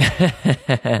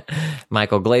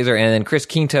 Michael Glazer, and then Chris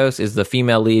Quintos is the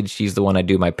female lead. She's the one I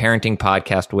do my parenting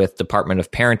podcast with, Department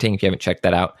of Parenting. If you haven't checked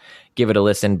that out, give it a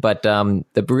listen. But the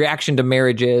reaction to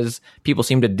Marriage Is, people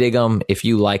seem to dig them. If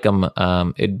you like them,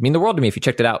 it'd mean the world to me if you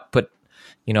checked it out. Put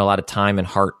a lot of time and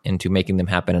heart into making them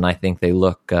happen, and I think they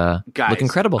look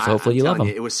incredible. So hopefully you love them.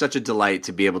 It was such a delight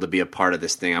to be able to be a part of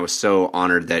this thing. I was so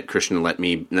honored that Christian let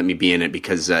me be in it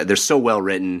because they're so well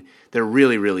written. They're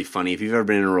really, really funny. If you've ever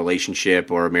been in a relationship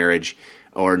or a marriage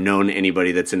or known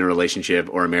anybody that's in a relationship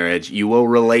or a marriage, you will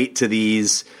relate to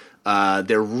these.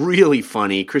 They're really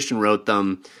funny. Christian wrote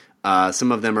them.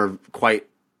 Some of them are quite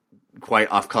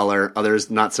off color. Others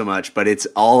not so much. But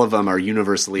all of them are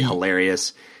universally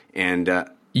hilarious. And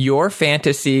Your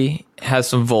Fantasy has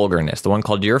some vulgarness. The one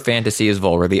called Your Fantasy is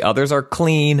vulgar. The others are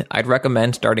clean. I'd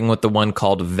recommend starting with the one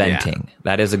called Venting. Yeah.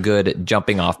 That is a good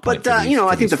jumping off point. But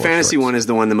I think the fantasy one is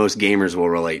the one the most gamers will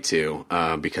relate to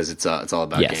because it's all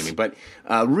about gaming. But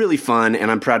really fun, and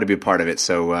I'm proud to be a part of it.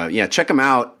 So check them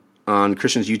out on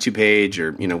Christian's YouTube page,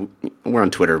 or we're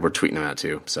on Twitter. We're tweeting them out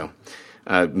too. So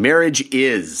Marriage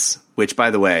Is, which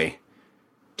by the way,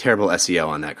 terrible SEO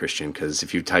on that, Christian, because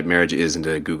if you type Marriage Is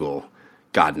into Google,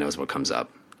 God knows what comes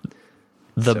up.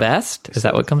 The best? Is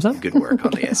that what comes up? Good work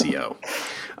on the SEO.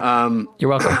 You're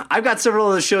welcome. I've got several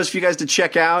other shows for you guys to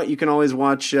check out. You can always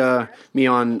watch me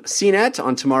on CNET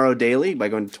on Tomorrow Daily by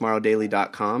going to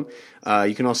tomorrowdaily.com.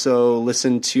 You can also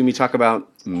listen to me talk about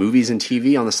movies and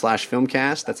TV on the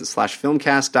 /Filmcast. That's at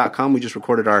 /Filmcast.com. We just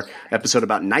recorded our episode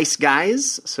about Nice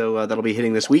Guys, so that'll be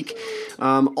hitting this week.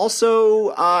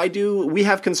 Also, We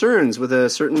Have Concerns with a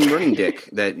certain running dick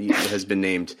that has been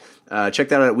named. Check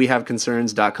that out at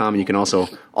wehaveconcerns.com, and you can also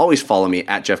always follow me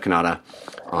at Jeff Canada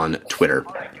on Twitter.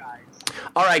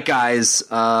 All right, guys,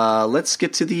 let's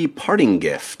get to the parting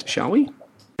gift, shall we?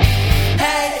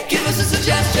 Hey, give us a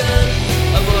suggestion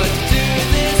of what to do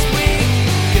this week.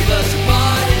 Give us a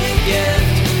parting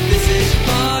gift. This is your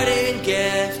parting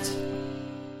gift.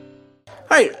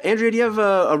 All right, Andrea, do you have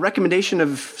a recommendation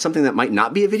of something that might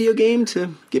not be a video game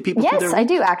to get people through their Yes, I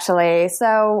do, actually.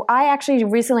 So I actually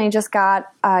recently just got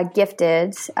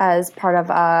gifted as part of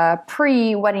a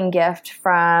pre-wedding gift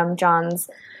from John's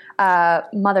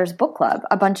mother's book club,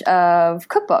 a bunch of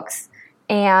cookbooks.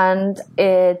 And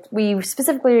we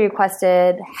specifically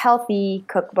requested healthy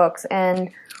cookbooks.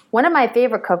 And one of my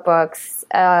favorite cookbooks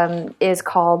is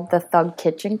called the Thug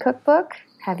Kitchen Cookbook.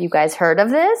 Have you guys heard of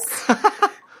this?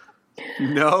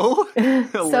 No.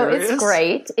 So it's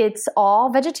great. It's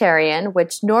all vegetarian,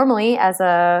 which normally as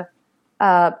a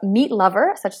meat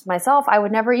lover, such as myself, I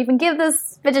would never even give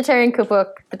this vegetarian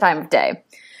cookbook the time of day.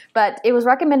 But it was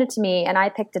recommended to me, and I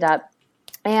picked it up.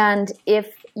 And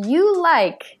if you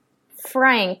like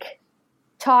frank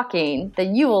talking,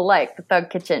 then you will like the Thug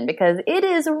Kitchen because it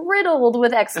is riddled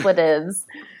with expletives.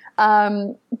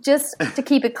 Just to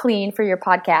keep it clean for your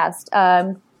podcast,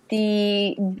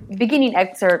 the beginning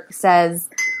excerpt says,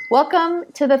 "Welcome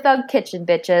to the Thug Kitchen,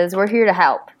 bitches. We're here to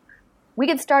help.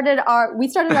 We started our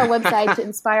website to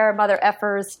inspire our mother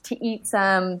effers to eat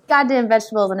some goddamn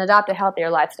vegetables and adopt a healthier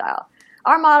lifestyle.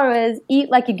 Our motto is eat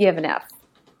like you give an F."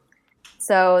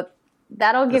 So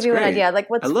that'll give you an idea. Like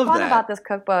what's fun about this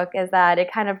cookbook is that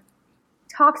it kind of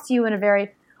talks to you in a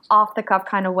very off-the-cuff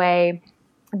kind of way.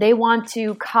 They want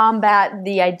to combat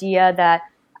the idea that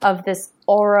of this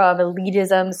aura of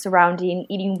elitism surrounding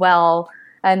eating well,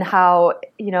 and how,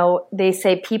 they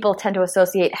say people tend to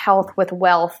associate health with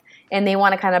wealth, and they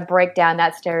want to kind of break down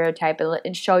that stereotype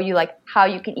and show you like how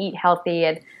you can eat healthy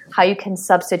and how you can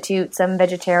substitute some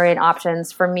vegetarian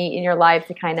options for meat in your life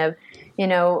to kind of,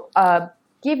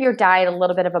 give your diet a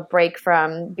little bit of a break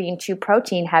from being too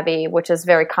protein heavy, which is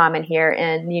very common here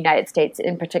in the United States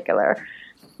in particular.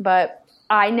 But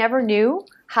I never knew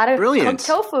how to cook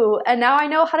tofu, and now I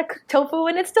know how to cook tofu,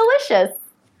 and it's delicious.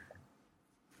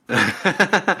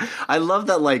 I love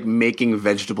that, like, making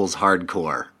vegetables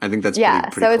hardcore. I think that's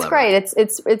pretty so it's clever. great.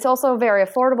 It's also very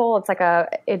affordable. It's like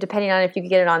depending on if you can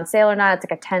get it on sale or not, it's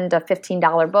like a $10 to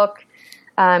 $15 book.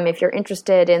 If you're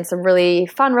interested in some really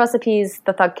fun recipes,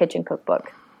 the Thug Kitchen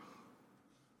Cookbook.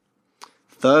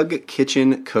 Thug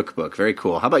Kitchen Cookbook. Very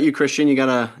cool. How about you, Christian? You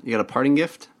got a parting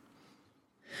gift?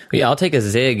 Yeah, I'll take a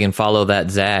zig and follow that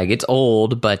zag. It's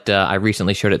old, but I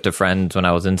recently showed it to friends when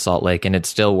I was in Salt Lake, and it's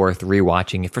still worth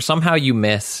rewatching. If for somehow you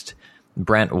missed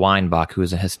Brent Weinbach, who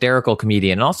is a hysterical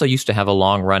comedian and also used to have a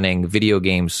long-running video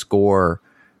game score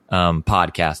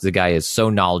podcast. The guy is so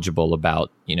knowledgeable about,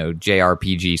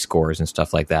 JRPG scores and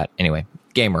stuff like that. Anyway,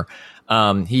 gamer.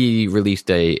 He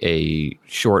released a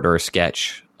short or a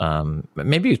sketch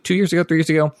maybe 2 years ago, 3 years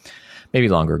ago, maybe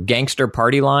longer. Gangster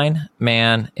Party Line.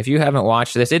 Man, if you haven't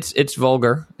watched this, it's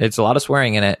vulgar. It's a lot of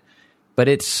swearing in it, but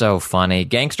it's so funny.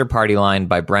 Gangster Party Line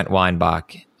by Brent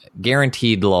Weinbach.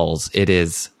 Guaranteed lulz. It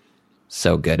is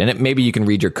so good. And maybe you can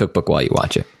read your cookbook while you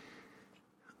watch it.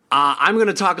 I'm going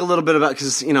to talk a little bit about,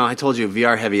 because, I told you, a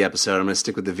VR-heavy episode. I'm going to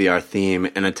stick with the VR theme,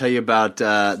 and I tell you about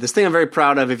this thing I'm very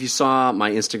proud of. If you saw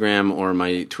my Instagram or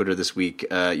my Twitter this week,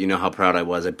 you know how proud I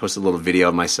was. I posted a little video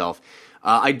of myself.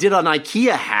 I did an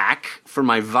IKEA hack for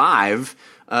my Vive.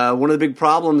 One of the big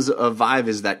problems of Vive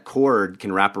is that cord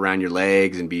can wrap around your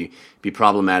legs and be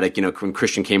problematic. When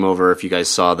Christian came over, if you guys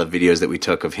saw the videos that we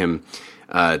took of him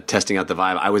testing out the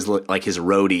Vive, I was like his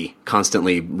roadie,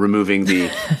 constantly removing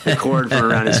the cord from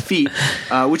around his feet,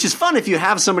 which is fun if you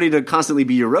have somebody to constantly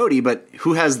be your roadie, but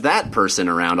who has that person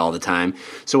around all the time?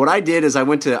 So what I did is I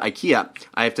went to IKEA.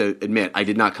 I have to admit, I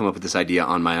did not come up with this idea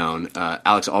on my own.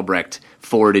 Alex Albrecht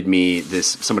forwarded me this.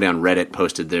 Somebody on Reddit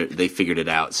posted they figured it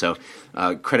out. So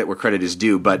credit where credit is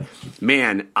due. But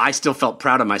man, I still felt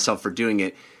proud of myself for doing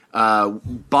it.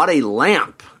 Bought a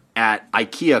lamp at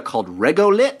IKEA called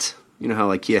Regolit. You know how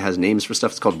IKEA has names for stuff?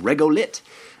 It's called Regolit.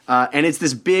 And it's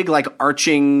this big, like,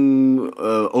 arching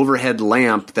overhead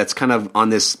lamp that's kind of on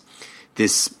this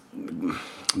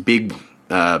big,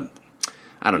 I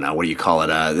don't know, what do you call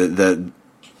it?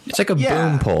 It's like a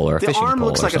boom pole or a fishing pole. The arm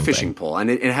looks like a fishing pole,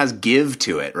 and it has give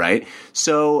to it, right?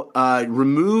 So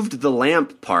removed the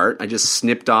lamp part. I just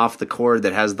snipped off the cord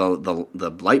that has the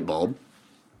light bulb,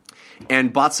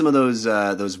 and bought some of those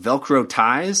Velcro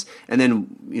ties, and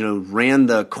then ran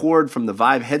the cord from the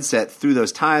Vive headset through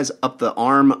those ties up the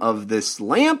arm of this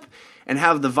lamp, and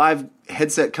have the Vive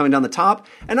headset coming down the top.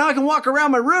 And now I can walk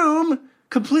around my room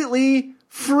completely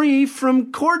free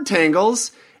from cord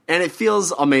tangles, and it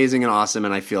feels amazing and awesome.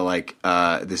 And I feel like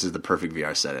this is the perfect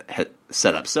VR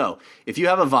setup. So if you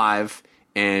have a Vive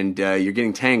and you're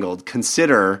getting tangled,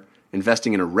 consider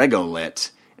investing in a Regolit,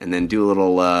 and then do a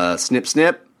little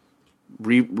snip.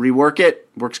 Rework it.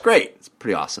 Works great. It's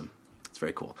pretty awesome. It's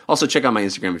very cool. Also, check out my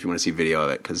Instagram if you want to see video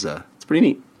of it, because it's pretty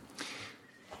neat.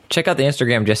 Check out the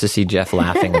Instagram just to see Jeff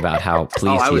laughing about how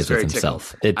pleased he is with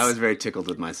himself. I was very tickled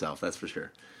with myself, that's for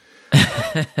sure.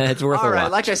 It's worth a watch. All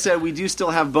right, like I said, we do still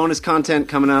have bonus content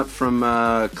coming up from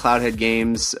Cloudhead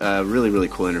Games. Really, really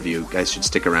cool interview. You guys should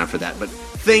stick around for that. But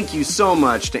thank you so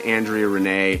much to Andrea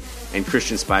Renee and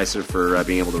Christian Spicer for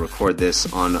being able to record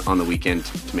this on the weekend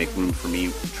to make room for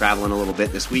me traveling a little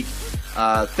bit this week.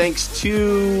 Thanks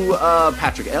to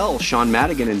Patrick L., Sean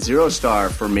Madigan, and Zero Star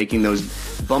for making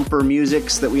those bumper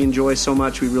musics that we enjoy so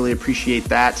much. We really appreciate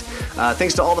that.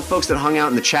 Thanks to all the folks that hung out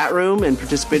in the chat room and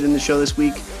participated in the show this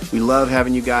week. We love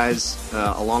having you guys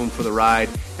along for the ride.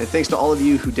 And thanks to all of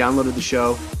you who downloaded the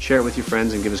show, share it with your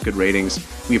friends, and give us good ratings.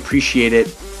 We appreciate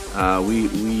it.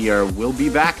 We'll be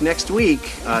back next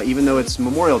week, even though it's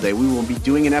Memorial Day. We will be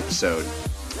doing an episode.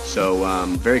 So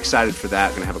very excited for that.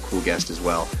 Going to have a cool guest as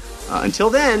well. Until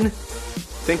then,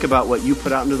 think about what you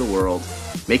put out into the world.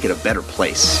 Make it a better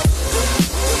place.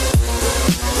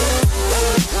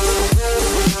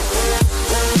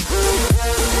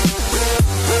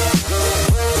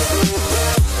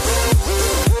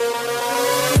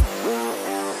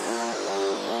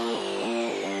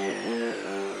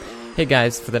 Hey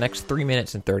guys, for the next 3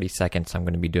 minutes and 30 seconds, I'm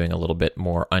going to be doing a little bit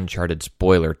more Uncharted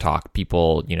spoiler talk.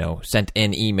 People, sent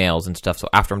in emails and stuff. So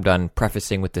after I'm done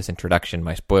prefacing with this introduction,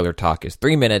 my spoiler talk is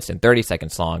 3 minutes and 30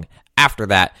 seconds long. After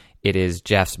that, it is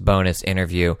Jeff's bonus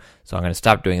interview. So I'm going to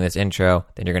stop doing this intro.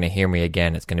 Then you're going to hear me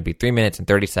again. It's going to be 3 minutes and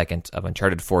 30 seconds of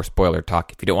Uncharted 4 spoiler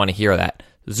talk. If you don't want to hear that,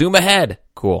 zoom ahead.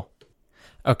 Cool.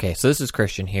 Okay, so this is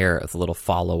Christian here with a little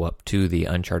follow-up to the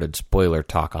Uncharted spoiler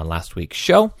talk on last week's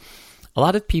show. A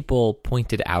lot of people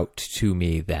pointed out to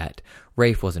me that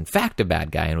Rafe was in fact a bad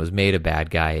guy and was made a bad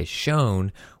guy as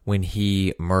shown when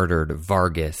he murdered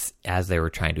Vargas as they were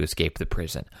trying to escape the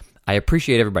prison. I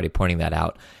appreciate everybody pointing that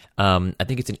out. I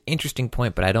think it's an interesting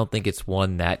point, but I don't think it's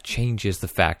one that changes the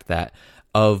fact that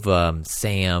of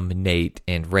Sam, Nate,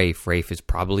 and Rafe is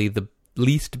probably the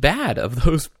least bad of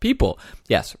those people.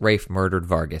 Yes, Rafe murdered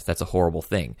Vargas. That's a horrible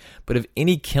thing. But of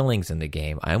any killings in the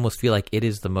game, I almost feel like it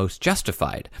is the most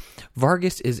justified.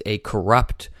 Vargas is a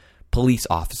corrupt police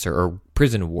officer or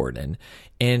prison warden,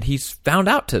 and he's found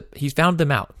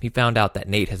them out. He found out that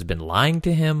Nate has been lied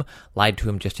to him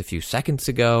just a few seconds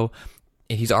ago.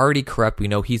 And he's already corrupt. We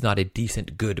know he's not a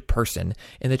decent, good person.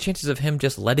 And the chances of him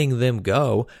just letting them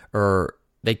go, or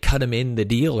they cut him in the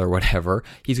deal or whatever,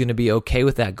 he's going to be okay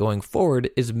with that going forward,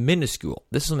 is minuscule.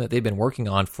 This is something that they've been working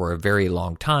on for a very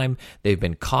long time. They've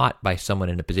been caught by someone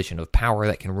in a position of power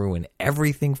that can ruin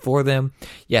everything for them.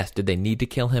 Yes, did they need to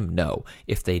kill him? No.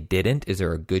 If they didn't, is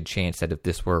there a good chance that if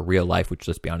this were real life, which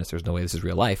let's be honest, there's no way this is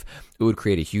real life, it would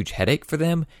create a huge headache for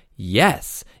them?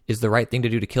 Yes. Is the right thing to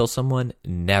do to kill someone?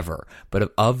 Never.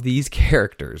 But of these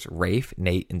characters, Rafe,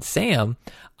 Nate, and Sam,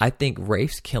 I think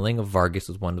Rafe's killing of Vargas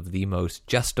was one of the most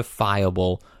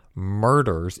justifiable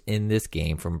murders in this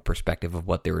game from a perspective of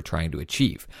what they were trying to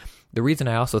achieve. The reason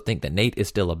I also think that Nate is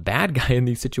still a bad guy in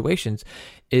these situations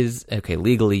is, okay,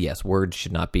 legally, yes, words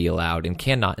should not be allowed and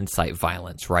cannot incite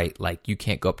violence, right? Like, you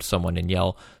can't go up to someone and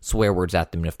yell swear words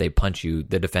at them, and if they punch you,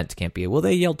 the defense can't be, well,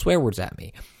 they yelled swear words at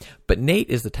me. But Nate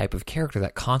is the type of character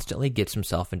that constantly gets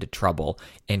himself into trouble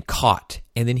and caught,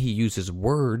 and then he uses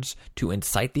words to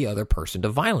incite the other person to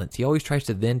violence. He always tries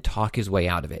to then talk his way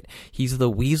out of it. He's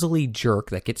the weaselly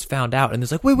jerk that gets found out and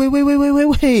is like, wait,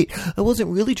 I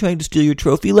wasn't really trying to steal your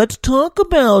trophy. Let's talk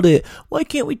about it. Why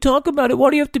can't we talk about it? Why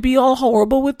do you have to be all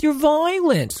horrible with your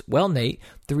violence? Well, Nate,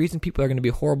 the reason people are going to be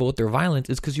horrible with their violence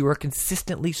is because you are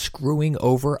consistently screwing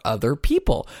over other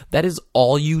people. That is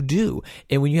all you do.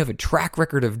 And when you have a track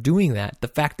record of doing that, the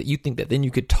fact that you think that then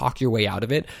you could talk your way out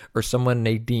of it, or someone,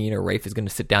 Nadine or Rafe, is going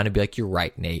to sit down and be like, you're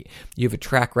right, Nate. You have a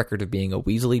track record of being a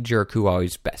weaselly jerk who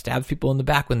always stabs people in the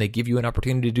back when they give you an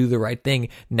opportunity to do the right thing.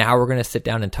 Now we're going to sit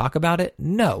down and talk about it?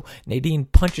 No. Nadine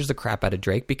punches the crap out of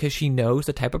Drake because she knows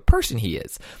the type of person he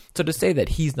is. So to say that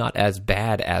he's not as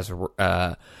bad as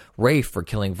Rafe for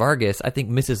killing Vargas, I think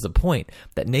misses the point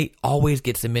that Nate always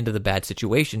gets them into the bad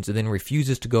situations and then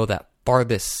refuses to go that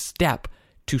farthest step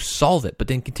to solve it, but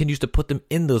then continues to put them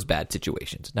in those bad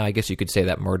situations. Now, I guess you could say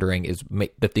that murdering is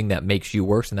the thing that makes you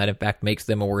worse, and that in fact makes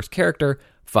them a worse character.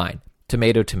 Fine.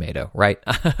 Tomato, right?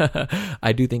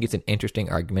 I do think it's an interesting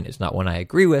argument. It's not one I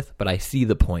agree with, but I see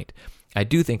the point. I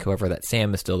do think, however, that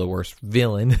Sam is still the worst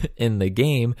villain in the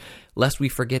game, lest we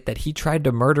forget that he tried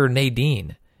to murder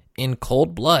Nadine in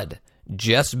cold blood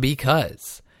just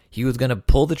because he was going to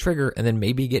pull the trigger and then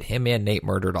maybe get him and Nate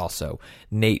murdered also.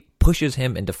 Nate pushes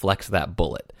him and deflects that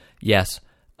bullet. Yes,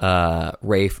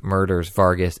 Rafe murders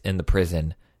Vargas in the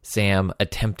prison. Sam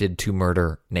attempted to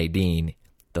murder Nadine.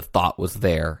 The thought was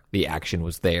there. The action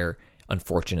was there.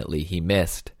 Unfortunately, he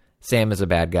missed. Sam is a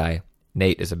bad guy.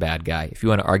 Nate is a bad guy. If you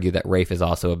want to argue that Rafe is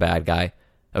also a bad guy,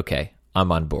 okay, I'm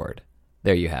on board.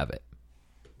 There you have it.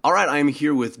 All right, I'm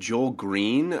here with Joel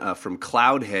Green from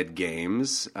Cloudhead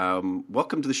Games.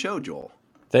 Welcome to the show, Joel.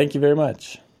 Thank you very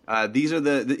much. These are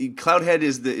the Cloudhead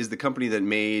is the company that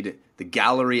made the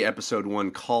Gallery Episode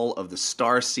 1 Call of the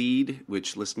Starseed,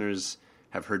 which listeners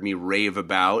have heard me rave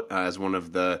about as one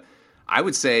of the, I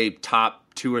would say,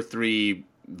 top 2 or 3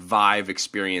 Vive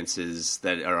experiences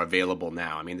that are available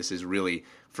now. I mean, this is really,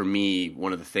 for me,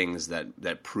 one of the things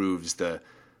that proves the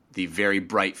very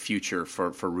bright future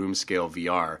for room scale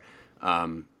VR.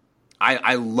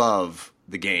 I love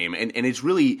the game, and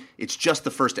it's just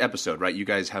the first episode, right? You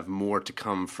guys have more to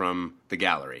come from the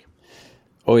gallery.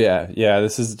 Oh yeah.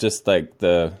 This is just like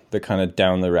the kind of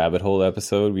down the rabbit hole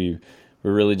episode. We're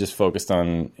really just focused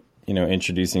on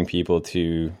introducing people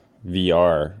to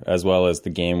VR as well as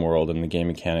the game world and the game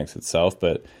mechanics itself,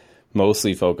 but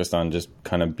mostly focused on just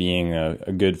kind of being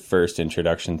a good first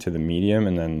introduction to the medium,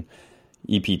 and then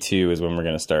EP2 is when we're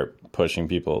going to start pushing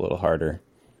people a little harder.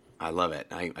 I love it.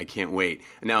 I can't wait.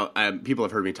 Now, people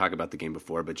have heard me talk about the game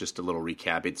before, but just a little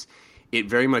recap. It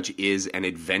very much is an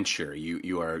adventure.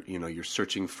 You're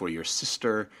searching for your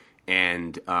sister,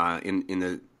 and in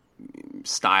the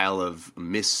style of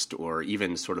Myst or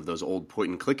even sort of those old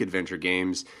point-and-click adventure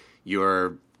games,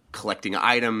 you're collecting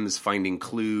items, finding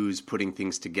clues, putting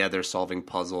things together, solving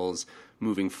puzzles,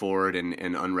 moving forward, and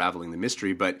unraveling the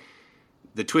mystery. But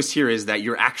the twist here is that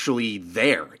you're actually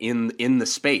there in the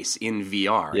space in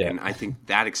VR, and I think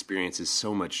that experience is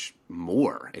so much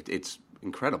more. It's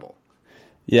incredible.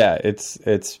 Yeah,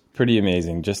 it's pretty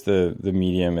amazing. Just the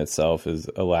medium itself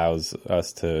allows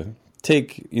us to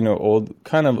take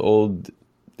old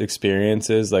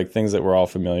experiences, like things that we're all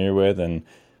familiar with, and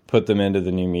put them into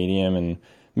the new medium and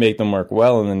make them work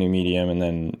well in the new medium, and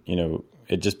then, you know,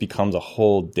 it just becomes a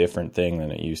whole different thing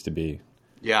than it used to be.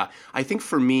 Yeah, I think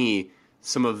for me,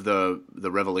 some of the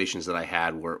revelations that I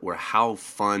had were how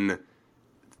fun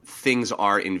things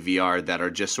are in VR that are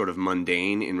just sort of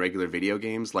mundane in regular video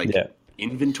games. Like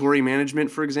inventory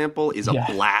management, for example, is a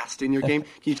blast in your game.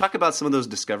 Can you talk about some of those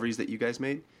discoveries that you guys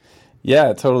made?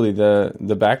 Yeah, totally. The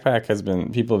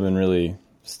backpack people have been really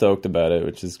stoked about it,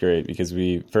 which is great, because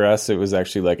for us it was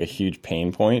actually like a huge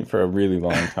pain point for a really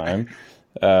long time.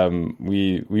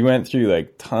 We went through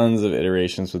like tons of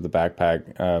iterations with the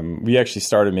backpack. We actually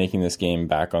started making this game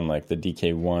back on like the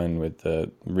DK1 with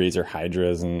the Razer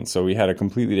Hydras, and so we had a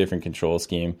completely different control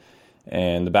scheme.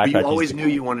 And the backpack. But you always knew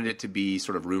you wanted it to be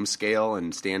sort of room scale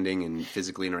and standing and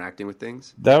physically interacting with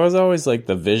things? That was always like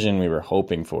the vision we were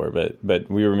hoping for, but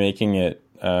we were making it,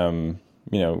 you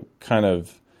know, kind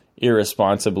of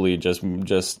irresponsibly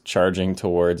just charging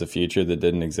towards a future that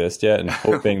didn't exist yet, and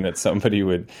hoping that somebody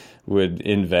would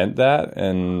invent that.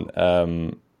 And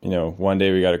you know, one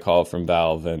day we got a call from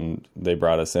Valve, and they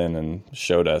brought us in and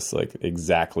showed us like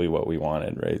exactly what we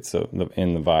wanted, right? So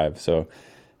in the Vive. So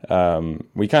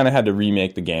we kind of had to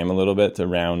remake the game a little bit to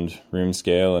round room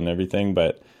scale and everything,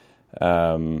 but you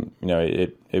know,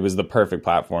 it was the perfect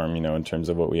platform, you know, in terms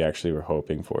of what we actually were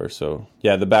hoping for. So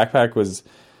yeah, the backpack was,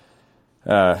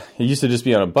 it used to just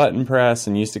be on a button press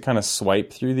and used to kind of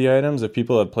swipe through the items. If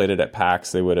people had played it at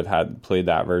PAX, they would have played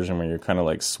that version where you're kind of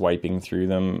like swiping through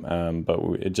them. But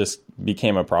it just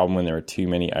became a problem when there were too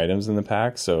many items in the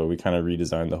pack. So we kind of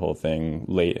redesigned the whole thing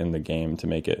late in the game to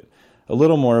make it a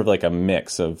little more of like a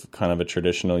mix of kind of a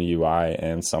traditional UI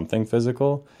and something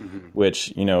physical,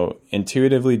 which, you know,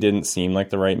 intuitively didn't seem like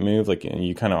the right move. Like,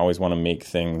 you kind of always want to make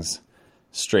things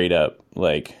straight up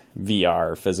like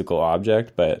VR physical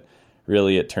object, but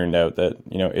really it turned out that,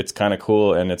 you know, it's kind of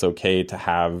cool and it's okay to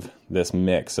have this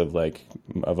mix of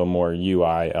a more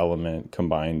UI element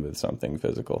combined with something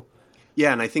physical.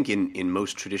 Yeah, and I think in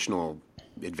most traditional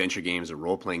adventure games or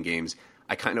role-playing games,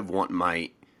 I kind of want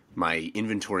my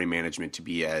inventory management to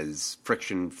be as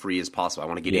friction-free as possible. I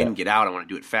want to get in, get out. I want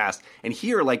to do it fast. And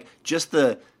here, like, just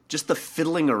the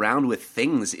fiddling around with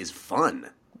things is fun.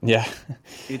 Yeah.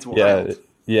 It's wild.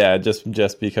 Yeah,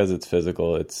 just because it's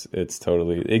physical, it's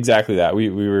totally exactly that. We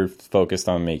were focused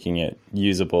on making it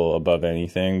usable above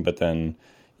anything, but then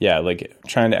like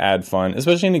trying to add fun,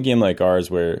 especially in a game like ours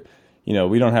where, you know,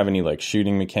 we don't have any like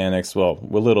shooting mechanics. Well,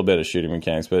 a little bit of shooting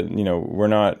mechanics, but, you know, we're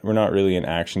not really an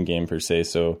action game per se.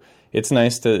 So it's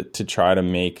nice to try to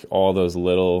make all those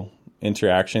little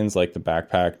interactions like the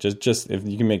backpack. Just if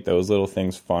you can make those little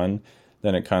things fun,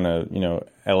 then it kind of, you know,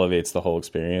 elevates the whole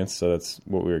experience. So that's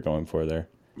what we were going for there.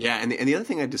 Yeah, and the other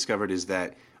thing I discovered is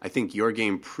that I think your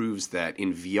game proves that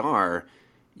in VR,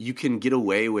 you can get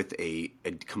away with a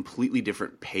completely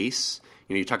different pace.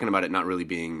 You know, you're talking about it not really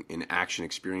being an action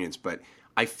experience, but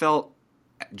I felt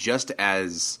just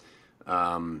as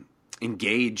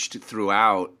engaged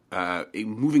throughout,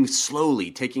 moving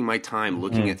slowly, taking my time,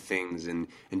 looking at things, and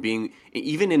being,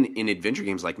 even in adventure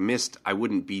games like Myst, I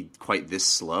wouldn't be quite this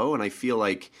slow, and I feel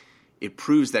like it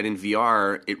proves that in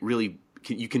VR,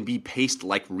 you can be paced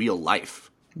like real life.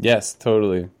 Yes,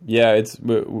 totally. Yeah,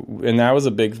 and that was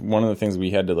a big one of the things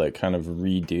we had to like kind of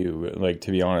redo, like,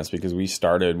 to be honest, because we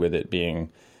started with it being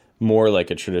more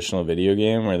like a traditional video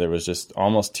game where there was just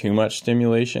almost too much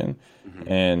stimulation.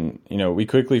 And, you know, we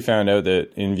quickly found out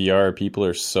that in VR people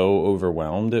are so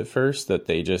overwhelmed at first that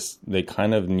they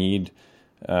kind of need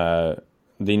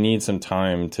they need some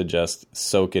time to just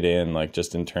soak it in, like,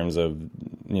 just in terms of,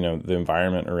 you know, the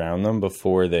environment around them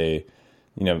before they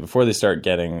start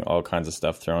getting all kinds of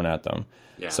stuff thrown at them.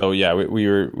 Yeah. So yeah, we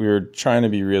were trying to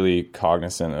be really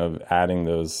cognizant of adding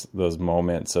those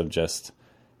moments of just,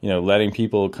 you know, letting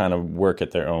people kind of work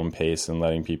at their own pace and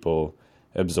letting people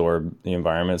absorb the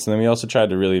environments. And then we also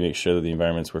tried to really make sure that the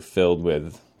environments were filled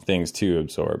with things to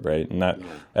absorb, right? And that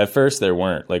at first there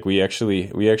weren't. Like, we actually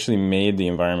made the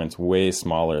environments way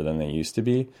smaller than they used to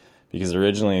be, because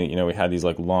originally, you know, we had these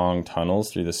like long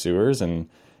tunnels through the sewers, and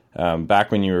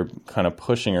back when you were kind of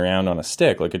pushing around on a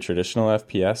stick, like a traditional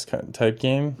FPS type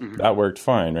game, that worked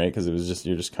fine, right? Because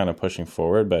you're just kind of pushing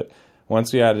forward. But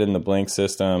once we added in the blink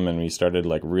system and we started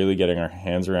like really getting our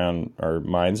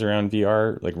minds around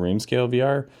VR, like room scale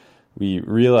VR, we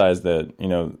realized that, you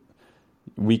know,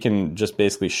 we can just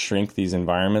basically shrink these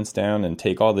environments down and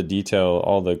take all the detail,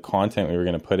 all the content we were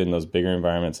going to put in those bigger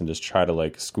environments and just try to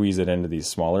like squeeze it into these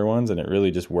smaller ones. And it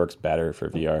really just works better for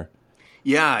VR.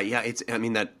 Yeah.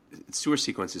 That sewer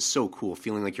sequence is so cool,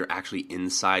 feeling like you're actually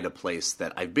inside a place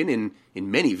that I've been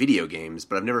in many video games,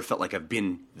 but I've never felt like I've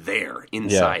been there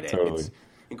inside it. Totally.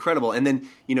 incredible. And then,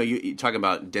 you talk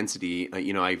about density.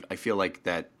 I feel like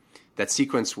that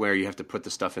sequence where you have to put the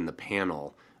stuff in the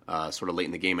panel sort of late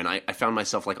in the game, and I found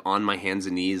myself like on my hands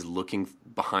and knees looking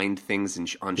behind things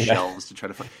and on shelves to try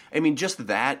to find. I mean, just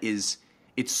that it's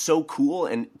so cool,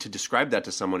 and to describe that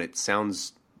to someone, it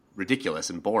sounds ridiculous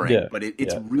and boring, but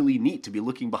it's really neat to be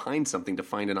looking behind something to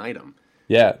find an item.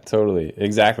 Yeah, totally.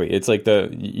 Exactly. It's like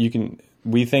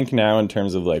we think now in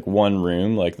terms of like one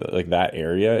room, like that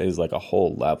area is like a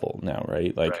whole level now,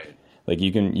 right? Like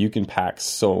you can pack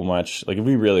so much. Like if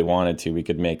we really wanted to, we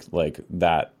could make like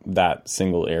that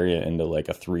single area into like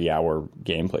a 3-hour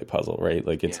gameplay puzzle, right?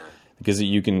 Like it's because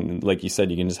you can, like you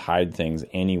said, you can just hide things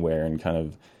anywhere and kind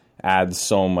of add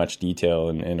so much detail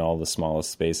in all the smallest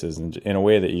spaces and in a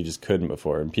way that you just couldn't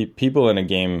before. And people in a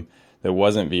game that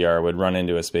wasn't VR would run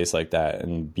into a space like that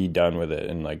and be done with it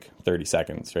in like 30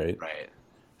 seconds, right? Right.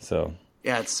 So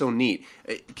yeah, it's so neat.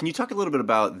 Can you talk a little bit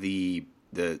about the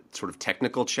sort of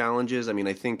technical challenges? I mean,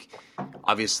 I think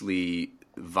obviously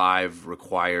Vive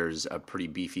requires a pretty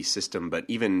beefy system, but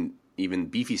even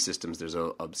beefy systems, there's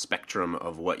a spectrum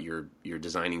of what you're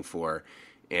designing for,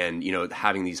 and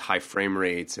having these high frame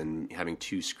rates and having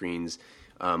 2 screens.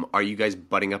 Are you guys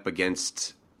butting up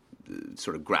against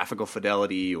sort of graphical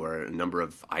fidelity or a number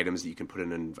of items that you can put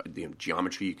in,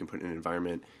 geometry you can put in an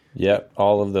environment? Yep,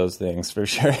 all of those things for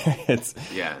sure. It's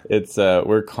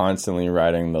we're constantly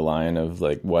riding the line of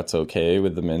like what's okay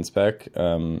with the min spec,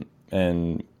 and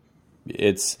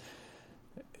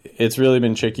it's really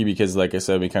been tricky because, like I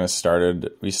said, we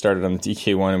started on the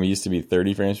DK1 and we used to be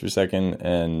 30 frames per second,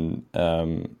 and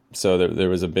so there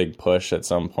was a big push at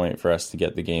some point for us to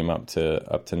get the game up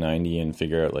to 90 and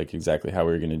figure out like exactly how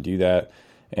we were going to do that.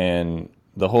 And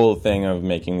the whole thing of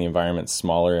making the environment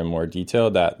smaller and more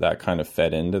detailed, that kind of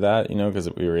fed into that, because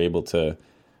we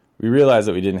realized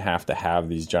that we didn't have to have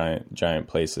these giant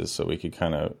places, so we could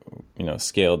kind of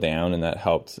scale down, and that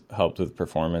helped with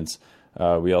performance.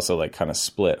 We also like kind of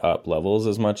split up levels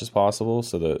as much as possible,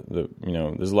 so that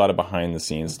there's a lot of behind the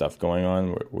scenes stuff going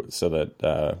on, so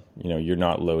that you're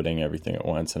not loading everything at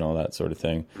once and all that sort of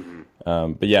thing.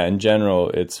 Mm-hmm. But yeah, in general,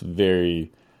 it's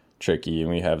very tricky, and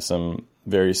we have some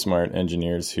very smart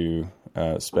engineers who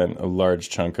spent a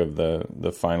large chunk of the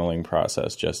finaling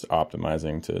process just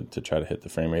optimizing to try to hit the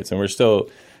frame rates, and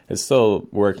it's still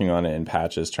working on it in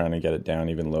patches, trying to get it down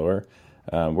even lower.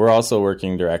 We're also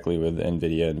working directly with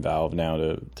NVIDIA and Valve now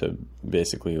to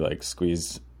basically like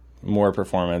squeeze more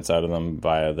performance out of them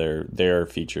via their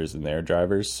features and their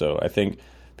drivers. So I think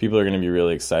people are going to be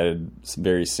really excited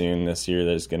very soon this year.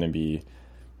 There's going to be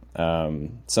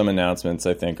some announcements,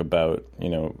 I think, about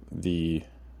the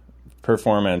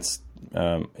performance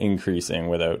increasing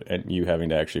without you having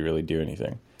to actually really do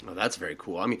anything. Oh, that's very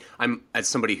cool. I mean, I'm as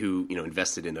somebody who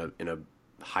invested in a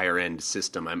higher end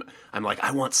system, I'm like,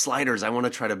 I want sliders. I want to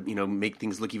try to make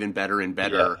things look even better and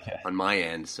better on my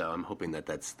end. So I'm hoping that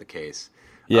that's the case.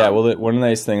 Yeah, well, one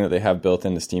nice thing that they have built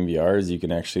into Steam VR is you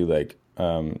can actually like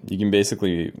you can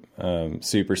basically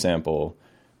super sample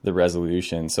the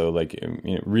resolution. So like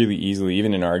really easily,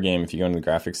 even in our game, if you go into the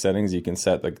graphics settings, you can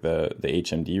set like the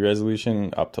HMD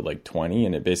resolution up to like 20,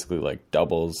 and it basically like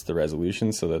doubles the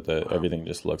resolution so that everything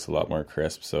just looks a lot more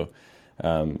crisp. So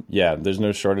there's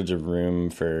no shortage of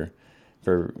room for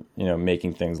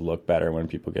making things look better when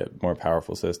people get more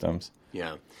powerful systems.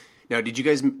 Yeah. Now, did you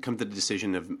guys come to the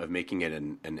decision of making it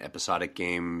an episodic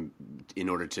game in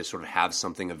order to sort of have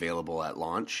something available at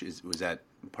launch? Was that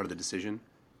part of the decision?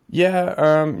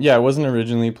 Yeah, it wasn't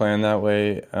originally planned that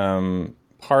way.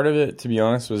 Part of it, to be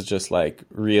honest, was just like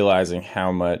realizing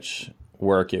how much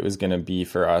work it was going to be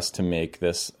for us to make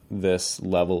this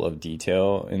level of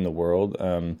detail in the world.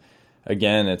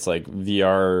 Again, it's like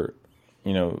VR,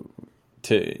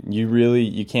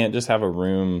 you can't just have a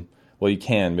room. Well, you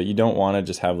can, but you don't want to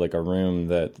just have like a room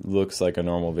that looks like a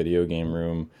normal video game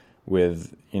room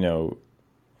with,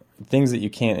 things that you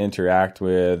can't interact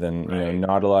with and,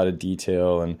 not a lot of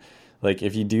detail. And like,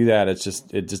 if you do that, it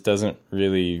just doesn't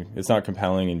really, it's not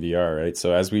compelling in VR, right?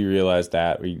 So as we realized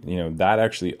that, that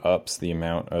actually ups the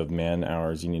amount of man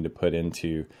hours you need to put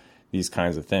into these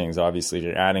kinds of things. Obviously, if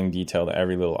you're adding detail to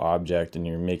every little object and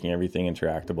you're making everything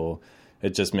interactable,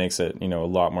 it just makes it, a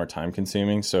lot more time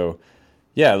consuming. So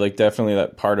yeah, like definitely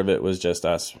that part of it was just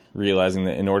us realizing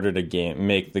that in order to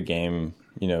make the game,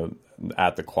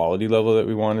 at the quality level that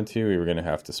we wanted to, we were going to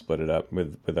have to split it up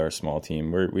with our small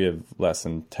team. We have less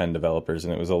than 10 developers,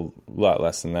 and it was a lot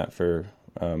less than that for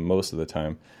most of the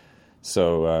time.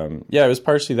 So it was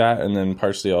partially that, and then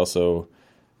partially also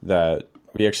that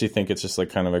we actually think it's just like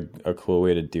kind of a cool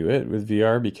way to do it with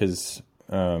VR, because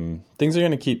things are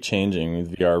going to keep changing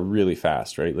with VR really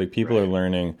fast, right? Like people are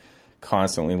learning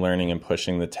constantly learning and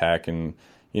pushing the tech, and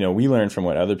we learn from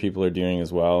what other people are doing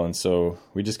as well. And so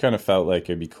we just kind of felt like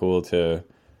it'd be cool to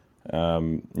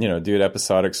do it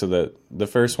episodic, so that the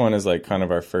first one is like kind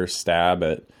of our first stab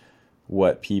at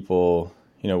what people,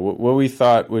 what we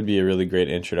thought would be a really great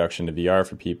introduction to VR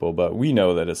for people. But we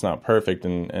know that it's not perfect,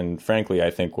 and frankly,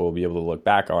 I think we'll be able to look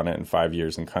back on it in 5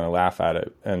 years and kind of laugh at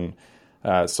it. And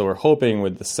so we're hoping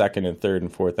with the second and third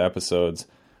and fourth episodes,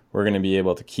 we're going to be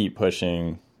able to keep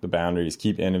pushing the boundaries,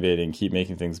 keep innovating, keep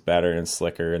making things better and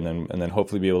slicker, and then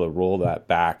hopefully be able to roll that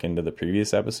back into the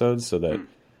previous episodes, so that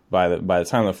by the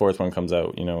time the fourth one comes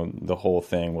out, the whole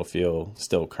thing will feel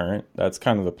still current. That's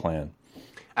kind of the plan.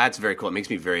 That's very cool. It makes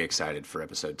me very excited for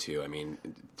episode 2. I mean,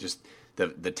 just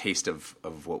the taste of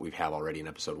what we have already in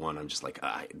episode 1. I'm just like,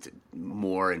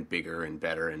 more and bigger and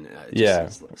better, and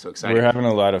it's so exciting. We're having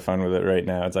a lot of fun with it right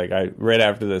now. It's like right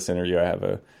after this interview, I have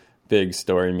a big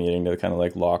story meeting to kind of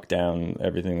like lock down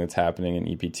everything that's happening in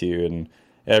EP2, and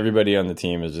everybody on the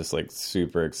team is just like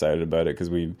super excited about it, because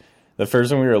the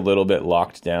first one we were a little bit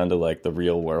locked down to like the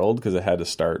real world, because it had to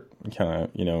start kind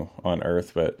of on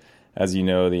Earth, but as you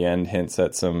know, the end hints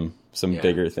at some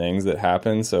bigger things that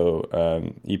happen. So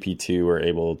EP2, we're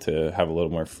able to have a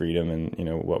little more freedom in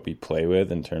what we play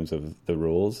with in terms of the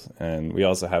rules, and we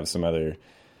also have some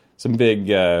big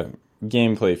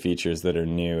gameplay features that are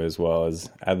new, as well as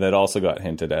that also got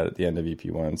hinted at the end of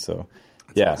EP1. So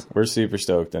awesome. We're super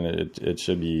stoked, and it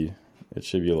should be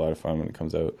a lot of fun when it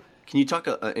comes out. Can you talk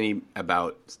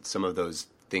about some of those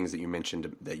things that you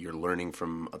mentioned that you're learning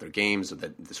from other games, or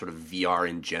that the sort of VR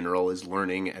in general is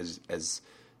learning as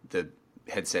the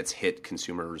headsets hit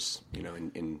consumers,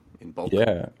 in bulk?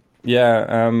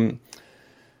 Yeah.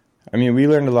 I mean, we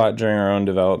learned a lot during our own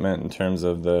development in terms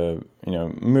of the,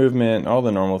 movement, all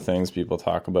the normal things people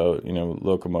talk about,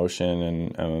 locomotion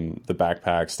and the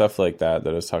backpack, stuff like that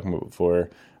I was talking about before.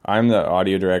 I'm the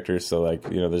audio director, so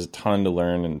there's a ton to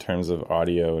learn in terms of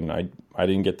audio, and I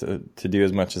didn't get to do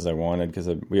as much as I wanted, because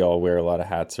we all wear a lot of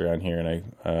hats around here,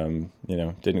 and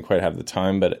I didn't quite have the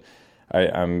time. But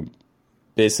I'm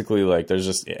basically there's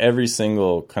just every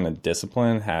single kind of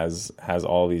discipline has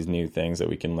all these new things that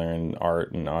we can learn,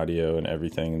 art and audio and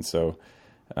everything. And so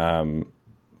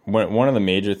one of the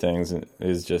major things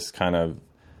is just kind of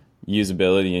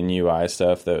usability and UI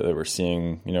stuff that we're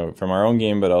seeing, from our own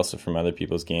game, but also from other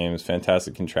people's games.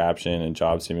 Fantastic Contraption and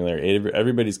Job Simulator.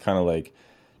 Everybody's kind of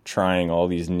trying all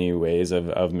these new ways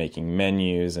of making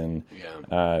menus and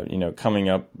coming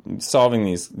up, solving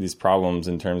these problems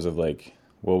in terms of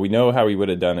well, we know how we would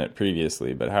have done it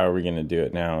previously, but how are we going to do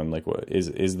it now? And what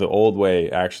is the old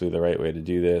way actually the right way to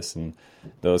do this, and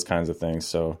those kinds of things.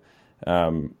 So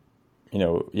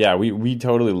we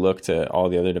totally looked at all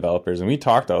the other developers, and we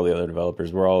talked to all the other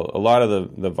developers. A lot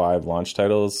of the Vive launch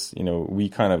titles, we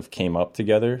kind of came up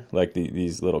together,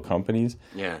 these little companies.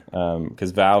 Yeah. Because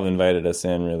Valve invited us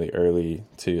in really early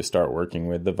to start working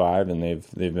with the Vive, and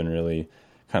they've been really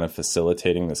kind of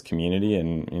facilitating this community.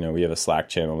 And we have a Slack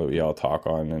channel that we all talk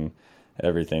on and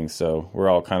everything. So we're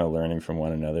all kind of learning from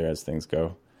one another as things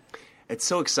go. It's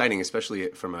so exciting, especially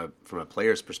from a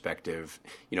player's perspective.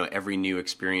 Every new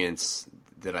experience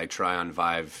that I try on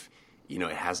Vive, it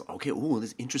has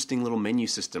this interesting little menu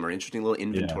system, or interesting little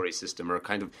inventory system, or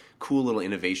kind of cool little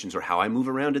innovations, or how I move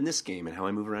around in this game and how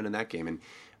I move around in that game. And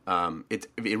it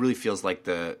really feels like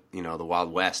the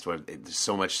Wild West, where there's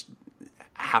so much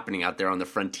happening out there on the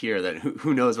frontier that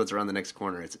who knows what's around the next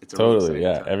corner. It's totally, really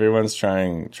exciting time. Everyone's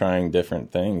trying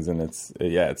different things, and it's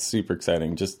super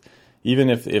exciting. Just even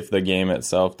if the game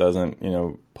itself doesn't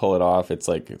pull it off, it's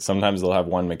sometimes they'll have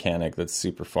one mechanic that's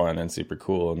super fun and super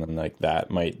cool, and then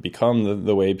that might become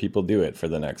the way people do it for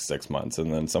the next 6 months,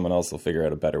 and then someone else will figure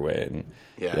out a better way. And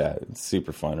it's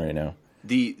super fun right now.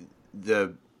 The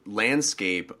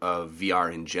landscape of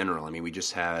VR in general. I mean, we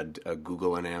just had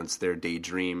Google announce their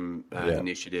Daydream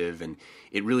initiative, and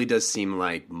it really does seem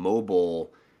like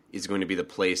mobile is going to be the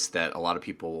place that a lot of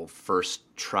people will first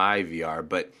try VR.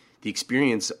 But the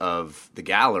experience of the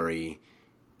gallery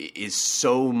is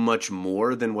so much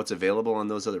more than what's available on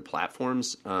those other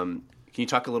platforms. Can you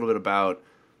talk a little bit about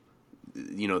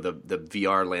the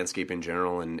VR landscape in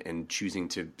general, and choosing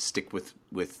to stick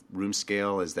with room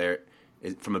scale?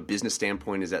 From a business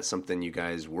standpoint, is that something you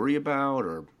guys worry about?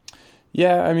 Or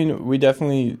yeah, I mean, we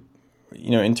definitely,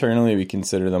 internally we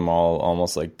consider them all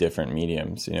almost like different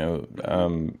mediums. If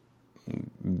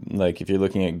you're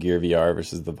looking at Gear VR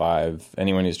versus the Vive,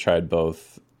 anyone who's tried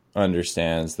both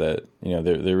understands that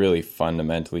they're really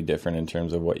fundamentally different in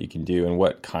terms of what you can do and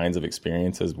what kinds of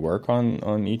experiences work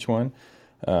on each one.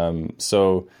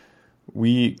 So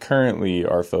we currently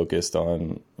are focused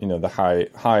on, the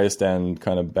highest end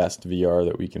kind of best VR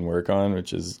that we can work on,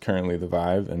 which is currently the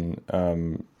Vive.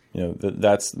 And,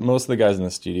 that's most of the guys in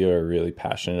the studio are really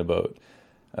passionate about,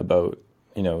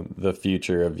 the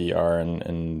future of VR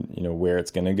and where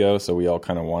it's going to go. So we all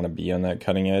kind of want to be on that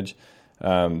cutting edge.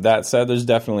 That said, there's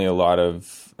definitely a lot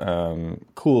of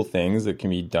cool things that can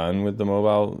be done with the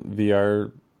mobile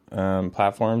VR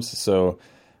platforms. So,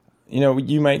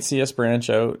 you might see us branch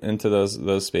out into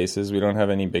those spaces. We don't have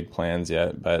any big plans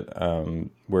yet, but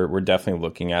we're definitely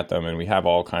looking at them, and we have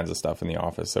all kinds of stuff in the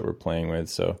office that we're playing with.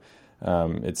 So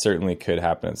it certainly could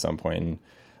happen at some point. And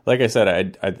like I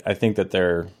said, I think that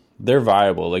they're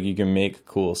viable. Like, you can make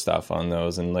cool stuff on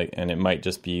those, and it might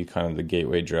just be kind of the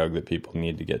gateway drug that people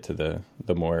need to get to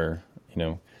the more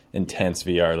intense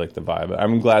VR, like the Vive.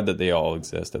 I'm glad that they all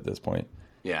exist at this point.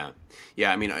 Yeah.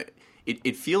 I mean,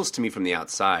 it feels to me from the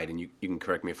outside, and you can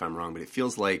correct me if I'm wrong, but it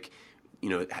feels like,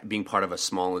 being part of a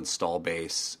small install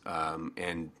base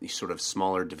and sort of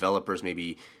smaller developers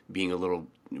maybe being a little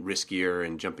riskier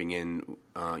and jumping in,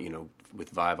 with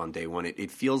Vive on day one.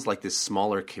 It feels like this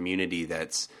smaller community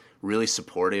that's really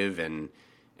supportive and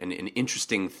an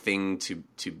interesting thing to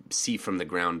see from the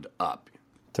ground up.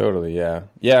 Totally, yeah.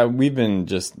 Yeah, we've been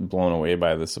just blown away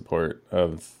by the support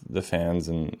of the fans,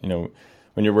 and,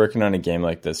 when you're working on a game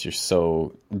like this, you're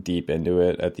so deep into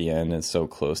it at the end and so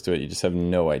close to it, you just have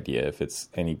no idea if it's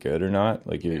any good or not.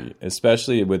 Like,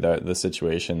 especially with the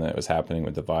situation that was happening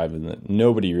with the Vive, and that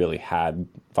nobody really had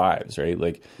Vives, right?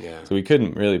 Like, so we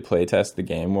couldn't really play test the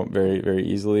game very, very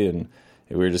easily, and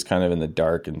we were just kind of in the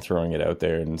dark and throwing it out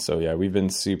there. And so, yeah, we've been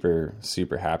super,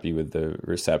 super happy with the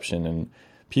reception, and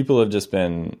people have just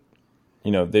been,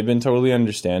 they've been totally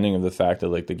understanding of the fact that,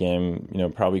 like, the game,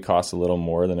 probably costs a little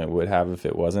more than it would have if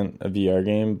it wasn't a VR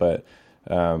game. But,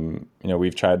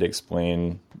 we've tried to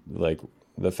explain, like,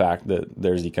 the fact that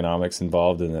there's economics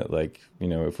involved, and that, like,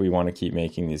 if we want to keep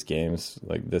making these games,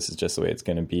 like, this is just the way it's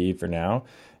going to be for now.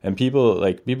 And people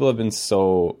have been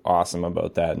so awesome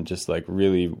about that, and just, like,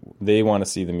 really, they want to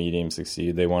see the medium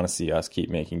succeed. They want to see us keep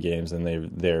making games,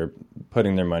 and they're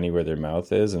putting their money where their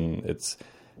mouth is, and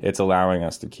it's allowing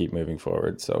us to keep moving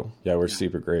forward. So, yeah, we're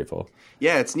super grateful.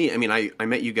 Yeah, it's neat. I mean, I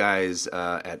met you guys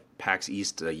at PAX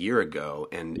East a year ago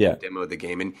and demoed the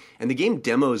game. And the game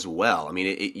demos well. I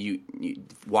mean, you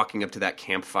walking up to that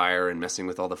campfire and messing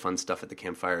with all the fun stuff at the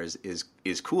campfire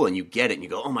is cool. And you get it and you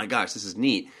go, oh my gosh, this is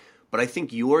neat. But I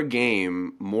think your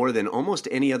game, more than almost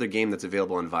any other game that's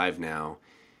available on Vive now,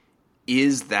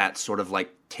 is that sort of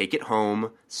like, take it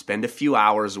home, spend a few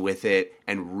hours with it,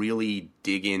 and really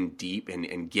dig in deep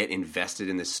and get invested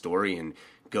in this story and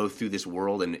go through this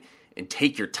world and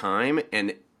take your time.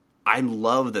 And I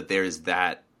love that there's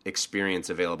that experience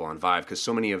available on Vive, because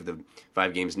so many of the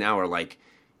Vive games now are like,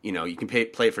 you can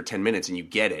play it for 10 minutes and you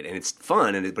get it, and it's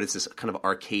fun, but it's this kind of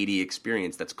arcadey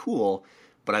experience that's cool.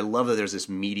 But I love that there's this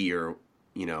meatier,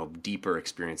 deeper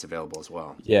experience available as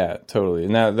well. Yeah, totally.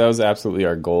 And that was absolutely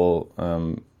our goal.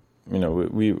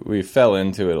 We fell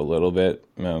into it a little bit,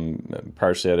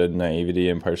 partially out of naivety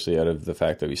and partially out of the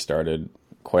fact that we started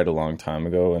quite a long time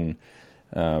ago.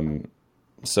 And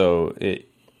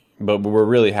but we're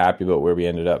really happy about where we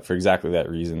ended up for exactly that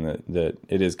reason, that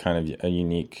it is kind of a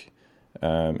unique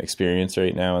experience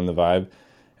right now in the Vive.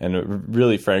 And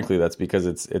really, frankly, that's because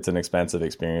it's an expensive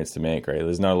experience to make, right?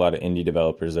 There's not a lot of indie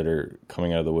developers that are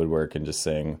coming out of the woodwork and just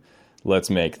saying, let's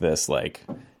make this, like,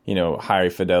 high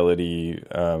fidelity,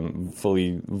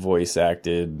 fully voice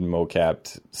acted,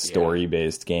 mocapped, story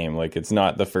based game. Like, it's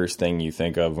not the first thing you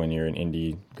think of when you're an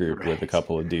indie group with a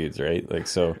couple of dudes, right? Like,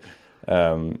 so,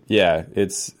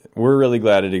 we're really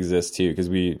glad it exists too, because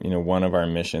we, one of our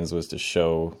missions was to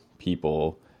show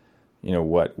people,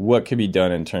 what could be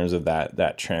done in terms of that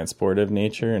transportive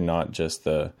nature, and not just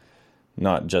the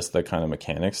kind of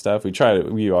mechanic stuff.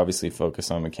 We obviously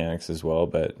focus on mechanics as well,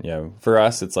 but for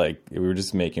us, it's like we were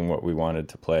just making what we wanted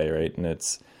to play, right? And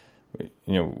it's,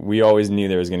 we always knew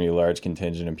there was going to be a large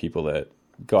contingent of people that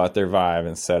got their Vive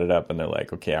and set it up, and they're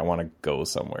like, okay, I want to go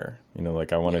somewhere,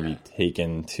 like I want to be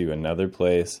taken to another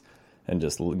place and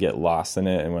just get lost in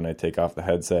it. And when I take off the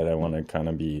headset, I want to kind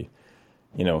of be,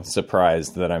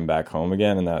 surprised that I'm back home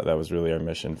again. And that was really our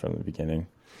mission from the beginning.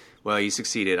 Well, you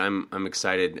succeeded. I'm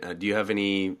excited. Do you have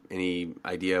any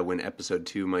idea when episode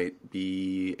 2 might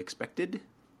be expected?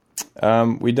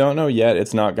 We don't know yet.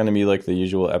 It's not going to be like the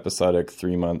usual episodic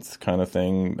 3-month kind of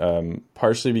thing.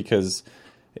 Partially because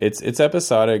it's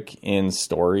episodic in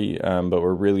story, but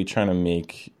we're really trying to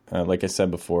make, like I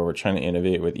said before, we're trying to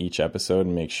innovate with each episode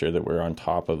and make sure that we're on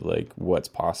top of, like, what's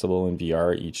possible in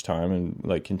VR each time, and,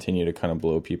 like, continue to kind of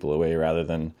blow people away rather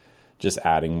than just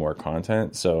adding more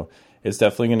content. So it's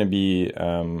definitely going to be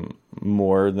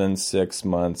more than 6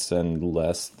 months and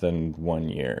less than 1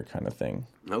 year kind of thing.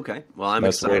 Okay. Well, I'm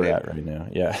That's excited. where we're at right now.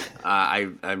 Yeah.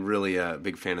 I'm really a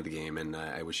big fan of the game, and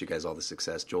I wish you guys all the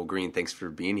success. Joel Green, thanks for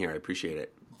being here. I appreciate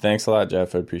it. Thanks a lot,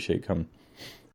 Jeff. I appreciate you coming.